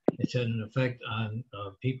 It's had an effect on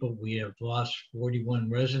people. We have lost 41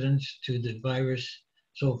 residents to the virus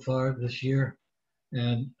so far this year.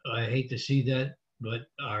 And I hate to see that, but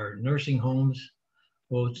our nursing homes,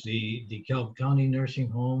 both the DeKalb County Nursing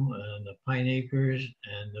Home and the Pine Acres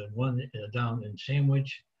and the one down in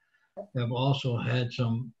Sandwich, have also had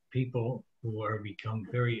some people who are become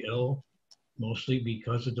very ill, mostly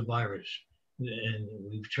because of the virus. And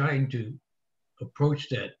we've tried to approach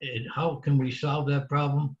that. And how can we solve that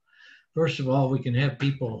problem? First of all, we can have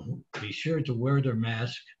people be sure to wear their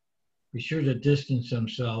mask, be sure to distance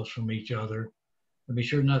themselves from each other, and be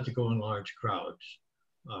sure not to go in large crowds.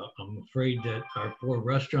 I'm afraid that our 4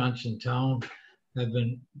 restaurants in town have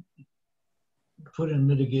been put in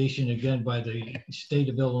mitigation again by the state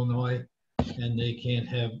of Illinois, and they can't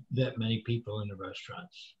have that many people in the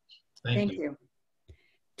restaurants. Thank you.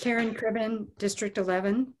 Karen Cribben, District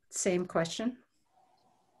 11, same question.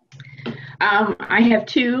 I have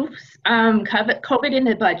 2, COVID in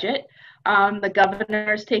the budget. The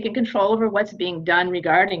governor's taken control over what's being done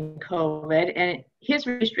regarding COVID, and his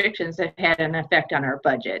restrictions have had an effect on our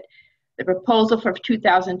budget. The proposal for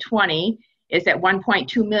 2020 is that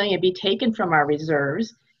 1.2 million be taken from our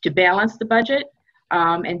reserves to balance the budget,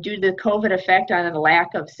 and due to the COVID effect on the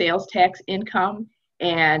lack of sales tax income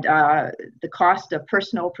and the cost of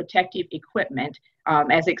personal protective equipment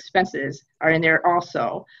as expenses are in there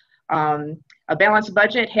also. A balanced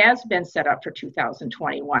budget has been set up for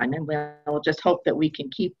 2021, and we'll just hope that we can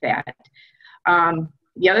keep that.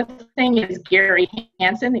 The other thing is Gary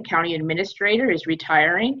Hansen, the county administrator, is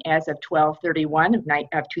retiring as of 12/31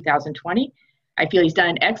 of 2020. I feel he's done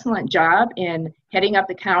an excellent job in heading up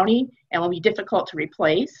the county and will be difficult to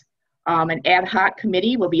replace. An ad hoc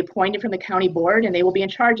committee will be appointed from the county board, and they will be in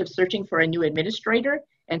charge of searching for a new administrator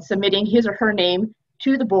and submitting his or her name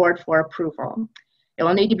to the board for approval. It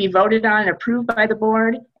will need to be voted on and approved by the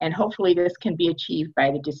board, and hopefully this can be achieved by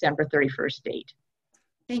the December 31st date.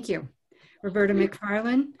 Thank you. Roberta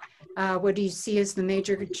McFarland, what do you see as the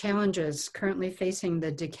major challenges currently facing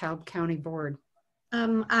the DeKalb County Board?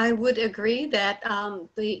 I would agree that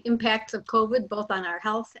the impacts of COVID, both on our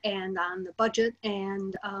health and on the budget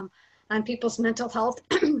and on people's mental health,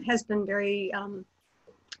 has been very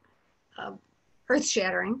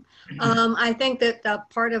earth-shattering. I think that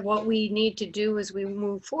part of what we need to do as we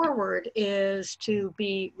move forward is to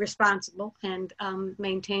be responsible and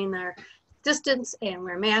maintain our distance and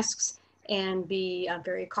wear masks and be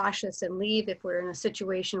very cautious and leave if we're in a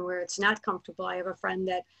situation where it's not comfortable. I have a friend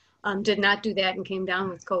that did not do that and came down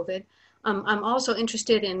with COVID. I'm also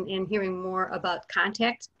interested in hearing more about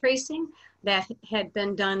contact tracing that had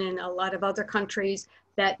been done in a lot of other countries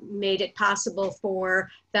that made it possible for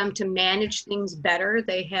them to manage things better.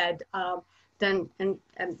 They had done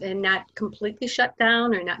and not completely shut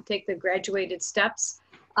down or not take the graduated steps.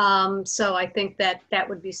 So I think that that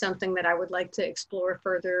would be something that I would like to explore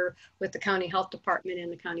further with the county health department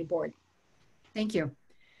and the county board. Thank you.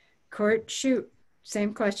 Court Shoot,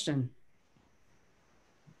 same question.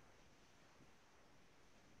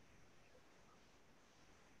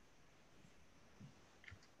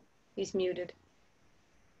 He's muted.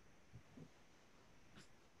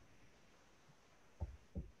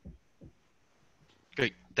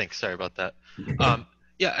 Great, thanks. Sorry about that.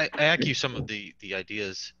 Yeah, I echo some of the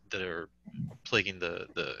ideas that are plaguing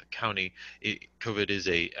the county. COVID is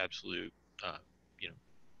a absolute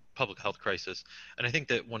public health crisis, and I think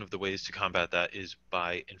that one of the ways to combat that is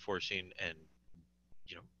by enforcing and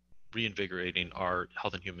reinvigorating our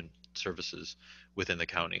health and human services within the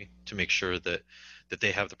county to make sure that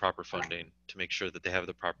they have the proper funding, to make sure that they have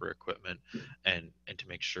the proper equipment, and to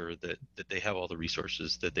make sure that they have all the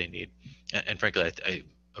resources that they need. And frankly, I'm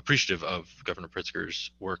appreciative of Governor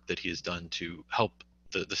Pritzker's work that he has done to help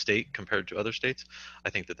the state compared to other states. I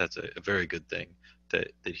think that that's a very good thing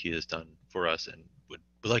that he has done for us, and would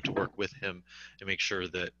like to work with him and make sure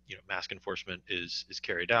that mask enforcement is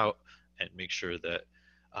carried out, and make sure that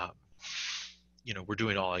we're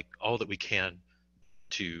doing all that we can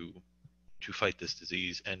to fight this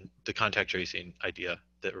disease. And the contact tracing idea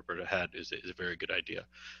that Roberta had is a very good idea.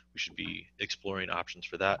 We should be exploring options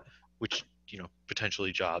for that, which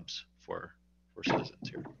potentially jobs for citizens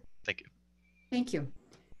here. Thank you. Thank you.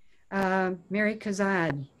 Mary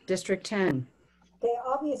Kazad, District 10. Okay,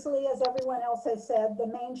 obviously, as everyone else has said, the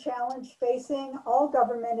main challenge facing all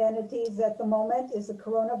government entities at the moment is the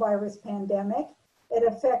coronavirus pandemic. It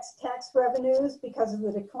affects tax revenues because of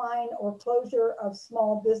the decline or closure of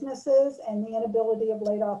small businesses and the inability of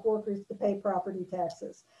laid off workers to pay property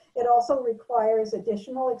taxes. It also requires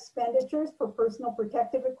additional expenditures for personal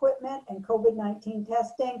protective equipment and COVID-19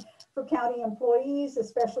 testing for county employees,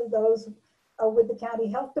 especially those with the county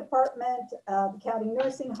health department, the county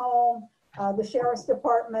nursing home, the sheriff's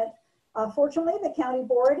department. Fortunately, the county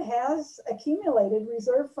board has accumulated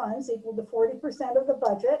reserve funds equal to 40% of the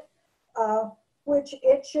budget, which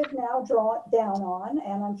it should now draw down on,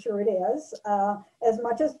 and I'm sure it is, as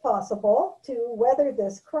much as possible to weather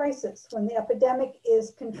this crisis. When the epidemic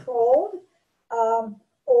is controlled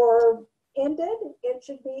or ended, it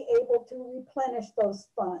should be able to replenish those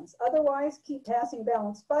funds. Otherwise, keep passing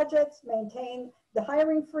balanced budgets, maintain the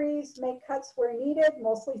hiring freeze, make cuts where needed,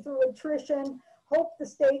 mostly through attrition, hope the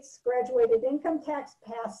state's graduated income tax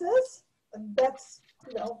passes. That's,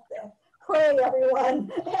 pray everyone,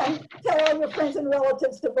 and tell all your friends and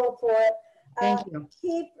relatives to vote for it. Thank you.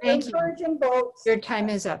 Keep Thank encouraging votes. Your time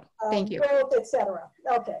is up. Thank you. Growth, etc.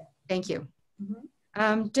 Okay. Thank you.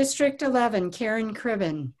 District 11, Karen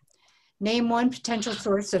Cribben. Name one potential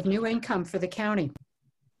source of new income for the county.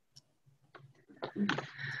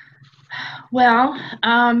 Well,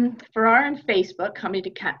 for our on Facebook, coming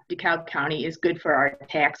to DeKalb County is good for our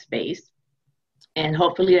tax base. And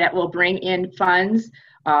hopefully that will bring in funds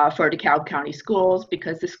for DeKalb County schools,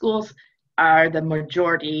 because the schools are the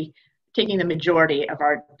majority, taking the majority of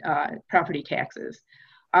our property taxes.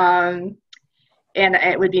 And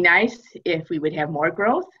it would be nice if we would have more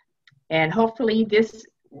growth. And hopefully this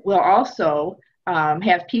will also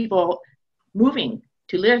have people moving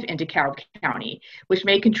to live in DeKalb County, which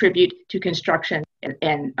may contribute to construction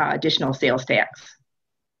and additional sales tax.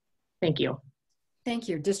 Thank you. Thank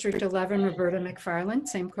you. District 11, Roberta McFarland,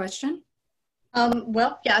 same question.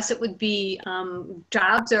 Well, yes, it would be,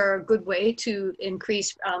 jobs are a good way to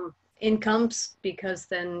increase incomes, because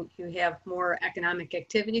then you have more economic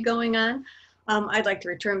activity going on. I'd like to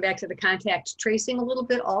return back to the contact tracing a little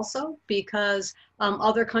bit also, because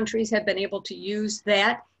other countries have been able to use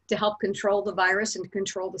that to help control the virus and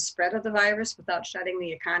control the spread of the virus without shutting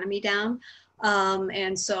the economy down.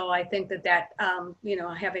 And so I think that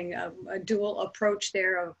having a dual approach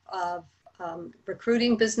there of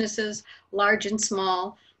recruiting businesses, large and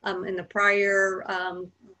small. In the prior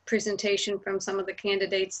presentation from some of the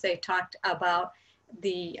candidates, they talked about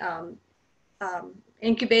the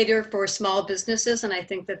incubator for small businesses, and I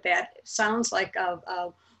think that that sounds like a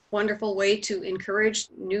wonderful way to encourage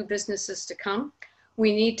new businesses to come.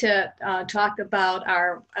 We need to talk about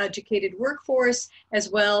our educated workforce as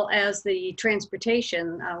well as the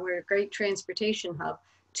transportation. We're a great transportation hub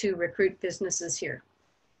to recruit businesses here.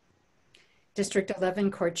 District 11,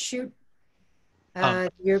 Court Shoot.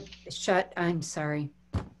 You're shut. I'm sorry.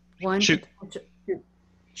 One. Shoot.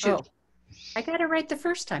 Shoot. Oh, I got it right the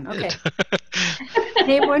first time. Okay.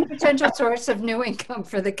 Name one potential source of new income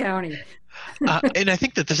for the county. And I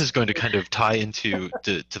think that this is going to kind of tie into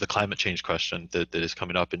to the climate change question that is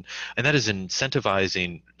coming up, and that is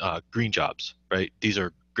incentivizing green jobs, right? These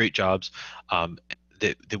are great jobs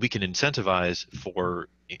that we can incentivize for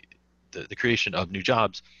the creation of new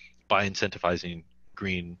jobs by incentivizing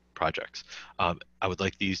green projects. I would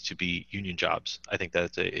like these to be union jobs. I think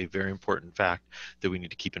that's a very important fact that we need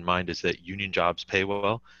to keep in mind, is that union jobs pay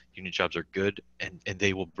well, union jobs are good, and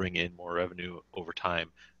they will bring in more revenue over time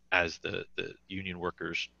as the union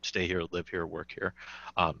workers stay here, live here, work here.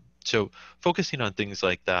 So focusing on things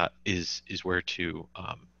like that is where to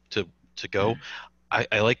go.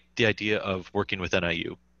 I like the idea of working with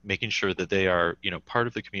NIU, making sure that they are part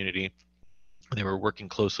of the community. They were working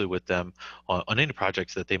closely with them on any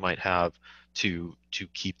projects that they might have to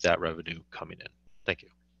keep that revenue coming in. Thank you.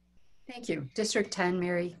 Thank you. District 10,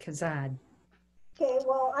 Mary Kazad. Okay,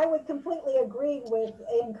 well, I would completely agree with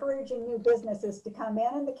encouraging new businesses to come in,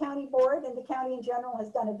 and the county board and the county in general has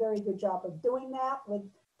done a very good job of doing that with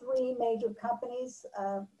 3 major companies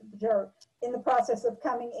that are in the process of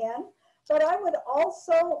coming in. But I would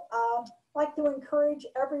also like to encourage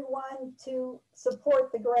everyone to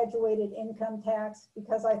support the graduated income tax,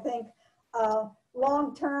 because I think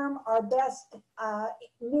long-term our best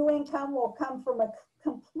new income will come from a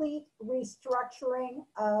complete restructuring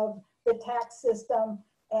of the tax system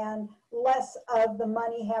and less of the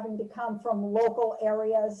money having to come from local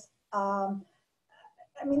areas.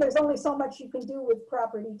 I mean, there's only so much you can do with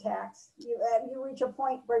property tax. You reach a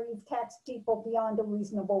point where you've taxed people beyond a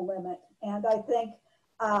reasonable limit. And I think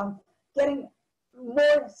getting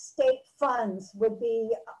more state funds would be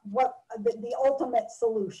what the ultimate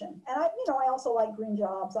solution. And I also like green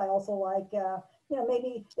jobs. I also like,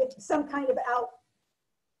 maybe if some kind of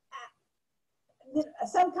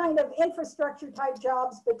some kind of infrastructure type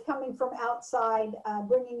jobs, but coming from outside,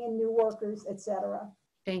 bringing in new workers, etc.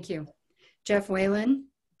 Thank you. Jeff Whalen,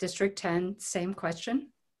 District 10, same question.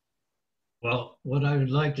 Well, what I would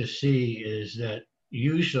like to see is that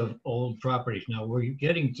use of old properties. Now we're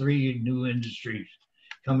getting 3 new industries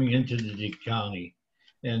coming into the county,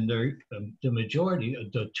 and they're, the majority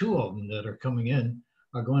of the 2 of them that are coming in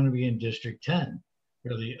are going to be in District 10,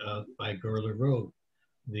 really by Gurley Road.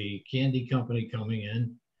 The candy company coming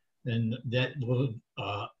in, and that will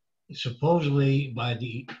supposedly by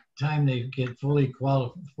the time they get fully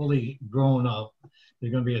grown up,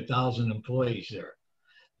 there's going to be 1,000 employees there.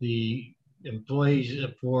 The employees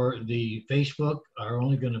for the Facebook are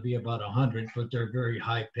only going to be about 100, but they're very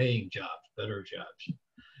high-paying jobs, better jobs.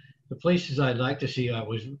 The places I'd like to see,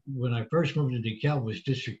 when I first moved to DeKalb, was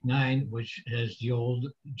District 9, which has the old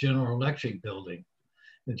General Electric building.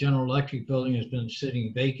 The General Electric building has been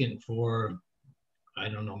sitting vacant for, I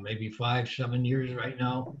don't know, maybe 5-7 years right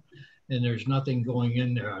now, and there's nothing going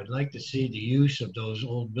in there. I'd like to see the use of those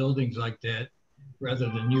old buildings like that rather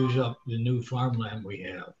than use up the new farmland we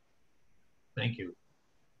have. Thank you.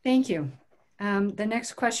 Thank you. The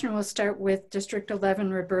next question will start with District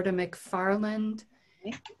 11, Roberta McFarland,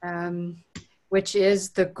 which is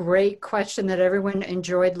the great question that everyone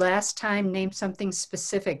enjoyed last time. Name something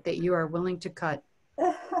specific that you are willing to cut.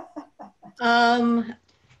 And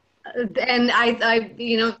I,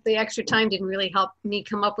 the extra time didn't really help me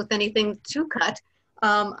come up with anything to cut.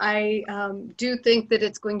 I do think that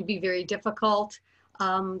it's going to be very difficult.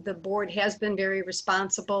 The board has been very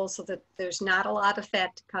responsible so that there's not a lot of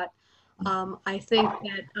fat to cut. I think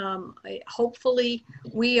that hopefully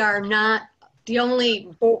we are not the only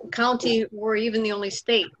county or even the only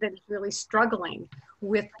state that is really struggling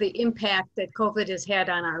with the impact that COVID has had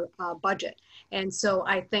on our budget. And so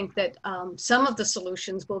I think that some of the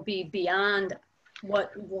solutions will be beyond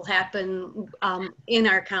what will happen in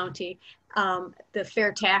our county. The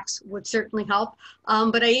fair tax would certainly help,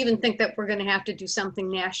 but I even think that we're going to have to do something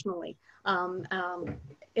nationally.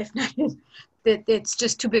 If not, that it's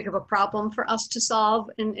just too big of a problem for us to solve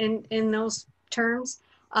in those terms.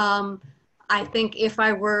 I think if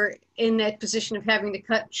I were in that position of having to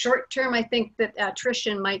cut short term, I think that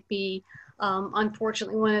attrition might be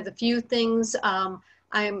Unfortunately, one of the few things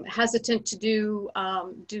I'm hesitant to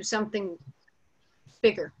do something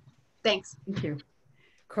bigger. Thanks. Thank you.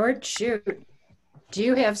 Court, shoot. Do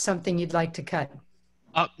you have something you'd like to cut?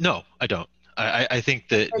 No, I don't. I think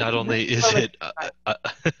that not only is it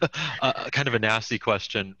a kind of a nasty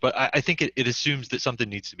question, but I think it assumes that something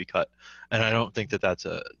needs to be cut. And I don't think that that's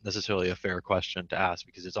necessarily a fair question to ask,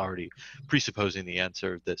 because it's already presupposing the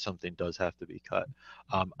answer that something does have to be cut.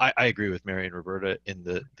 I agree with Mary and Roberta in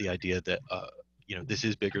the idea that this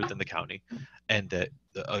is bigger than the county, and that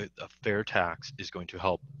a fair tax is going to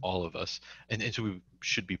help all of us. And so we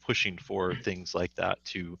should be pushing for things like that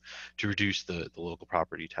to reduce the local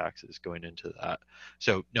property taxes going into that.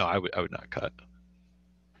 So no, I would not cut.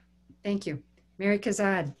 Thank you. Mary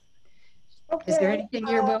Kazad. Okay. Is there anything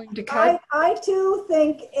you're willing to cut? I too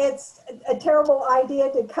think it's a terrible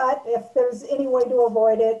idea to cut if there's any way to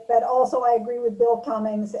avoid it, but also I agree with Bill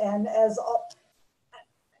Cummings, and as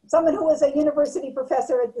someone who was a university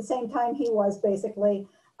professor at the same time he was, basically,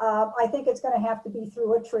 I think it's going to have to be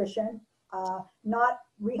through attrition, not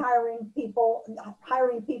rehiring people,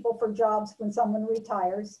 hiring people for jobs when someone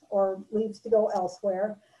retires or leaves to go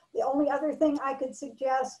elsewhere. The only other thing I could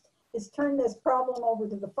suggest is turn this problem over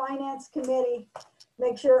to the Finance Committee,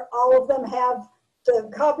 make sure all of them have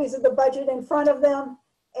the copies of the budget in front of them,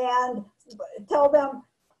 and tell them,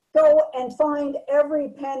 go and find every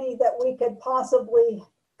penny that we could possibly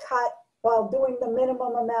cut while doing the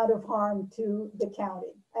minimum amount of harm to the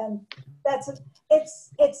county. And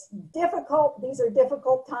it's difficult. These are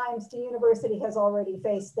difficult times. The university has already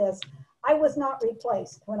faced this. I was not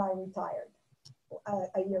replaced when I retired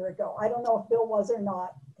a year ago. I don't know if Bill was or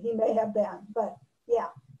not. He may have been, but yeah,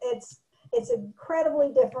 it's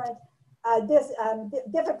incredibly different,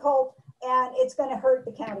 difficult, and it's going to hurt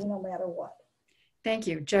the county no matter what. Thank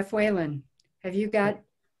you. Jeff Whalen, have you got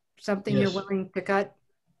something Yes. you're willing to cut?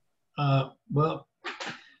 Well,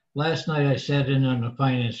 last night I sat in on a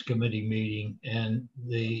finance committee meeting, and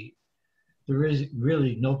there is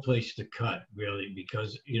really no place to cut, really,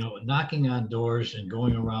 because, knocking on doors and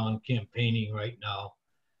going around campaigning right now,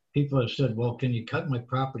 people have said, well, can you cut my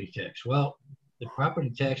property tax? Well, the property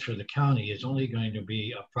tax for the county is only going to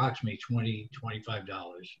be approximately $20, $25.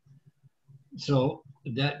 So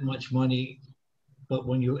that much money, but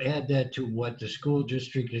when you add that to what the school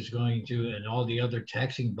district is going to and all the other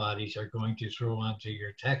taxing bodies are going to throw onto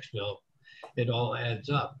your tax bill, it all adds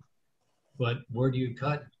up. But where do you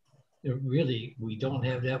cut? Really, we don't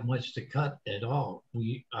have that much to cut at all.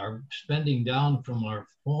 We are spending down from our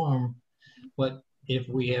form, but if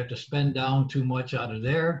we have to spend down too much out of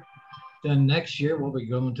there, then next year we'll be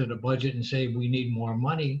going to the budget and say we need more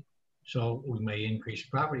money, so we may increase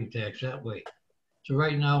property tax that way. So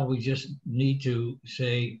right now we just need to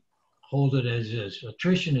say, hold it as is.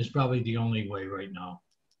 Attrition is probably the only way right now.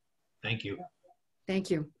 Thank you.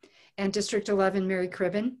 Thank you. And District 11, Mary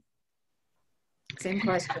Cribben. Same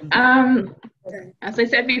question. As I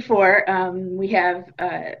said before, we have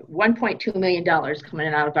 $1.2 million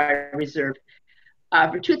coming out of our reserve.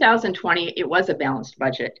 For 2020, it was a balanced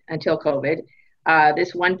budget until COVID.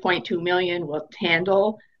 This 1.2 million will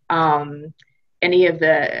handle any of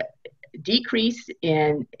the decrease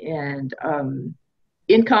in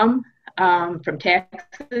income from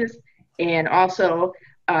taxes, and also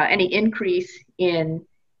any increase in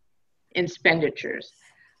expenditures.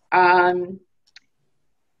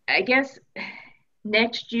 I guess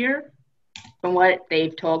next year, from what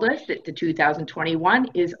they've told us, that the 2021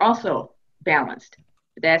 is also balanced.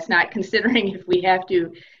 That's not considering if we have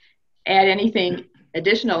to add anything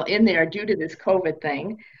additional in there due to this COVID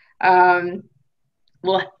thing.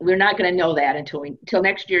 Well, we're not going to know that until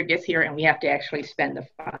next year gets here and we have to actually spend the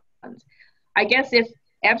funds. I guess if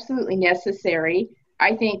absolutely necessary,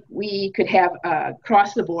 I think we could have a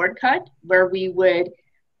cross the board cut where we would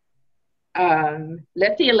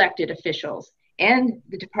let the elected officials and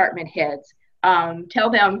the department heads tell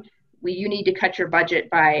them, you need to cut your budget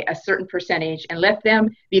by a certain percentage, and let them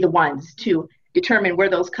be the ones to determine where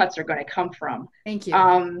those cuts are going to come from. Thank you.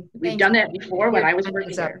 We've done that before when I was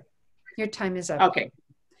working there. Your time is up. Okay.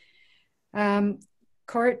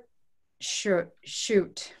 Court,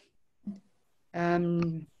 shoot.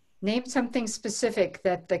 Name something specific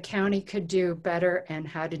that the county could do better and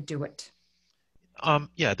how to do it.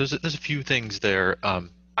 Yeah, there's a few things there.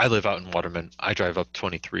 I live out in Waterman. I drive up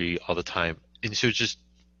 23 all the time, and so it's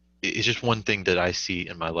just one thing that I see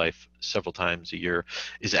in my life several times a year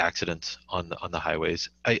is accidents on the highways.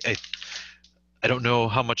 I don't know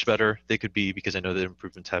how much better they could be, because I know that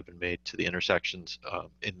improvements have been made to the intersections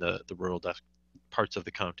in the rural parts of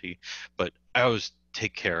the county, but I always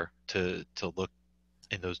take care to look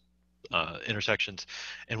in those intersections,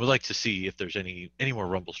 and would like to see if there's any more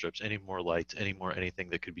rumble strips, any more lights, anything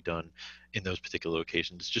that could be done in those particular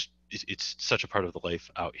locations. It's such a part of the life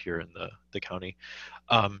out here in the county.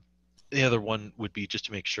 The other one would be just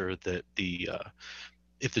to make sure that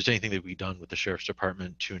if there's anything that would be done with the sheriff's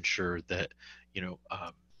department to ensure that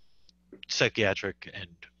psychiatric and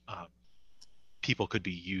people could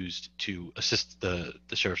be used to assist the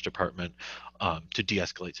sheriff's department to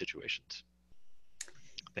de-escalate situations.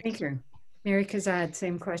 Thank you. Mary Kazad,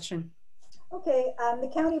 same question. Okay, the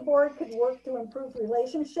county board could work to improve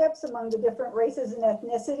relationships among the different races and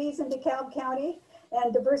ethnicities in DeKalb County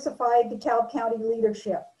and diversify DeKalb County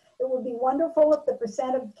leadership. It would be wonderful if the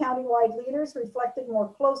percent of countywide leaders reflected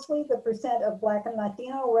more closely the percent of Black and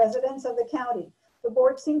Latino residents of the county. The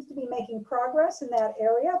board seems to be making progress in that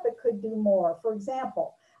area, but could do more. For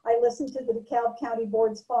example, I listened to the DeKalb County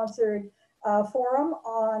Board sponsored forum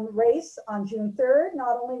on race on June 3rd.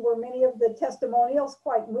 Not only were many of the testimonials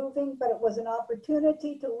quite moving, but it was an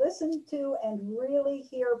opportunity to listen to and really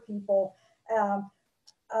hear people of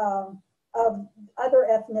other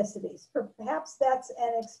ethnicities. Perhaps that's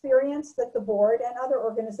an experience that the board and other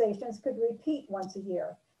organizations could repeat once a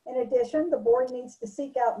year. In addition, the board needs to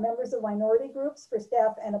seek out members of minority groups for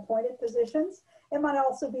staff and appointed positions. It might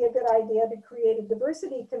also be a good idea to create a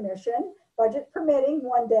diversity commission, budget permitting,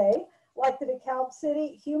 one day, like the DeKalb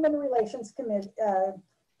City Human Relations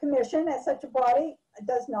Commission. As such a body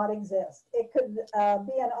does not exist. It could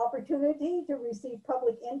be an opportunity to receive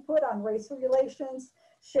public input on race relations,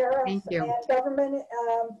 sheriff and government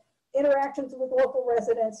interactions with local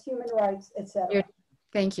residents, human rights, etc.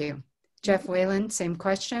 Thank you. Jeff Whalen, same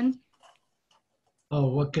question. Oh,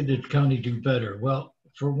 what could the county do better? Well,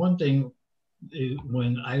 for one thing,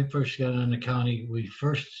 when I first got on the county, we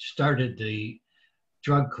first started the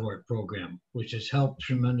drug court program, which has helped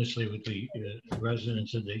tremendously with the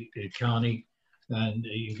residents of the county. And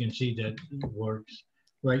you can see that works.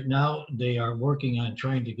 Right now, they are working on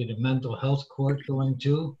trying to get a mental health court going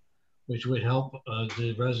too, which would help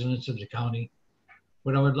the residents of the county.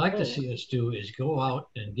 What I would like to see us do is go out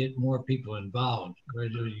and get more people involved,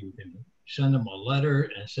 whether you can send them a letter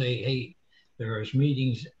and say, hey, there's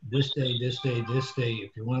meetings this day, this day, this day.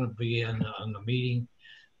 If you want to be on the meeting,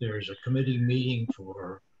 there's a committee meeting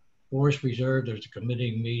for Forest Reserve, there's a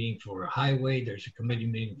committee meeting for highway, there's a committee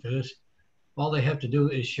meeting for this. All they have to do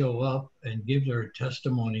is show up and give their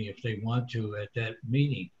testimony if they want to at that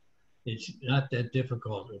meeting. It's not that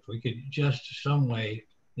difficult. If we could just some way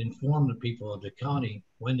inform the people of the county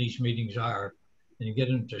when these meetings are and get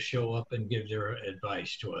them to show up and give their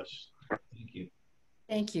advice to us. Thank you.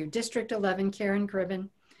 Thank you. District 11, Karen Cribben.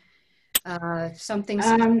 Something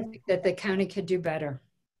that the county could do better.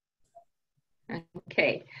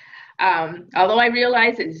 Okay. Although I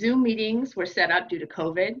realize that Zoom meetings were set up due to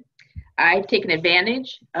COVID, I've taken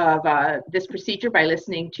advantage of this procedure by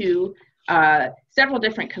listening to several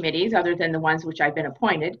different committees other than the ones which I've been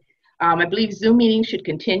appointed. I believe Zoom meetings should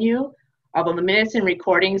continue, although the minutes and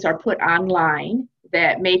recordings are put online.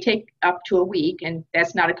 That may take up to a week, and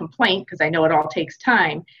that's not a complaint because I know it all takes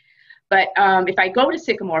time. But if I go to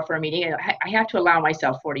Sycamore for a meeting, I have to allow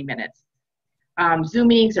myself 40 minutes. Zoom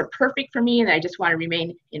meetings are perfect for me, and I just want to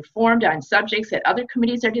remain informed on subjects that other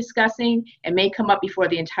committees are discussing and may come up before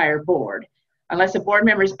the entire board. Unless a board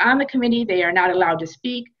member is on the committee, they are not allowed to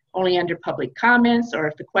speak, only under public comments or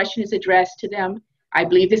if the question is addressed to them. I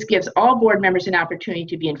believe this gives all board members an opportunity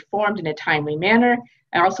to be informed in a timely manner.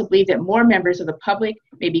 I also believe that more members of the public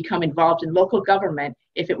may become involved in local government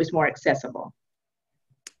if it was more accessible.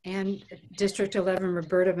 And District 11,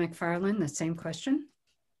 Roberta McFarland, the same question.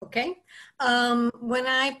 Okay. When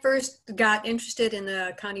I first got interested in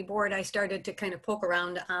the county board, I started to kind of poke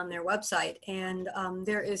around on their website, and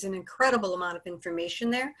there is an incredible amount of information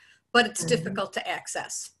there, but it's difficult to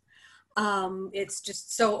access. It's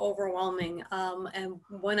just so overwhelming. And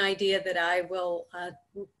one idea that I will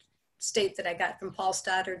state that I got from Paul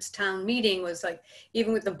Stoddard's town meeting was like,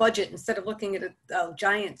 even with the budget, instead of looking at a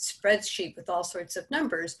giant spreadsheet with all sorts of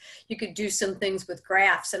numbers, you could do some things with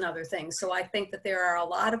graphs and other things. So I think that there are a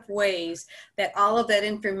lot of ways that all of that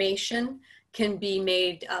information can be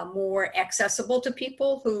made more accessible to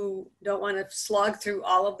people who don't want to slog through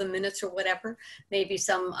all of the minutes or whatever. Maybe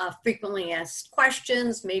some frequently asked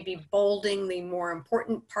questions, maybe bolding the more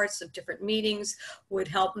important parts of different meetings would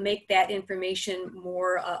help make that information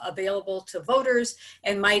more available to voters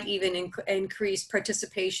and might even increase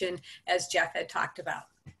participation, as Jeff had talked about.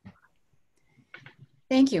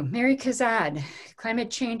 Thank you. Mary Kazad,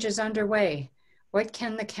 climate change is underway. What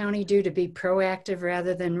can the county do to be proactive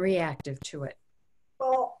rather than reactive to it?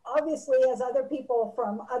 Well, obviously, as other people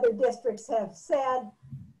from other districts have said,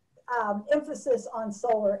 emphasis on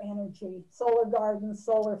solar energy, solar gardens,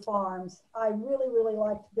 solar farms. I really, really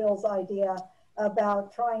liked Bill's idea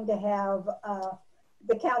about trying to have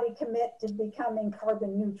the county commit to becoming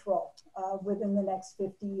carbon neutral within the next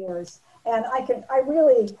 50 years. And I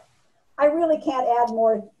really can't add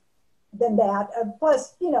more than that.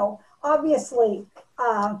 Plus, you know, obviously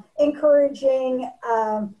encouraging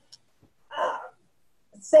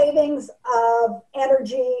savings of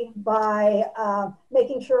energy by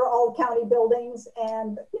making sure all county buildings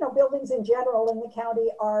and, you know, buildings in general in the county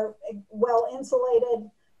are well insulated,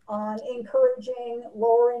 on encouraging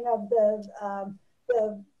lowering of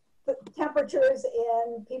the temperatures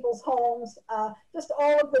in people's homes, just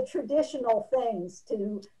all of the traditional things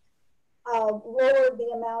to lower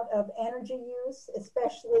the amount of energy use,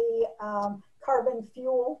 especially carbon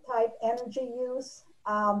fuel type energy use.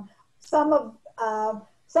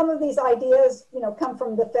 Some of these ideas, you know, come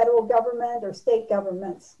from the federal government or state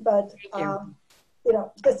governments, but you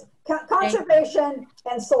know, just conservation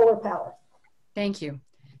and solar power. Thank you.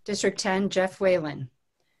 District 10, Jeff Whalen.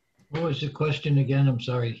 What was the question again? I'm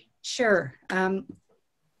sorry. Sure.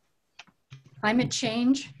 Climate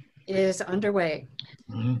change is underway.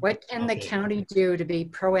 What can the county do to be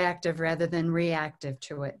proactive rather than reactive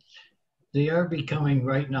to it? They are becoming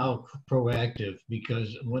right now proactive,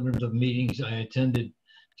 because one of the meetings I attended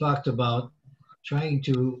talked about trying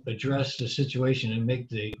to address the situation and make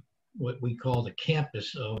what we call the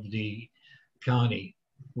campus of the county,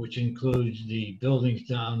 which includes the buildings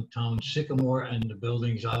downtown Sycamore and the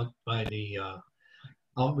buildings out by the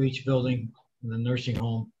outreach building, the nursing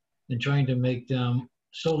home, and trying to make them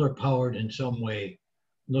solar powered in some way.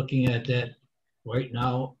 Looking at that right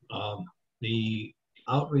now, the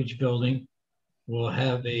outreach building will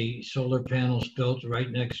have a solar panels built right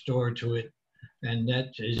next door to it, and that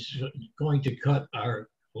is going to cut our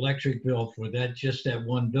electric bill for that, just that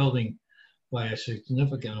one building, by a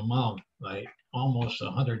significant amount, by almost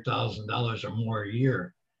 $100,000 or more a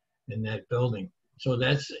year in that building. So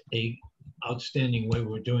that's a outstanding way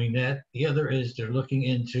we're doing that. The other is they're looking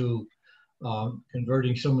into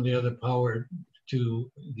converting some of the other power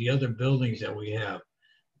to the other buildings that we have.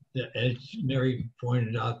 As Mary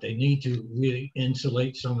pointed out, they need to really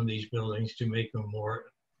insulate some of these buildings to make them more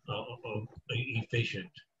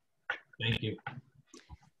efficient. Thank you.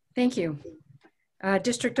 Thank you.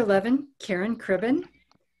 District 11, Karen Cribben.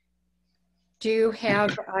 Do you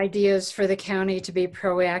have ideas for the county to be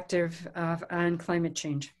proactive on climate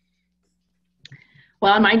change?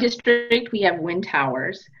 Well, in my district, we have wind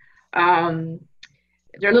towers.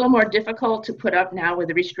 They're a little more difficult to put up now with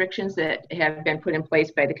the restrictions that have been put in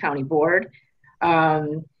place by the county board.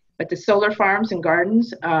 But the solar farms and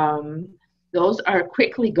gardens, those are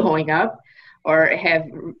quickly going up, or have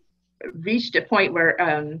reached a point where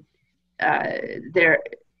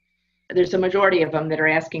there's a majority of them that are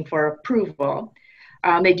asking for approval.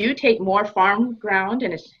 They do take more farm ground,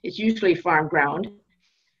 and it's usually farm ground,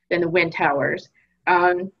 than the wind towers.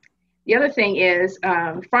 The other thing is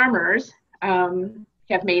farmers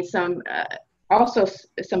have made also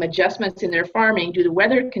some adjustments in their farming due to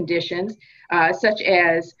weather conditions, such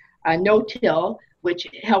as no-till, which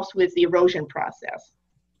helps with the erosion process.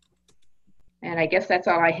 And I guess that's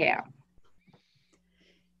all I have.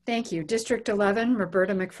 Thank you. District 11,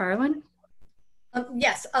 Roberta McFarland.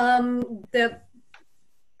 Yes,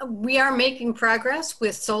 we are making progress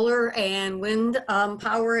with solar and wind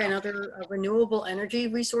power and other renewable energy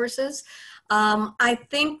resources. I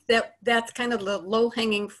think that that's kind of the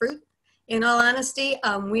low-hanging fruit. In all honesty,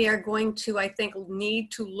 we are going to, I think,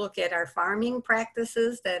 need to look at our farming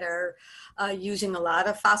practices that are using a lot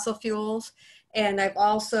of fossil fuels. And I've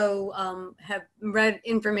also have read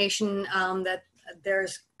information that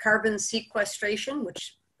there's carbon sequestration,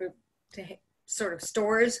 which sort of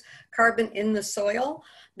stores carbon in the soil,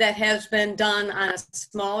 that has been done on a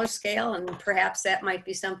smaller scale, and perhaps that might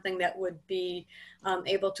be something that would be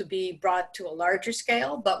able to be brought to a larger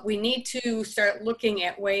scale. But we need to start looking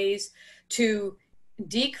at ways to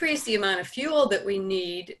decrease the amount of fuel that we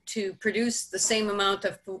need to produce the same amount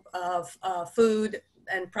of food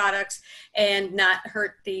and products and not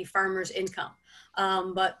hurt the farmer's income.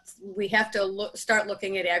 But we have to start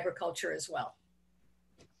looking at agriculture as well.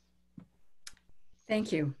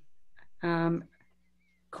 Thank you.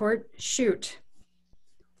 Court Shoot.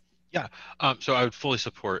 Yeah, so I would fully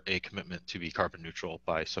support a commitment to be carbon neutral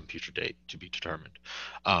by some future date to be determined.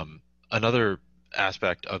 Another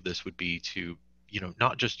aspect of this would be to,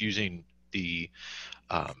 not just using the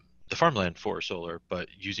farmland for solar, but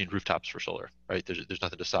using rooftops for solar, right? There's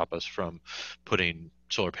nothing to stop us from putting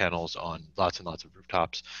solar panels on lots and lots of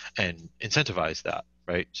rooftops and incentivize that,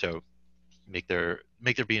 right? So make there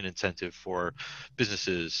be an incentive for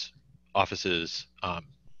businesses, offices,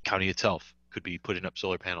 county itself could be putting up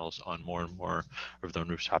solar panels on more and more of the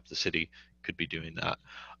rooftops. The city could be doing that.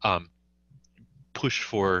 Push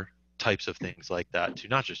for types of things like that to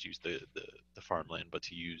not just use the farmland, but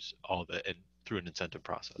to use all of it and through an incentive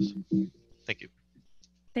process. Thank you.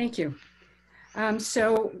 Thank you.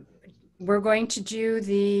 So we're going to do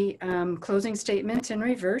the closing statement in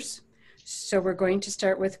reverse. So we're going to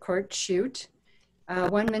start with Court Shute.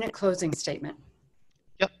 1 minute closing statement.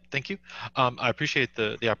 Yep, thank you. I appreciate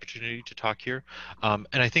the opportunity to talk here. And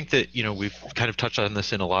I think that, you know, we've kind of touched on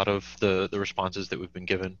this in a lot of the responses that we've been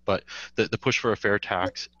given, but the push for a fair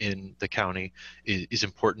tax in the county is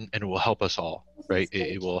important, and it will help us all, right?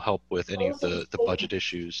 It will help with any of the budget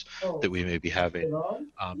issues that we may be having.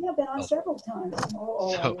 Yeah, been on several times.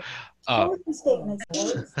 So, Closing statements,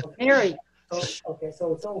 please. Mary. Okay,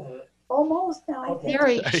 so it's over. Almost now, I think.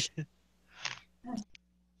 Mary.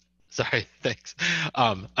 Sorry, thanks.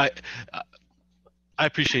 I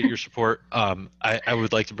appreciate your support. I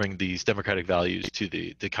would like to bring these democratic values to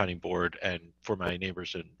the county board and for my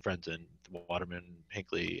neighbors and friends in Waterman,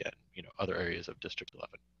 Hinckley, and, you know, other areas of District 11.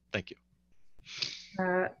 Thank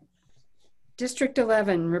you. District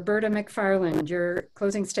 11, Roberta McFarland, your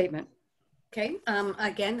closing statement. Okay,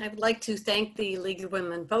 again, I would like to thank the League of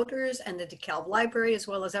Women Voters and the DeKalb Library, as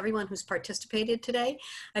well as everyone who's participated today.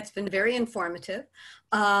 It's been very informative.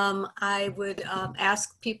 I would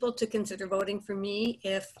ask people to consider voting for me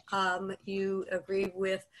if you agree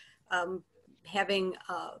with having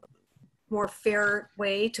a more fair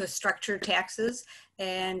way to structure taxes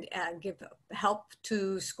and give help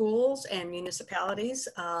to schools and municipalities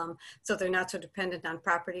so they're not so dependent on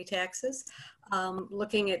property taxes.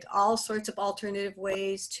 Looking at all sorts of alternative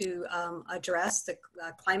ways to address the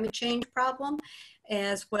climate change problem,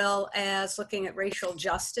 as well as looking at racial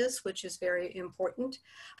justice, which is very important.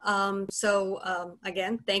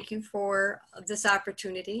 Again, thank you for this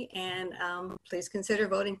opportunity, and please consider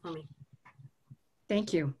voting for me.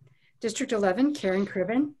 Thank you. District 11, Karen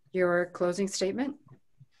Cribben, your closing statement.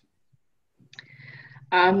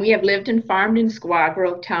 We have lived and farmed in Squaw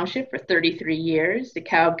Grove Township for 33 years.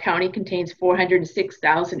 DeKalb County contains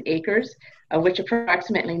 406,000 acres, of which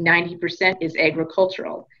approximately 90% is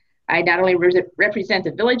agricultural. I not only represent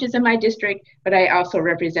the villages in my district, but I also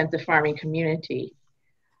represent the farming community.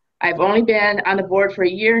 I've only been on the board for a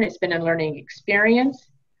year, and it's been a learning experience.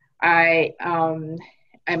 I'm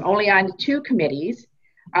only on 2 committees.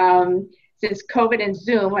 Since COVID and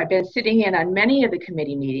Zoom, I've been sitting in on many of the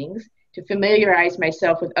committee meetings to familiarize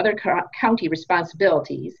myself with other county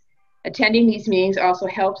responsibilities. Attending these meetings also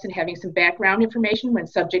helps in having some background information when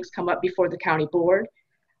subjects come up before the county board.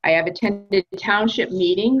 I have attended township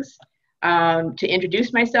meetings to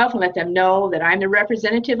introduce myself and let them know that I'm the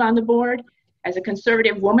representative on the board. As a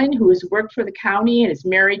conservative woman who has worked for the county and is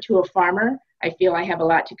married to a farmer, I feel I have a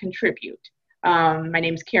lot to contribute. My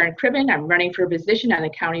name is Karen Cribben. I'm running for a position on the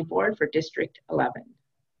county board for District 11.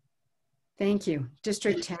 Thank you.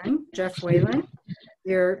 District 10, Jeff Whalen,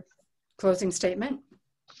 your closing statement.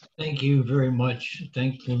 Thank you very much.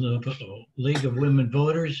 Thank the League of Women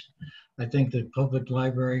Voters. I thank the Public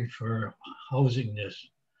Library for housing this.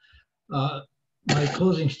 My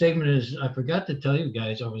closing statement is, I forgot to tell you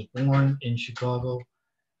guys, I was born in Chicago,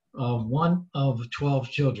 one of 12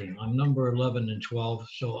 children. I'm number 11 and 12,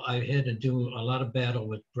 so I had to do a lot of battle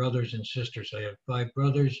with brothers and sisters. I have 5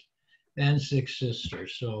 brothers and 6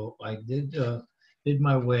 sisters, so I did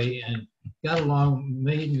my way and got along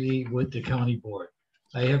mainly with the county board.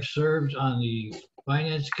 I have served on the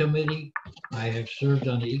Finance Committee. I have served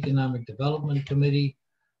on the Economic Development Committee.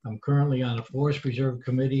 I'm currently on the Forest Preserve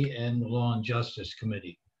Committee and the Law and Justice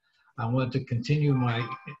Committee. I want to continue my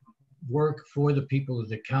work for the people of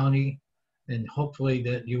the county, and hopefully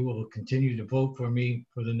that you will continue to vote for me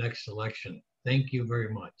for the next election. Thank you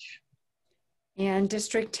very much. And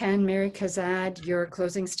District 10, Mary Kazad, your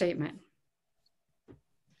closing statement.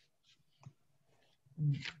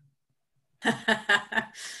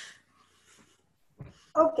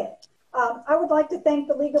 Okay. I would like to thank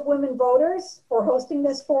the League of Women Voters for hosting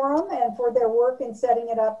this forum and for their work in setting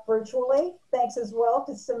it up virtually. Thanks as well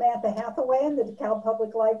to Samantha Hathaway and the DeKalb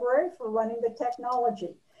Public Library for running the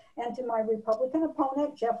technology, and to my Republican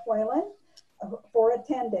opponent, Jeff Whalen, for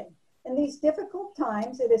attending. In these difficult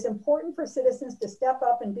times, it is important for citizens to step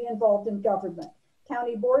up and be involved in government.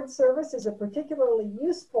 County board service is a particularly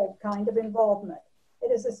useful kind of involvement.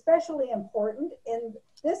 It is especially important in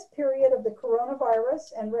this period of the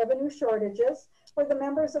coronavirus and revenue shortages for the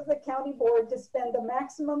members of the county board to spend the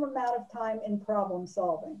maximum amount of time in problem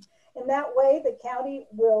solving. In that way, the county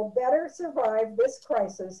will better survive this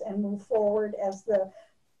crisis and move forward as the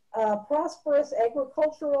prosperous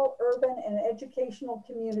agricultural, urban, and educational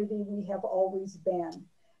community we have always been.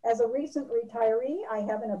 As a recent retiree, I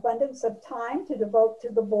have an abundance of time to devote to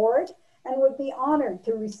the board and would be honored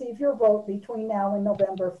to receive your vote between now and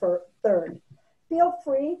November 3rd. Feel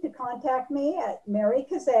free to contact me at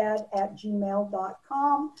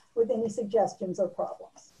marykazad@gmail.com with any suggestions or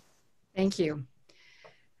problems. Thank you.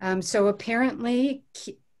 So apparently,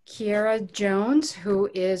 Kiara Jones, who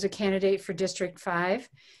is a candidate for District 5,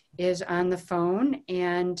 is on the phone,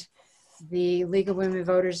 and the League of Women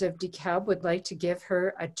Voters of DeKalb would like to give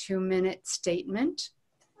her a 2-minute statement.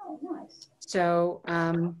 Oh, nice. So,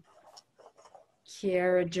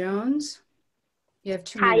 Kiara Jones, you have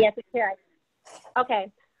 2 minutes. Hi, yes, it's Kiara.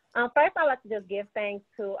 Okay. First, I'd like to just give thanks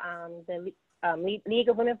to the League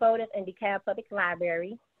of Women Voters and DeKalb Public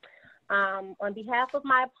Library. On behalf of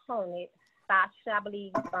my opponent, Sasha, I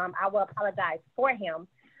believe I will apologize for him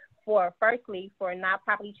for not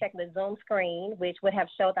properly checking the Zoom screen, which would have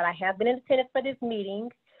showed that I have been in attendance for this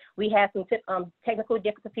meeting. We had some technical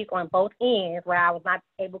difficulties on both ends where I was not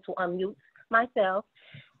able to unmute myself.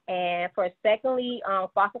 And for secondly,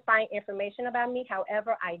 falsifying information about me.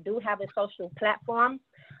 However, I do have a social platform.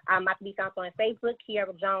 I can be found on Facebook,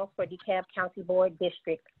 Kiara Jones for DeKalb County Board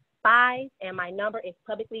District 5, and my number is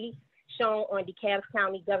publicly shown on DeKalb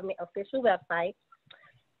County government official website.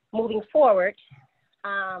 Moving forward,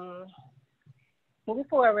 I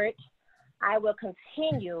will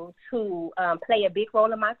continue to play a big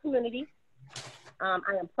role in my community. I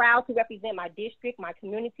am proud to represent my district, my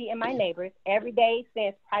community, and my neighbors. Every day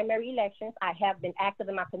since primary elections, I have been active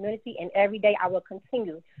in my community, and every day I will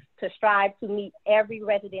continue to strive to meet every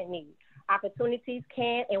resident need. Opportunities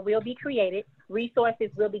can and will be created.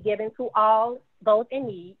 Resources will be given to all those in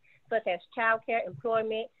need, such as childcare,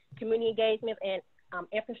 employment, community engagement, and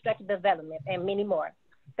infrastructure development, and many more.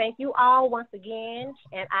 Thank you all once again,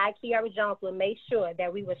 and I, Kiara Jones, will make sure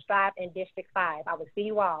that we will strive in District 5. I will see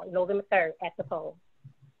you all November 3rd at the poll.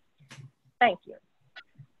 Thank you.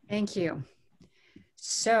 Thank you.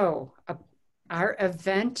 So our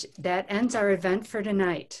event, that ends our event for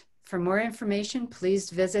tonight. For more information, please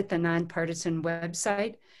visit the nonpartisan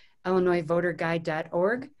website,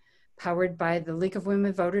 illinoisvoterguide.org, powered by the League of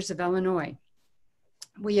Women Voters of Illinois.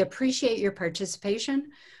 We appreciate your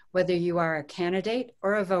participation, whether you are a candidate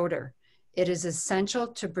or a voter. It is essential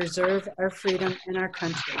to preserve our freedom in our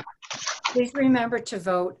country. Please remember to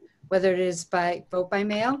vote, whether it is vote by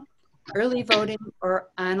mail, early voting, or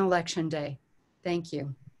on election day. Thank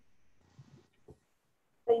you.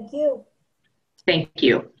 Thank you. Thank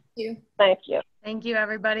you. Thank you. Thank you,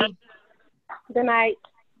 everybody. Good night.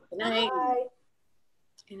 Good night. Bye.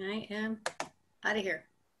 And I am out of here.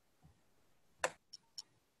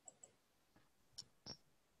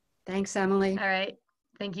 Thanks, Emily. All right.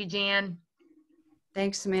 Thank you, Jan.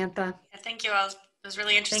 Thanks, Samantha. Yeah, thank you all. It was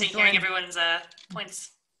really interesting Thanks, hearing Lauren. everyone's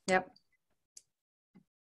points. Yep.